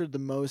picture the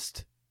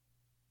most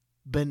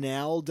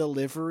banal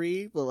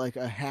delivery, but like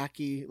a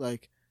hacky,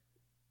 like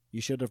you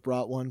should have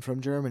brought one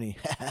from Germany.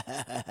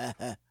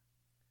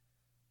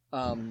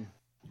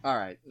 All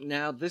right,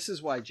 now this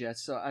is why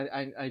Jets. So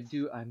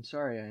I'm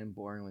sorry, I am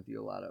boring with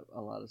you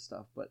a lot of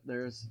stuff, but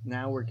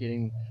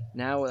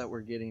now that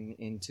we're getting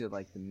into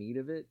like the meat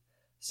of it.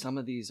 Some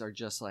of these are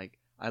just like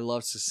I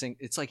love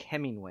succinct. It's like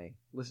Hemingway.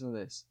 Listen to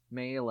this: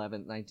 May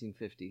 11th,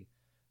 1950.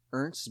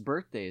 Ernst's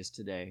birthday is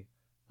today.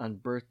 On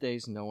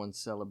birthdays, no one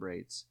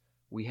celebrates.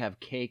 We have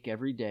cake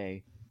every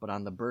day, but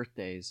on the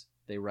birthdays,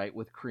 they write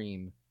with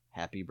cream,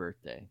 "Happy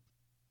birthday."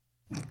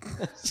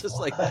 It's just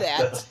like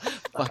that.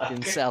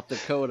 Fucking South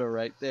Dakota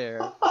right there.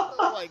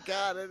 Oh my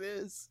god, it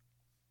is.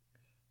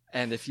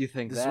 And if you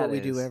think This is that what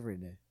we do every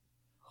day.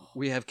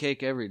 we have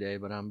cake every day,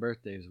 but on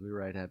birthdays, we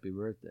write happy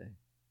birthday.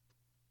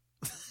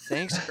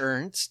 Thanks,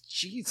 Ernst.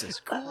 Jesus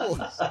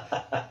Christ.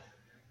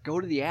 Go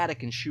to the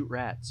attic and shoot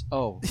rats.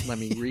 Oh, let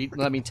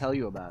me tell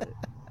you about it.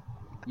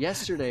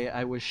 Yesterday,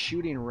 I was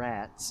shooting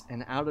rats,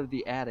 and out of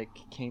the attic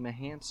came a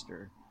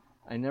hamster.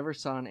 I never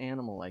saw an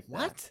animal like that.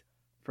 What?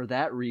 For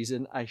that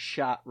reason, I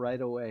shot right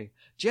away.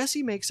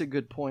 Jesse makes a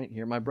good point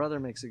here. My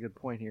brother makes a good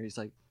point here. He's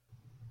like,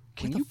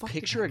 can Where the you fuck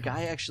picture a did that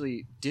guy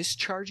actually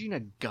discharging a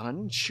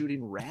gun,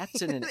 shooting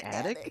rats in an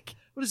attic?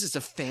 What is this,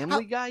 a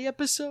Family Guy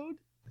episode?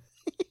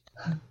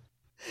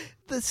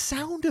 The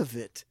sound of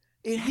it.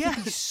 It had to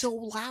be Yes. so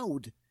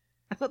loud.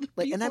 Other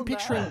Like, and I'm people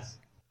picturing die.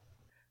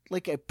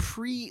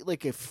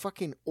 like a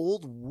fucking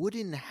old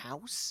wooden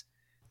house.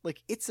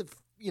 Like it's a,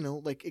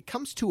 like it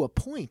comes to a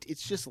point.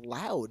 It's just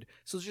loud.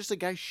 So it's just a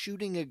guy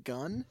shooting a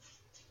gun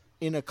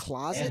in a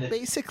closet, And it-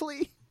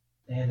 basically.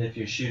 And if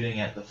you're shooting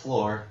at the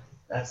floor,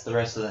 that's the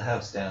rest of the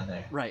house down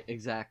there. Right,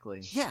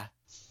 exactly. Yeah,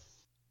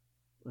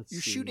 Let's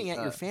you're see. shooting at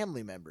your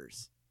family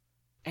members.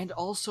 And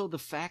also the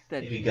fact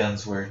that, Maybe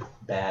guns were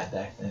bad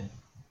back then.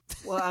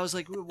 well, I was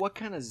like, what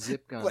kind of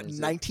zip gun What, is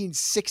it?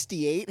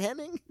 1968,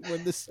 Henning?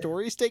 When the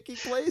story's taking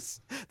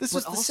place? This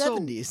was But the also-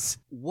 70s.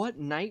 What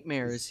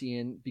nightmare is he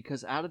in?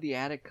 Because out of the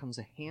attic comes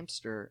a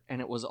hamster, and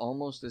it was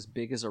almost as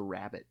big as a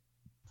rabbit.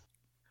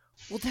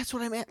 Well, that's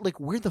what I'm at. Like,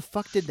 where the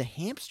fuck did the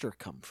hamster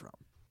come from?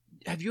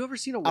 Have you ever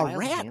seen a A wild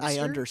rat, I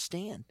hamster?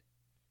 understand.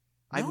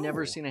 I've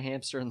never No. seen a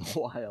hamster in the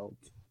wild.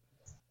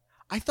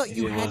 I thought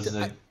Maybe you it had was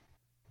to. a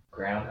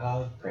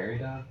groundhog, prairie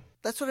dog.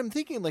 That's what I'm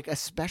thinking, like a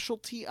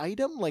specialty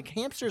item, like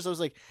hamsters. I was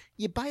like,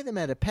 you buy them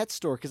at a pet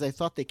store because I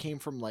thought they came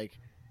from like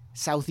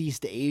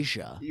Southeast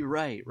Asia. You're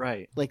right,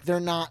 right. Like they're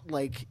not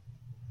like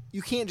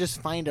you can't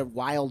just find a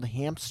wild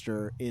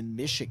hamster in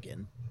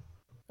Michigan.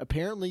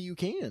 Apparently, you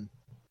can.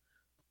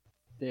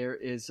 There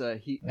is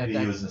at Maybe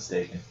he was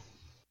mistaken.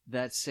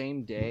 that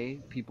same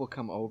day, people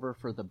come over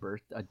for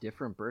a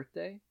different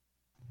birthday.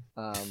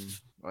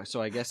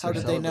 So I guess How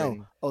they're did they know?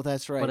 celebrating. Oh,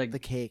 that's right. But the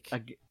cake.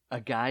 A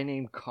guy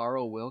named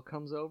Carl Will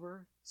comes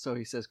over. So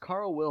he says,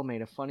 Carl Will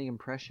made a funny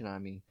impression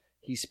on me.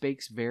 He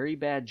speaks very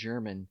bad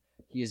German.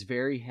 He is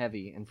very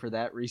heavy, and for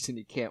that reason,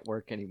 he can't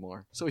work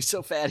anymore. So he's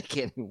so fat he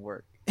can't even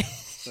work.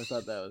 So I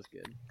thought that was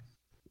good.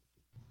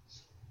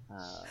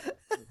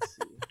 Let's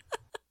see.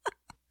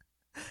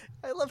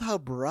 I love how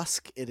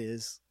brusque it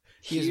is.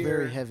 He is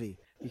very Here- heavy.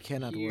 He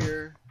cannot work.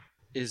 Here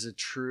is a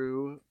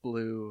true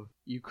blue.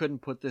 You couldn't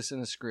put this in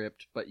a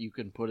script, but you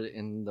can put it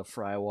in the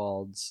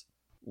Freiwald's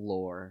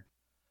lore.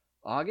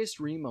 August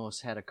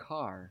Remos had a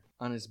car.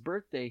 On his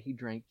birthday, he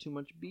drank too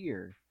much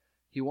beer.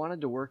 He wanted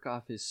to work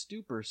off his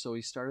stupor, so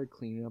he started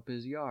cleaning up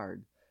his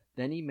yard.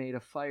 Then he made a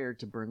fire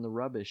to burn the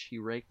rubbish he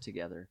raked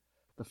together.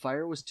 The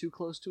fire was too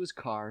close to his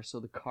car,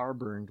 so the car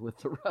burned with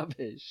the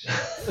rubbish.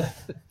 I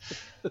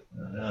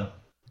don't know.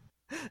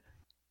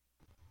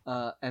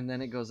 And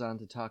then it goes on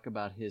to talk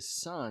about his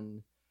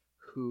son,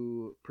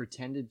 who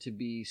pretended to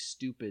be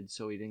stupid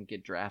so he didn't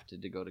get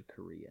drafted to go to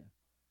Korea.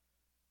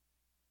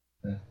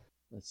 Yeah.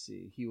 Let's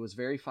see. He was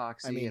very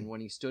foxy, I mean- and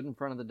when he stood in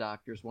front of the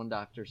doctors, one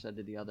doctor said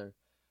to the other,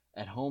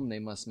 "At home they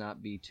must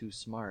not be too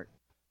smart."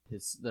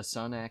 The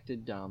son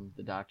acted dumb.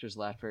 The doctors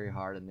laughed very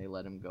hard, and they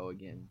let him go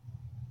again.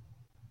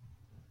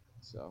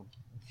 So,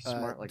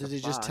 smart like did a they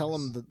just tell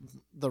fox. him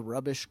the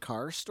rubbish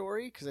car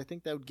story? Because I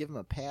think that would give him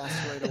a pass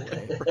right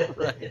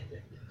away.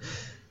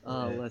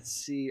 Right. Let's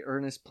see.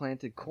 Ernest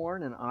planted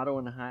corn, and Otto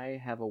and I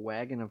have a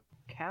wagon of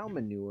cow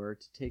manure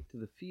to take to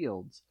the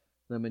fields.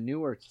 The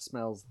manure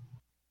smells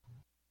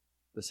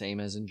the same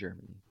as in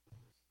Germany.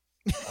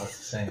 I was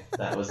saying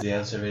that was the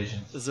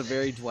observation. This is a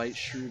very Dwight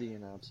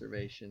Schrutian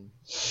observation.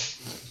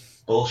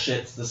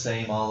 Bullshit's the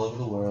same all over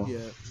the world. Yeah,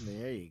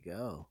 there you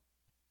go.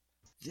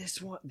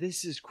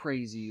 This is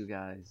crazy, you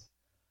guys.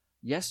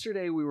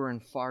 Yesterday we were in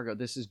Fargo.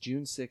 This is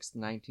June 6th,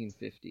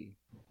 1950.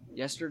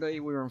 Yesterday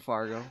we were in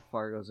Fargo.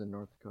 Fargo's in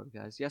North Dakota,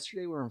 guys.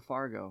 Yesterday we were in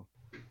Fargo.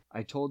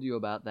 I told you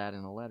about that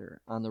in a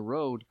letter. On the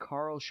road,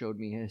 Carl showed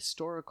me a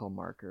historical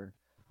marker.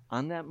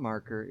 On that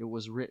marker, it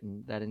was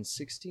written that in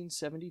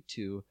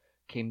 1672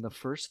 came the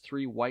first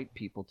 3 white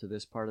people to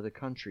this part of the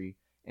country,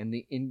 and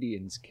the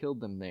Indians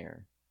killed them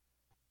there.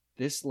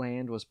 This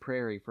land was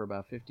prairie for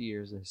about 50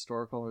 years. The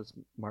historical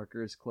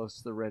marker is close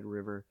to the Red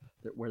River,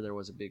 where there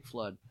was a big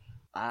flood.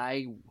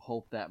 I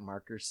hope that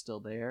marker's still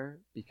there,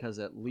 because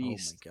at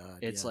least oh my God,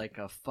 it's yeah. like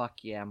a fuck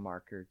yeah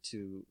marker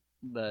to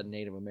the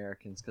Native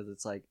Americans, because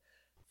it's like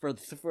For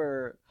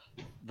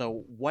the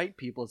white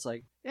people, it's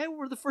like, yeah,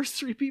 we're the first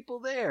 3 people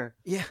there.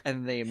 Yeah.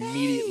 And they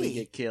immediately Hey.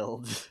 get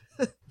killed.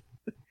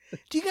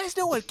 Do you guys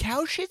know what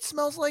cow shit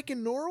smells like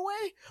in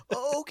Norway?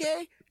 Oh,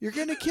 okay. You're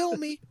going to kill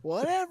me.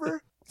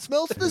 Whatever.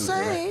 Smells the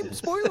same.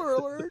 Spoiler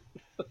alert.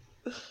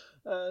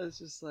 It's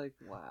just like,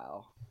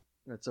 wow.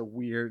 That's a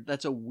weird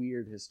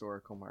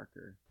historical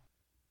marker.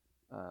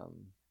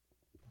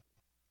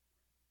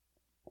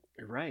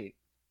 Right.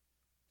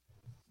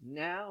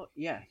 Now,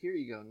 yeah, here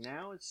you go.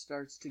 Now it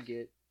starts to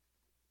get.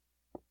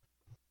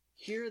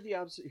 Here are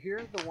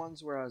the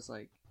ones where I was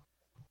like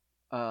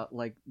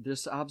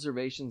there's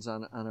observations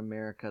on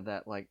America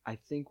that like I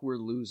think we're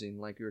losing,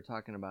 like you were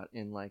talking about,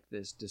 in like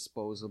this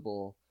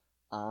disposable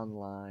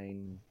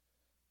online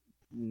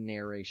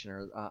narration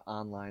or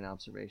online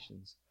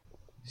observations.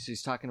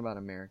 She's talking about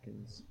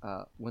Americans.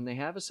 When they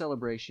have a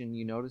celebration,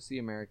 you notice the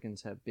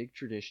Americans have big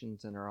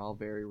traditions and are all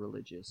very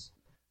religious.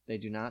 They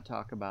do not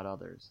talk about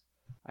others.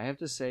 I have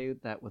to say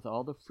that with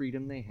all the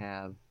freedom they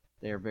have,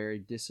 they are very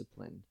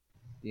disciplined.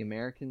 The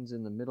Americans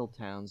in the middle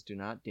towns do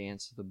not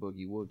dance to the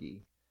boogie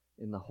woogie.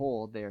 In the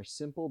whole, they are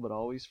simple but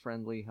always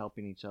friendly,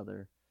 helping each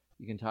other.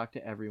 You can talk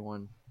to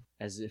everyone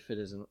as if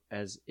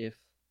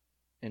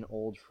an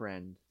old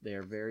friend. They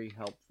are very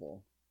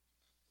helpful.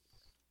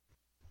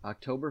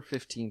 October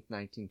 15th,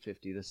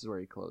 1950. This is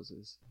where he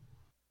closes.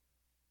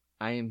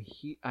 I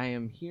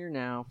am here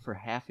now for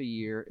half a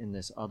year in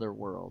this other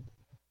world.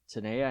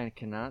 Today I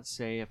cannot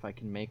say if I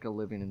can make a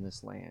living in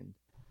this land.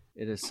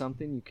 It is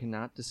something you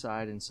cannot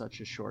decide in such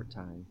a short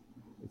time.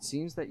 It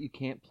seems that you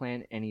can't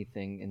plan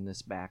anything in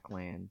this back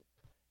land.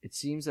 It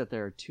seems that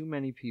there are too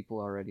many people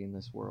already in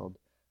this world.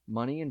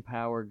 Money and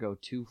power go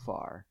too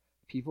far.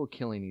 People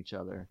killing each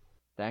other.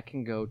 That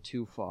can go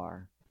too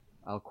far.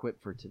 I'll quit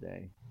for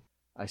today.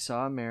 I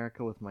saw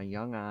America with my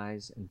young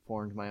eyes and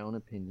formed my own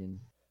opinion.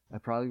 I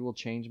probably will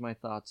change my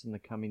thoughts in the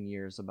coming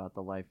years about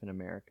the life in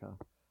America.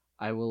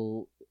 I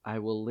will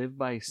live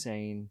by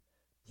saying,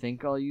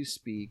 think all you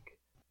speak,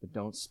 but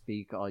don't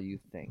speak all you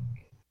think.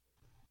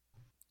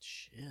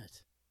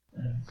 Shit.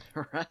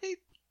 Right?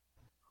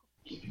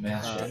 Keep your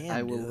mouth shut. Damn,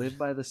 I will dude. live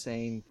by the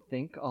saying,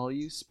 think all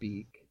you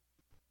speak,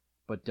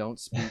 but don't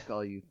speak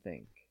all you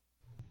think.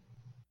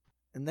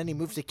 And then he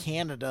moved to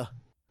Canada.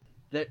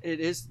 That it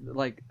is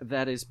like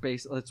that is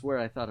based. That's where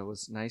I thought it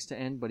was nice to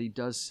end. But he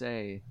does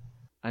say,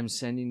 "I'm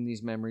sending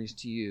these memories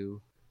to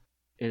you.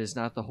 It is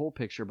not the whole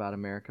picture about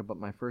America, but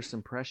my first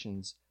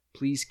impressions.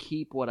 Please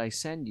keep what I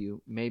send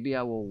you. Maybe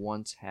I will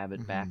once have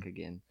it back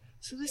again."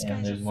 So this And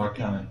guy's a there's more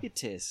fucking coming.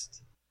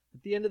 egotist.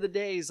 At the end of the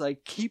day, he's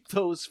like, keep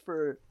those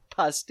for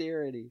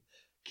posterity.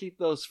 Keep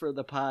those for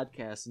the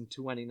podcast in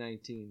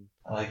 2019.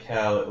 I like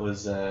how it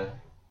was, let's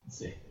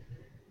see.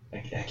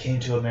 I came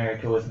to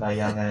America with my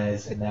young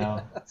eyes, and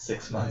now,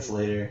 6 months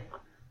later,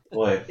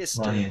 boy,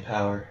 History. money and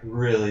power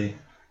really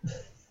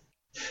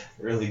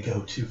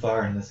go too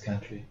far in this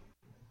country.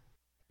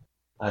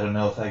 I don't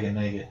know if I can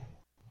make it.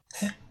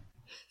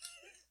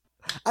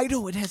 I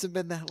know it hasn't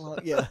been that long.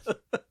 Yeah.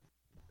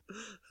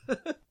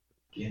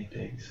 Guinea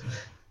pigs.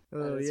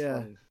 Oh, That's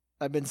yeah. funny.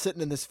 I've been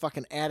sitting in this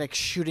fucking attic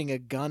shooting a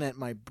gun at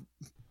my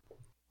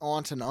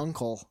aunt and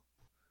uncle.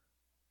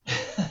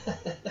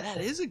 That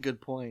is a good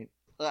point.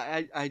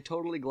 I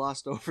totally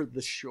glossed over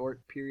the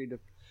short period of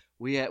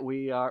we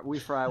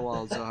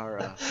firewalls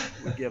are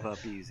we give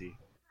up easy.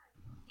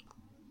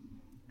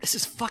 This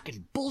is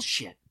fucking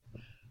bullshit.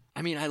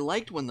 I mean, I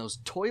liked when those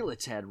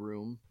toilets had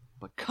room,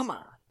 but come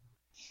on,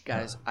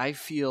 guys, I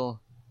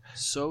feel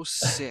so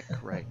sick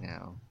right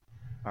now.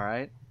 All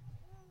right,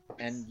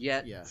 and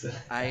yet Yeah.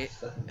 I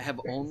have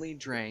only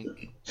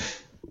drank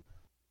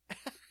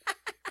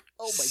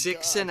Oh my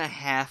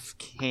 6.5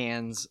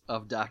 cans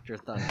of Dr.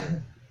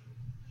 Thunder.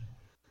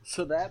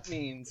 So that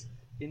means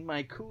in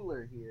my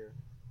cooler here,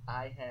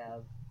 I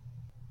have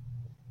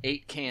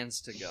 8 cans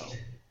to go.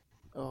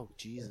 Oh,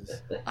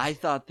 Jesus. I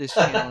thought this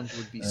challenge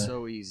would be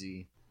so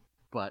easy,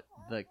 but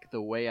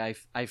the way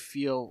I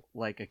feel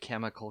like a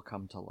chemical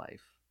come to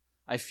life.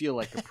 I feel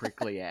like a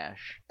prickly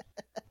ash.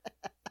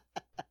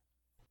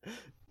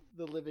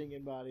 The living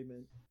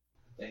embodiment.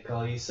 Think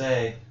all you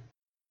say.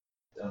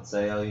 Don't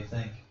say all you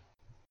think.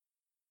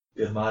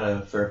 Good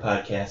motto for a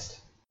podcast.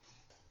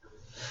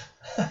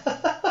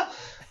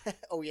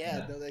 Oh, yeah.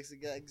 Yeah. No, that's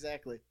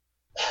exactly.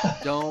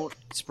 Don't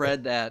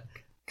spread that,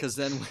 because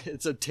then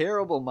it's a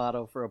terrible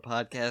motto for a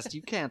podcast.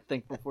 You can't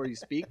think before you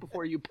speak,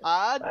 before you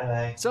pod.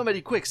 Bye-bye.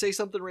 Somebody quick, say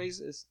something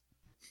racist.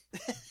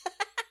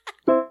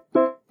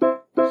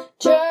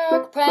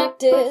 Jerk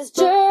practice,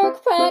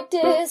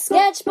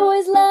 sketch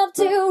boys love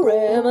to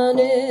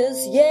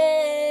reminisce,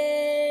 yeah.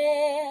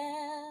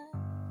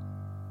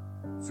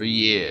 For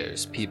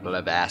years, people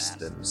have asked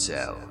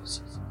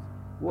themselves,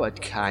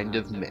 what kind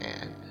of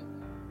man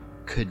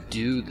could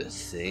do the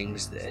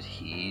things that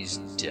he's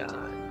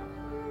done?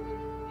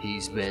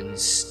 He's been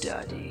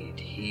studied,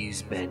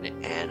 he's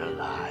been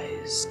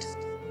analyzed.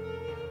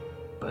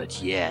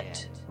 But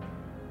yet,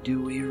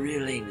 do we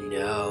really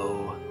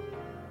know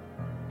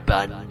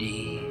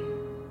Bundy?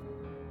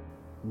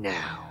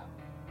 Now,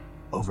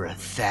 over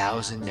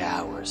 1,000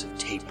 hours of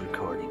tape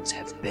recordings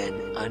have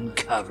been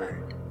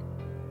uncovered.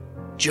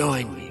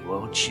 Join me,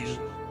 won't you,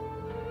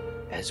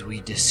 as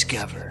we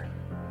discover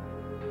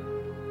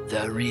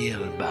the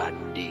real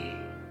Bundy,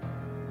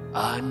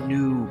 a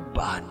new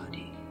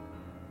Bundy,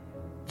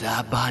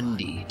 the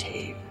Bundy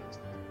tape,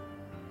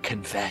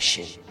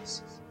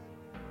 Confessions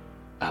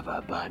of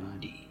a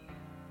Bundy.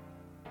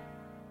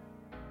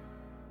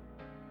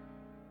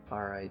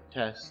 Alright,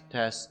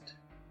 test.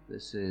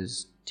 This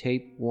is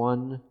tape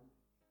 1.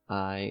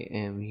 I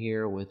am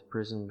here with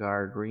prison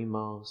guard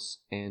Remos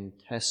and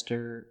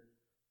tester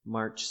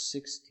March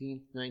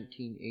 16th,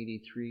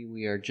 1983.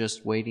 We are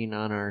just waiting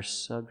on our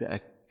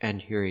subject,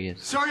 and here he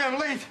is. Sorry I'm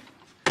late,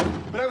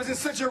 but I was in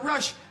such a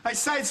rush, I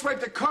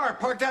sideswiped a car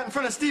parked out in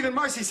front of Steve and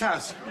Marcy's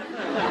house.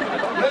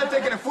 Now if they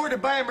can afford to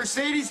buy a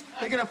Mercedes,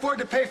 they can afford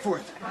to pay for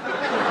it.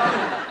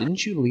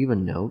 Didn't you leave a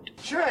note?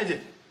 Sure I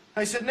did.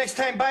 I said next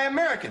time buy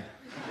American.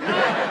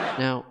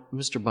 Now,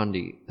 Mr.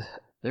 Bundy,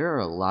 there are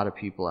a lot of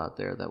people out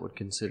there that would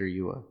consider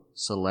you a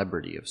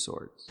celebrity of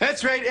sorts.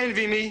 That's right,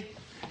 envy me.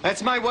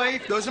 That's my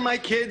wife, those are my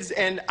kids,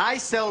 and I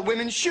sell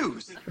women's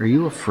shoes. Are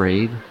you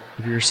afraid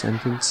of your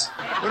sentence?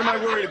 What am I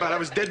worried about? I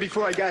was dead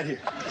before I got here.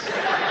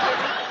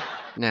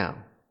 Now,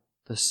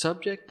 the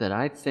subject that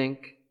I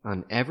think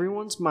on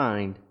everyone's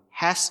mind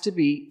has to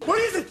be... What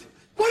is it?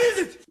 What is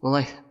it? Well,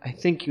 I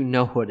think you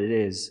know what it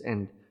is,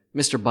 and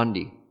Mr.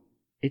 Bundy,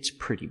 it's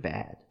pretty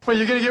bad. Well,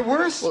 you're gonna get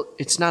worse? Well,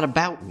 it's not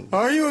about me.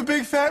 Are you a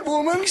big fat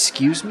woman?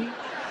 Excuse me?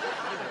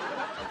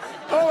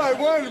 All I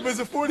wanted was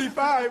a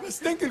 45, a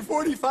stinking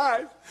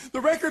 45, the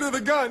record of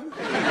the gun.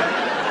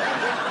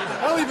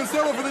 I'll even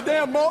settle for the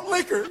damn malt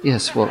liquor.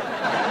 Yes, well...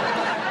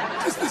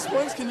 Just this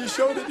once, can you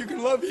show that you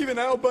can love even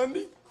Al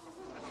Bundy?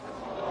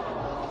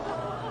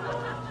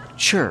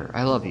 Sure,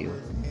 I love you.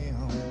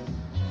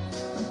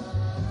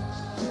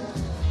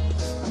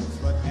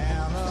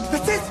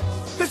 That's it!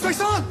 That's my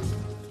song!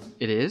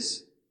 It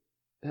is?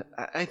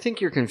 I think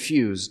you're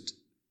confused.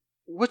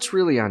 What's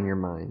really on your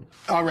mind?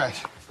 All right.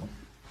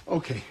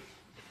 Okay.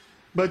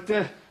 But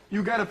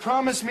you gotta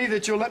promise me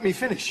that you'll let me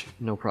finish.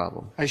 No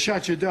problem. I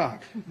shot your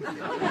dog.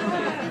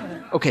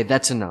 Okay,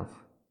 that's enough.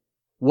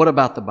 What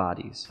about the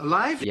bodies?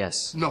 Alive?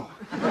 Yes. No.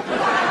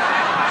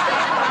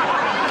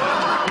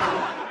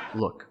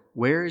 Look,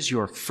 where is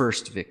your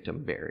first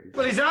victim buried?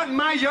 Well, he's out in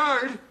my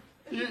yard.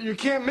 You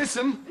can't miss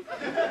him.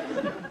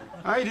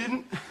 I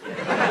didn't.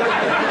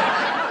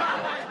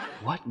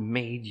 What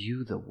made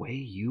you the way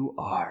you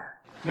are?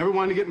 Never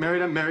wanted to get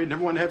married, I'm married.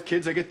 Never wanted to have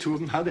kids, I get 2 of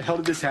them. How the hell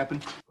did this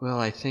happen? Well,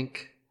 I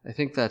think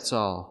that's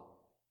all.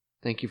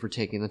 Thank you for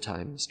taking the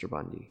time, Mr.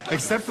 Bundy.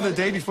 Except for the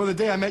day before the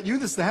day I met you,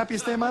 this is the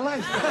happiest day of my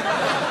life.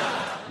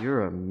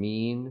 You're a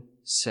mean,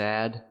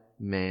 sad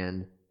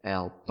man,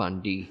 Al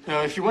Bundy.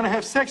 Now, if you want to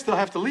have sex, they'll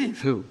have to leave.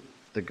 Who?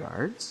 The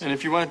guards? And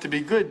if you want it to be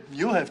good,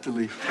 you'll have to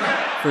leave.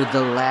 For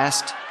the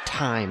last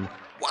time.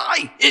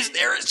 Why is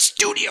there a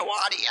studio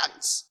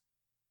audience?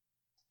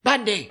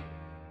 Bundy!